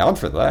was like, I'm down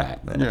for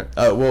that. Yeah.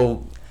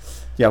 Well,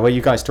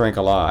 you guys drank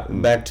a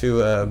lot. Back to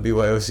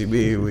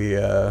BYOCB, we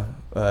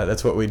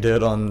that's what we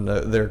did on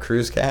their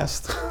cruise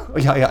cast.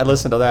 Yeah, I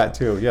listened to that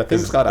too. Yeah,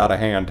 things got out of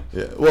hand.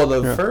 Yeah. Well,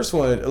 the first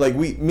one, like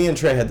me and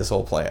Trey had this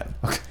whole plan.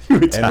 Okay.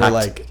 And we're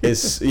like,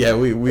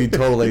 we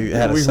totally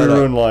had a setup. We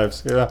ruined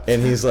lives. Yeah.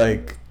 And he's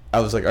like,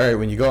 I was like, all right,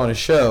 when you go on a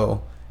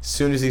show, as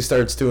soon as he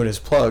starts doing his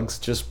plugs,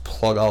 just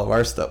plug all of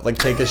our stuff. Like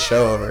take his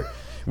show over.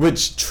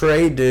 Which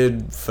Trey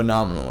did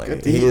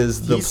phenomenally. He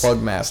is the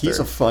plug master. He's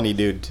a funny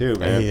dude too,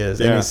 man. He is.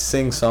 Yeah. And he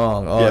sing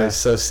song. Oh, he's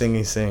so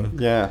sing.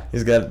 Yeah.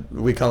 He's got,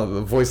 we call it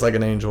a voice like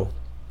an angel.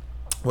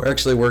 We're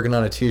actually working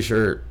on a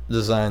t-shirt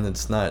design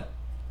that's not,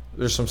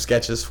 there's some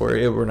sketches for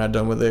it. We're not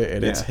done with it.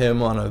 And it's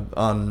him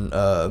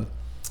on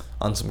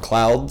some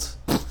clouds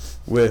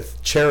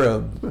with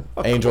cherub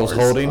angels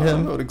holding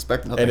him. I would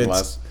expect nothing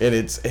less. And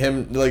it's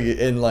him like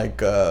in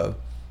like a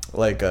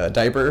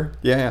diaper.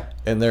 Yeah.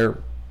 And they're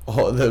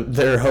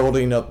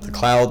holding up the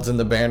clouds in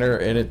the banner,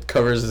 and it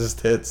covers his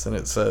tits, and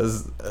it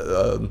says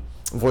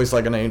voice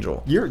like an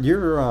angel.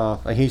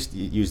 I hate to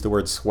use the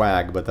word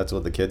swag, but that's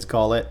what the kids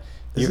call it.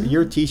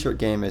 Your t-shirt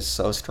game is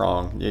so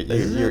strong.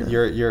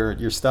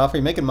 Your stuff. Are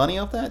you making money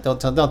off that? Don't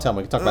tell me.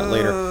 We can talk about it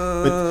later.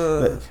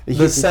 But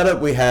the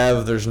setup we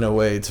have, there's no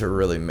way to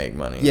really make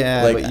money.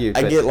 Yeah, like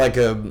I get like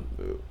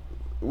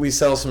we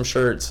sell some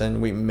shirts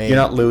and we make. You're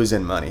not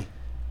losing money.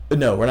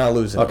 No, we're not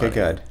losing. Okay, money.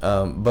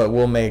 Good. But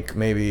we'll make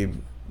maybe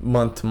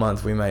month to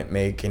month. We might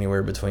make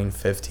anywhere between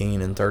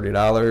 $15 and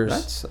 $30.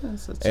 That's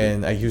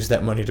and I use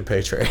that money to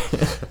pay Trey.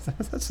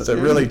 So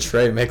really,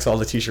 Trey makes all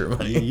the t-shirt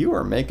money. You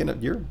are making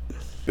it. You're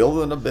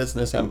building a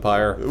business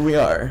empire. We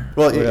are.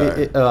 Well,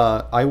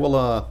 I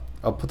will.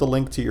 I'll put the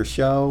link to your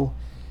show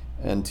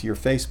and to your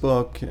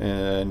Facebook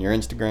and your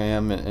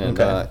Instagram.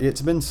 And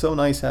it's been so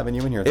nice having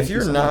you in here. If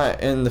you're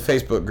not in the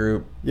Facebook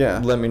group,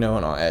 let me know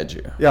and I'll add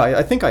you. Yeah,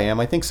 I think I am.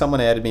 I think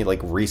someone added me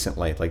like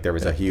recently. Like there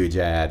was a huge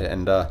ad,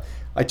 and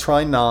I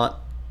try not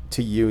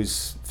to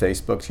use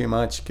Facebook too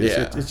much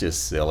because it's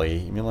just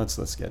silly. I mean,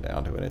 let's get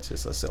down to it. It's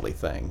just a silly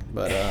thing.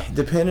 But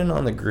depending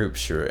on the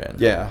groups you're in.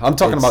 Yeah, I'm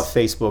talking about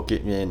Facebook.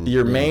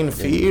 Your main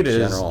feed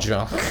is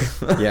junk.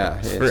 Yeah,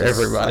 for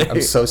everybody.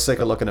 I'm so sick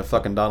of looking at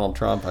fucking Donald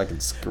Trump. I can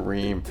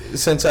scream.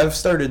 Since I've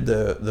started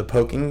the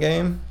poking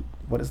game.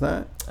 What is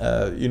that?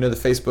 You know the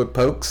Facebook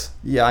pokes?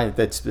 Yeah, I don't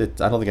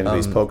think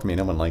anybody's poked me.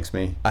 No one likes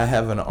me. I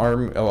have an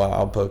army. Oh,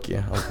 I'll poke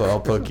you. I'll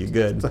poke you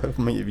good.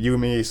 You,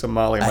 me,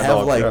 Somali, my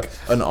dog. I have dog.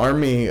 an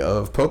army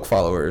of poke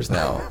followers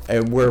now,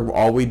 and where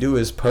all we do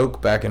is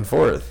poke back and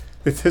forth.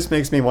 This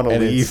makes me want to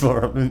leave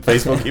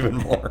Facebook even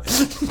more.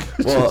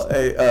 Well,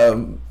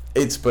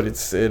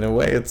 it's in a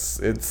way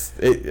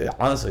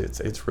honestly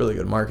it's really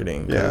good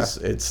marketing because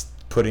it's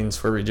putting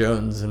Swervey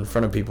Jones in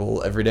front of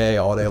people every day,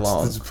 all day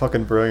long. It's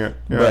fucking brilliant.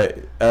 Yeah.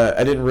 But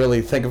I didn't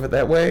really think of it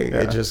that way.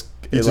 Yeah. It just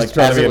like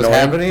as it was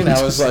happening,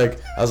 I was like,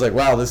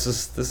 wow, this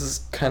is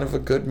kind of a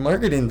good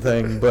marketing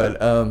thing.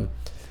 But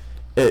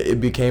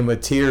it became a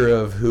tier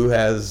of who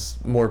has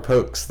more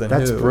pokes than who.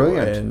 That's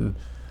brilliant. And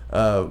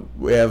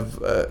We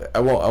have I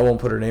won't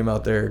put her name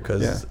out there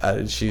because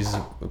she's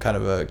kind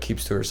of a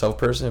keeps to herself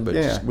person. But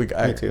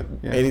me too.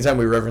 Yeah. Anytime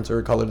we reference her,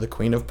 we call her the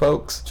Queen of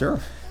Pokes. Sure.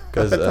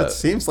 Because that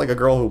seems like a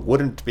girl who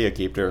wouldn't be a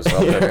keep to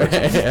herself.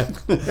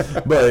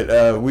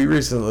 But we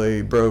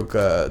recently broke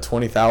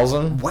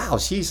 20,000. Wow,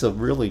 she's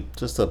really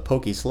just a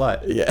pokey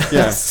slut. Yeah.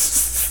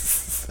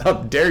 How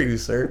dare you,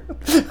 sir?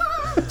 I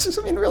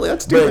mean, really,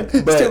 that's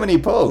too many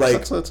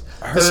pokes. Like,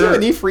 does she have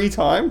any free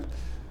time?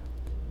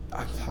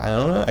 I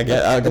don't know. I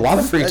get a lot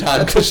of free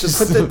time because she's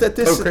so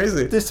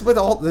crazy.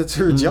 That's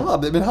her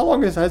job. I mean, how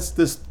long has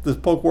this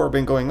poke war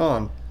been going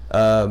on?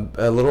 A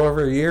little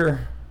over a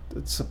year.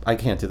 I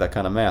can't do that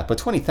kind of math, but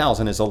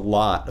 20,000 is a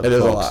lot of pokes. It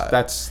is a lot.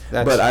 That's.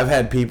 But I've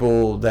had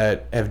people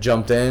that have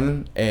jumped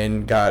in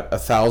and got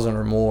 1,000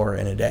 or more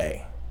in a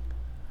day.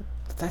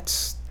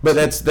 But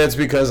that's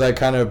because I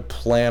kind of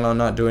plan on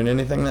not doing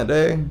anything that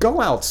day. Go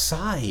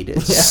outside.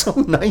 It's so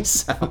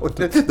nice out.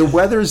 The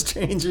weather's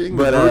changing.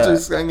 The birds are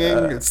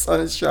singing. The sun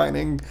is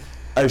shining.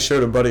 I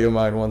showed a buddy of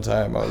mine one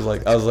time. I was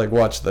like,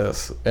 watch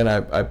this, and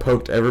I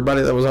poked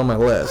everybody that was on my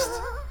list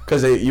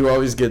because you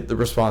always get the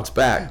response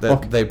back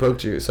that they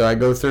poked you. So I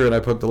go through and I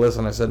poked the list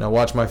and I said, now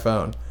watch my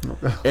phone,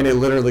 and it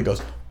literally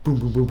goes boom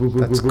boom boom boom.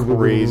 That's boom,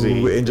 crazy.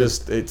 Boom, boom, and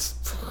just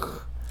it's.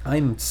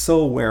 I'm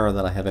so aware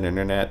that I have an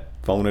internet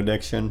phone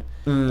addiction,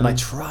 and I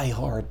try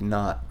hard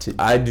not to.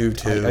 I do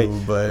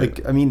too,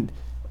 but I mean,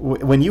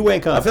 when you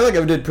wake up, I feel like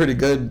I did pretty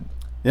good.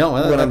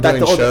 When I'm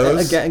doing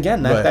shows.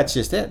 That's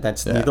just it.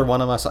 That's neither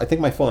one of us. I think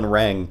my phone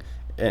rang.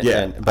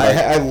 But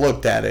I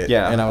looked at it.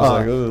 Yeah, and I was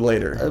like, "Ooh,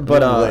 later."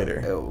 But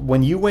later,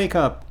 when you wake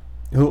up,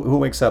 who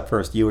wakes up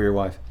first? You or your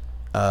wife?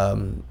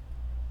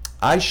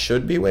 I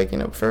should be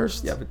waking up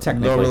first. Yeah, but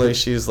technically, normally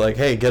she's like,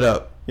 "Hey, get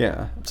up."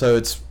 Yeah. So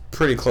it's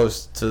pretty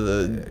close to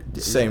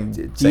the same.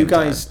 Do you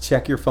guys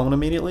check your phone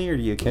immediately, or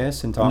do you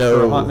kiss and talk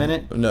for a hot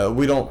minute? No,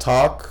 we don't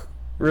talk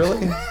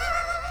really.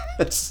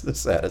 That's the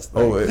saddest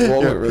thing.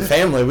 We're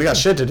family. We got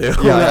shit to do.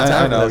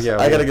 Yeah, I know. Yeah,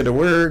 I gotta get to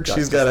work.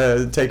 She's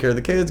gotta take care of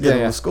the kids, get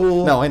them to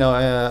school. No, I know.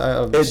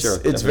 I'm sure.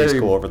 It's very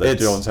cool over there at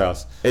Jones'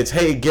 house. It's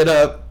hey, get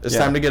up. It's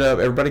time to get up.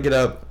 Everybody get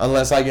up.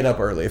 Unless I get up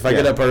early. If I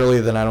get up early,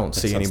 then I don't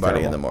see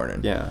anybody in the morning.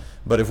 Yeah.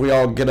 But if we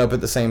all get up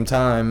at the same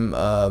time,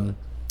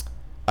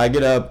 I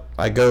get up.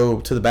 I go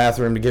to the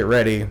bathroom to get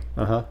ready.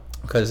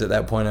 Because at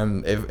that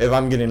point, if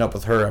I'm getting up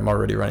with her, I'm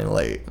already running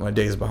late. My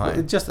day's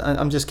behind.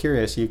 I'm just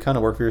curious. You kind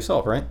of work for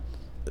yourself, right?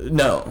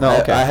 No.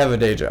 Okay. I have a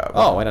day job.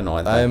 Oh, I don't know.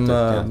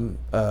 I'm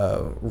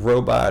a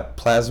robot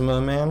plasma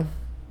man.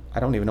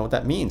 I don't even know what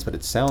that means, but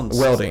it sounds...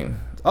 Welding.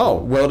 Oh.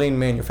 Welding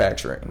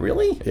manufacturing.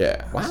 Really?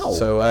 Yeah. Wow.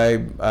 So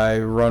I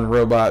run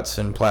robots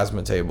and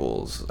plasma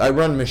tables. I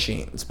run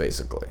machines,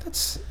 basically.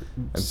 That's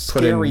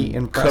scary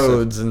impressive.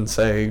 Codes and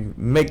say,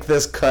 make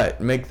this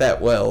cut, make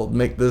that weld,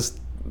 make this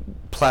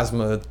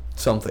plasma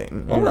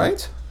something. All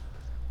right.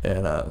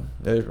 And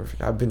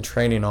I've been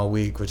training all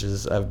week,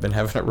 I've been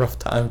having a rough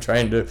time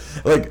trying to,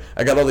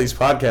 I got all these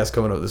podcasts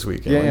coming up this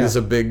week. And this is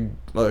a big,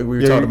 we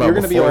were talking about you're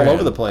going to be all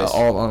over the place.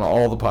 On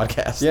all the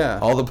podcasts. Yeah.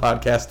 All the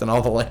podcasts and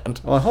all the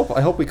land. Well,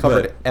 I hope we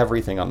covered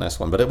everything on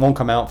this one, but it won't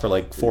come out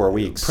for 4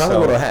 weeks. Probably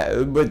what'll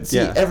happen. But see,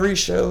 every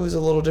show is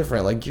a little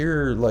different.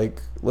 You're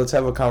let's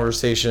have a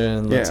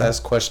conversation, let's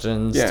ask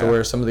questions, to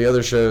where some of the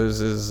other shows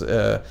is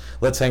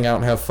let's hang out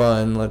and have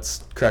fun,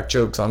 let's crack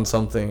jokes on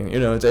something.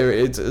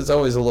 It's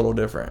always a little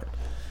different.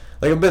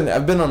 I've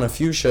been on a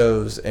few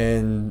shows,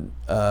 and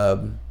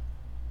did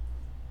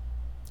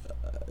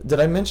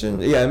I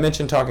mention? Yeah, I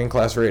mentioned Talking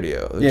Class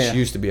Radio, which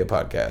used to be a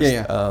podcast.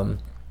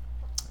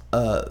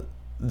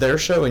 Their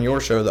show and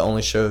your show, the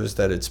only shows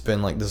that it's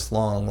been this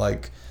long.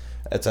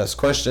 Let's ask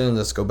questions,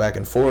 let's go back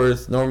and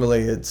forth.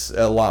 Normally, it's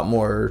a lot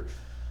more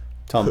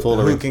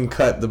who can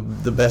cut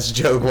the best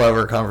joke while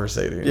we're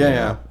conversating.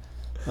 Yeah.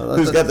 Well,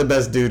 who's got the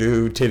best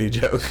doo-doo titty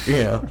joke?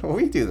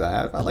 We do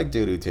that. I like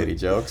doo-doo titty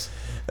jokes.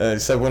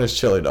 Except when it's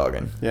chili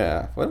dogging.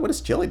 Yeah. What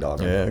is chili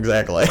dogging? Yeah,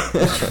 exactly.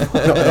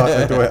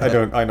 I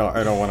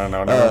don't want to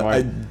know. Never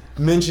mind.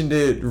 I mentioned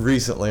it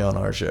recently on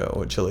our show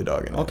what chili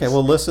dogging is. Okay,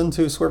 well, listen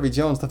to Swervey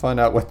Jones to find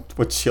out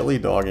what chili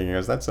dogging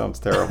is. That sounds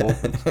terrible.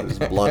 There's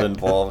blood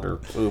involved or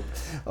poop.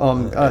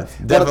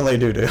 Definitely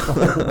doo-doo.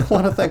 I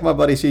want to thank my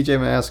buddy CJ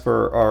Mask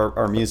for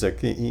our music.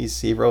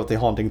 He wrote the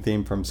haunting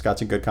theme from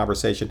Scotch and Good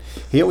Conversation.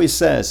 He always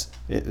says,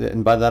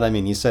 and by that I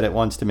mean he said it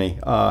once to me,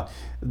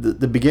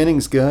 the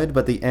beginning's good,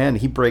 but the end,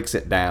 he breaks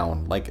it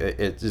down.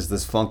 It is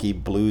this funky,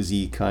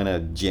 bluesy, kind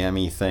of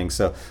jammy thing.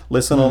 So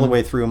listen all the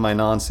way through my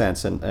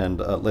nonsense and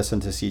listen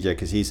to CJ,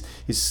 because he's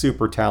a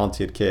super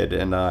talented kid.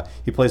 And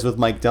he plays with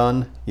Mike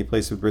Dunn. He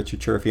plays with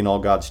Richard Churfy and All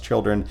God's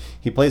Children.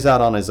 He plays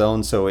out on his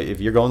own. So if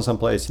you're going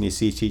someplace and you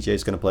see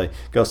CJ's going to play,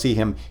 go see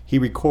him. He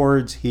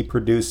records, he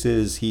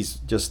produces, he's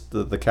just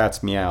the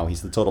cat's meow.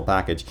 He's the total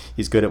package.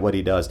 He's good at what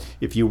he does.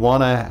 If you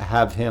want to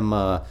have him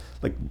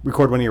like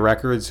record one of your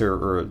records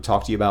or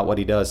talk to you about what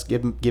he does,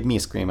 give me a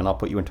scream and I'll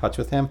put you in touch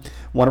with him.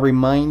 Want to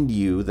remind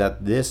you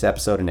that this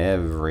episode and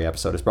every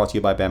episode is brought to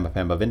you by Bamba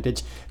Bamba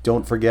Vintage.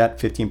 Don't forget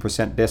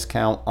 15%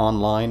 discount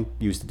online.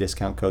 Use the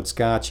discount code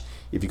Scotch.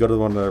 If you go to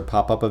one of their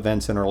pop-up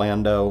events in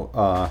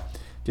Orlando,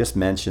 just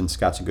mention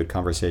Scotch and Good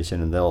Conversation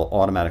and they'll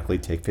automatically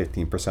take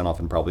 15% off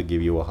and probably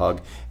give you a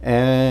hug.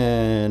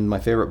 And my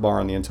favorite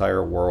bar in the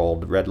entire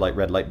world, Red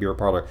Light Beer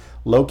Parlor,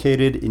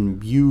 located in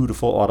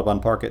beautiful Audubon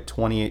Park at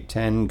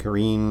 2810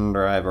 Careen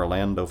Drive,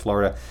 Orlando,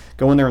 Florida.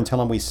 Go in there and tell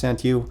them we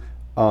sent you.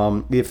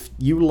 If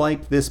you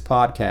like this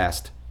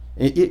podcast,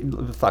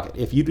 fuck it.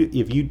 If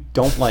you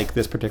don't like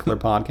this particular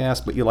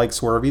podcast, but you like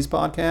Swervey's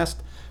podcast,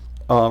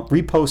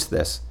 repost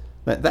this.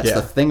 That's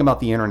the thing about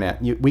the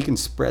internet. We can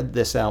spread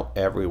this out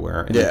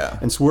everywhere.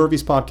 And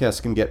Swervey's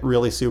podcast can get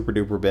really super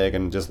duper big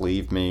and just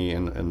leave me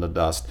in the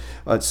dust.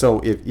 So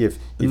if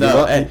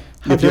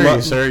how dare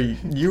you, sir?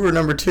 You were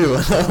number 2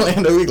 on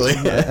Orlando Weekly.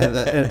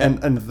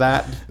 and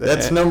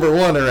that's number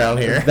 1 around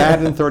here. That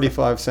and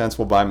 35 cents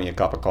will buy me a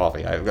cup of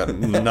coffee. I've got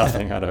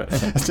nothing out of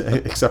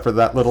it except for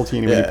that little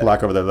teeny weeny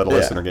plaque over there that a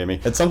listener gave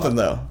me. It's something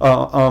though.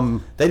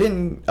 They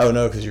didn't. Oh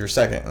no, because you were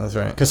second. That's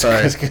right.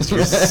 Because you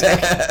were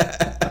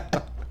second.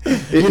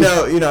 You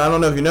know, I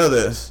don't know if you know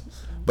this,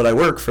 but I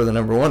work for the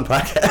number 1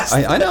 podcast.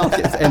 I know,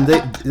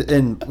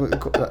 and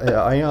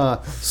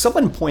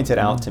someone pointed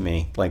out to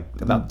me like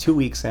about 2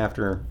 weeks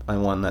after I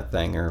won that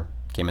thing or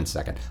came in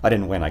second. I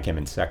didn't win. I came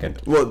in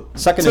second. Well,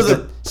 second so is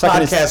the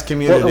podcast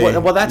community.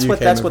 Well, that's what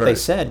they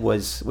said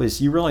was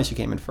you realize you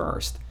came in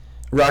first.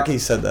 Rocky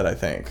said that, I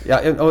think.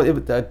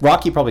 Yeah,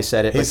 Rocky probably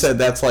said it. He said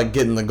that's like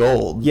getting the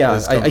gold.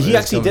 Yeah, he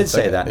actually did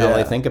say that. Now that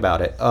I think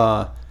about it.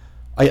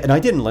 I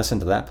didn't listen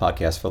to that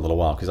podcast for a little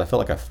while because I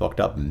felt like I fucked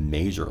up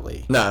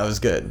majorly. No, it was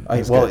good.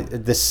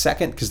 The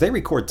second, because they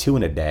record 2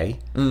 in a day,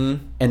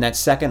 and that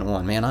second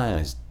one, man, I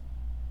was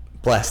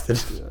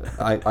blasted.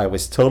 I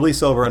was totally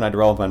sober and I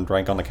drove and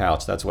drank on the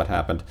couch. That's what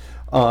happened.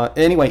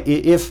 Anyway,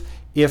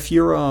 if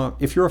you're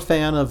a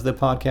fan of the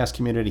podcast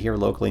community here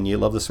locally and you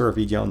love the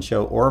Swervey Jones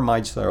Show or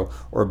my show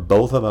or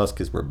both of us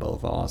because we're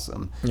both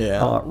awesome,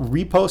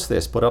 repost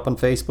this, put up on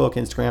Facebook,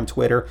 Instagram,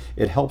 Twitter.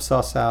 It helps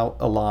us out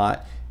a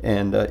lot.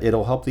 And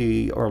it'll help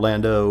the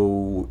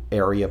Orlando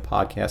area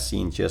podcast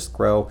scene just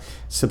grow.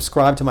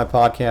 Subscribe to my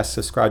podcast.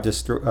 Subscribe to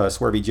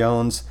Swervey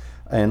Jones.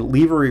 And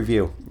leave a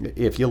review.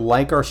 If you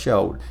like our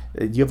show,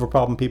 do you have a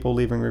problem people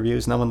leaving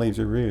reviews? No one leaves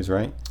reviews,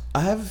 right?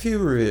 I have a few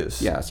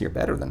reviews. Yeah, so you're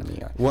better than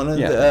me. One of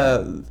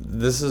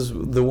this is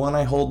the one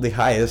I hold the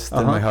highest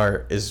in my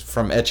heart is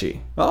from Etchy.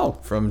 Oh.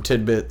 From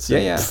Tidbits.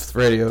 Yeah.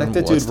 Radio.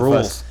 That dude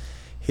rules.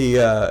 He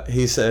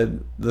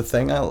said the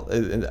thing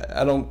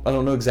I don't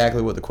know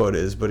exactly what the quote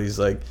is, but he's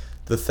like,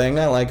 the thing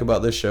I like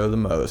about this show the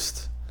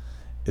most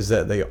is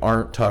that they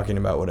aren't talking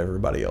about what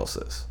everybody else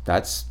is.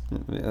 That's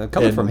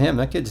coming from him.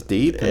 That kid's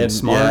deep and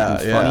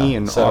smart and funny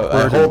and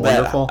awkward and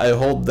wonderful. I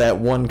hold that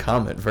one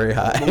comment very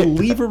high. Well,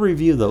 leave a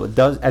review though. It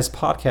does, as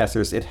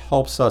podcasters, it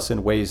helps us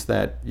in ways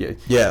that you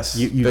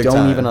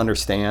don't even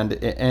understand.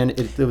 And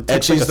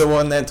Etchy's the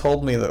one that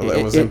told me that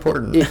was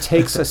important. It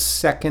takes a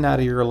second out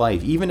of your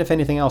life. Even if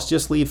anything else,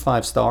 just leave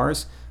 5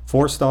 stars.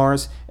 4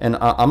 stars, and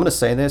I'm going to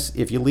say this,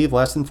 if you leave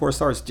less than 4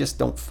 stars, just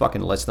don't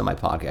fucking listen to my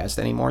podcast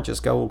anymore.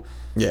 Just go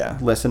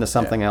listen to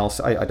something else.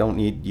 I don't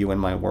need you in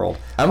my world.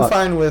 I'm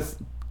fine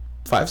with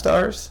 5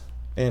 stars,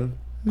 and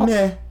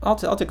I'll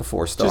take a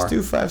 4-star. Just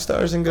do 5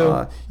 stars and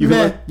go. You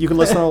can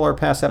listen to all our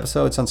past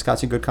episodes on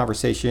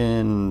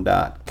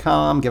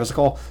scotchandgoodconversation.com. Give us a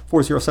call,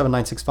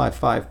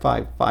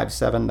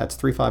 407-965-5557. That's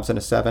 3 5s and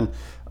a 7.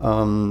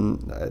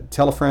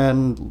 Tell a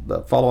friend.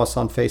 Follow us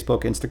on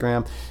Facebook,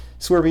 Instagram.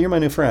 Swervey, you're my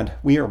new friend.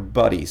 We are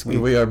buddies.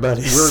 We are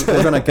buddies.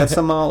 We're going to get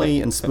some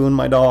Molly and spoon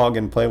my dog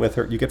and play with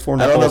her. You get 4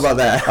 nipples. I don't know about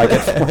that. I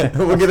get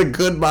 4 We'll get a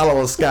good bottle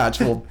of scotch.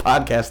 We'll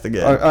podcast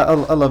again.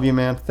 I love you,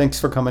 man.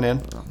 Thanks for coming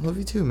in. I love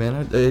you too,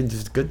 man. It's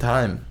just a good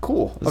time.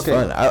 Cool. It's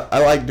fun. I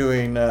like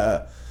doing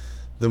the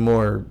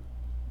more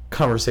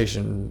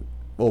conversational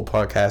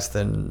podcast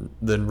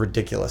than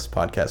ridiculous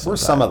podcasts. We're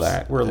some of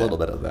that. We're a little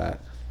bit of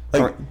that.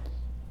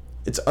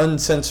 It's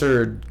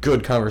uncensored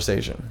good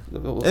conversation.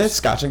 It's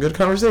Scotch and Good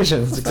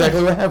Conversation. That's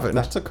exactly what happened.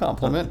 That's a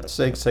compliment.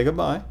 Say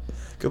goodbye.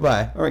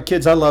 Goodbye. All right,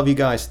 kids, I love you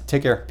guys.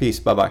 Take care.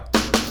 Peace. Bye-bye.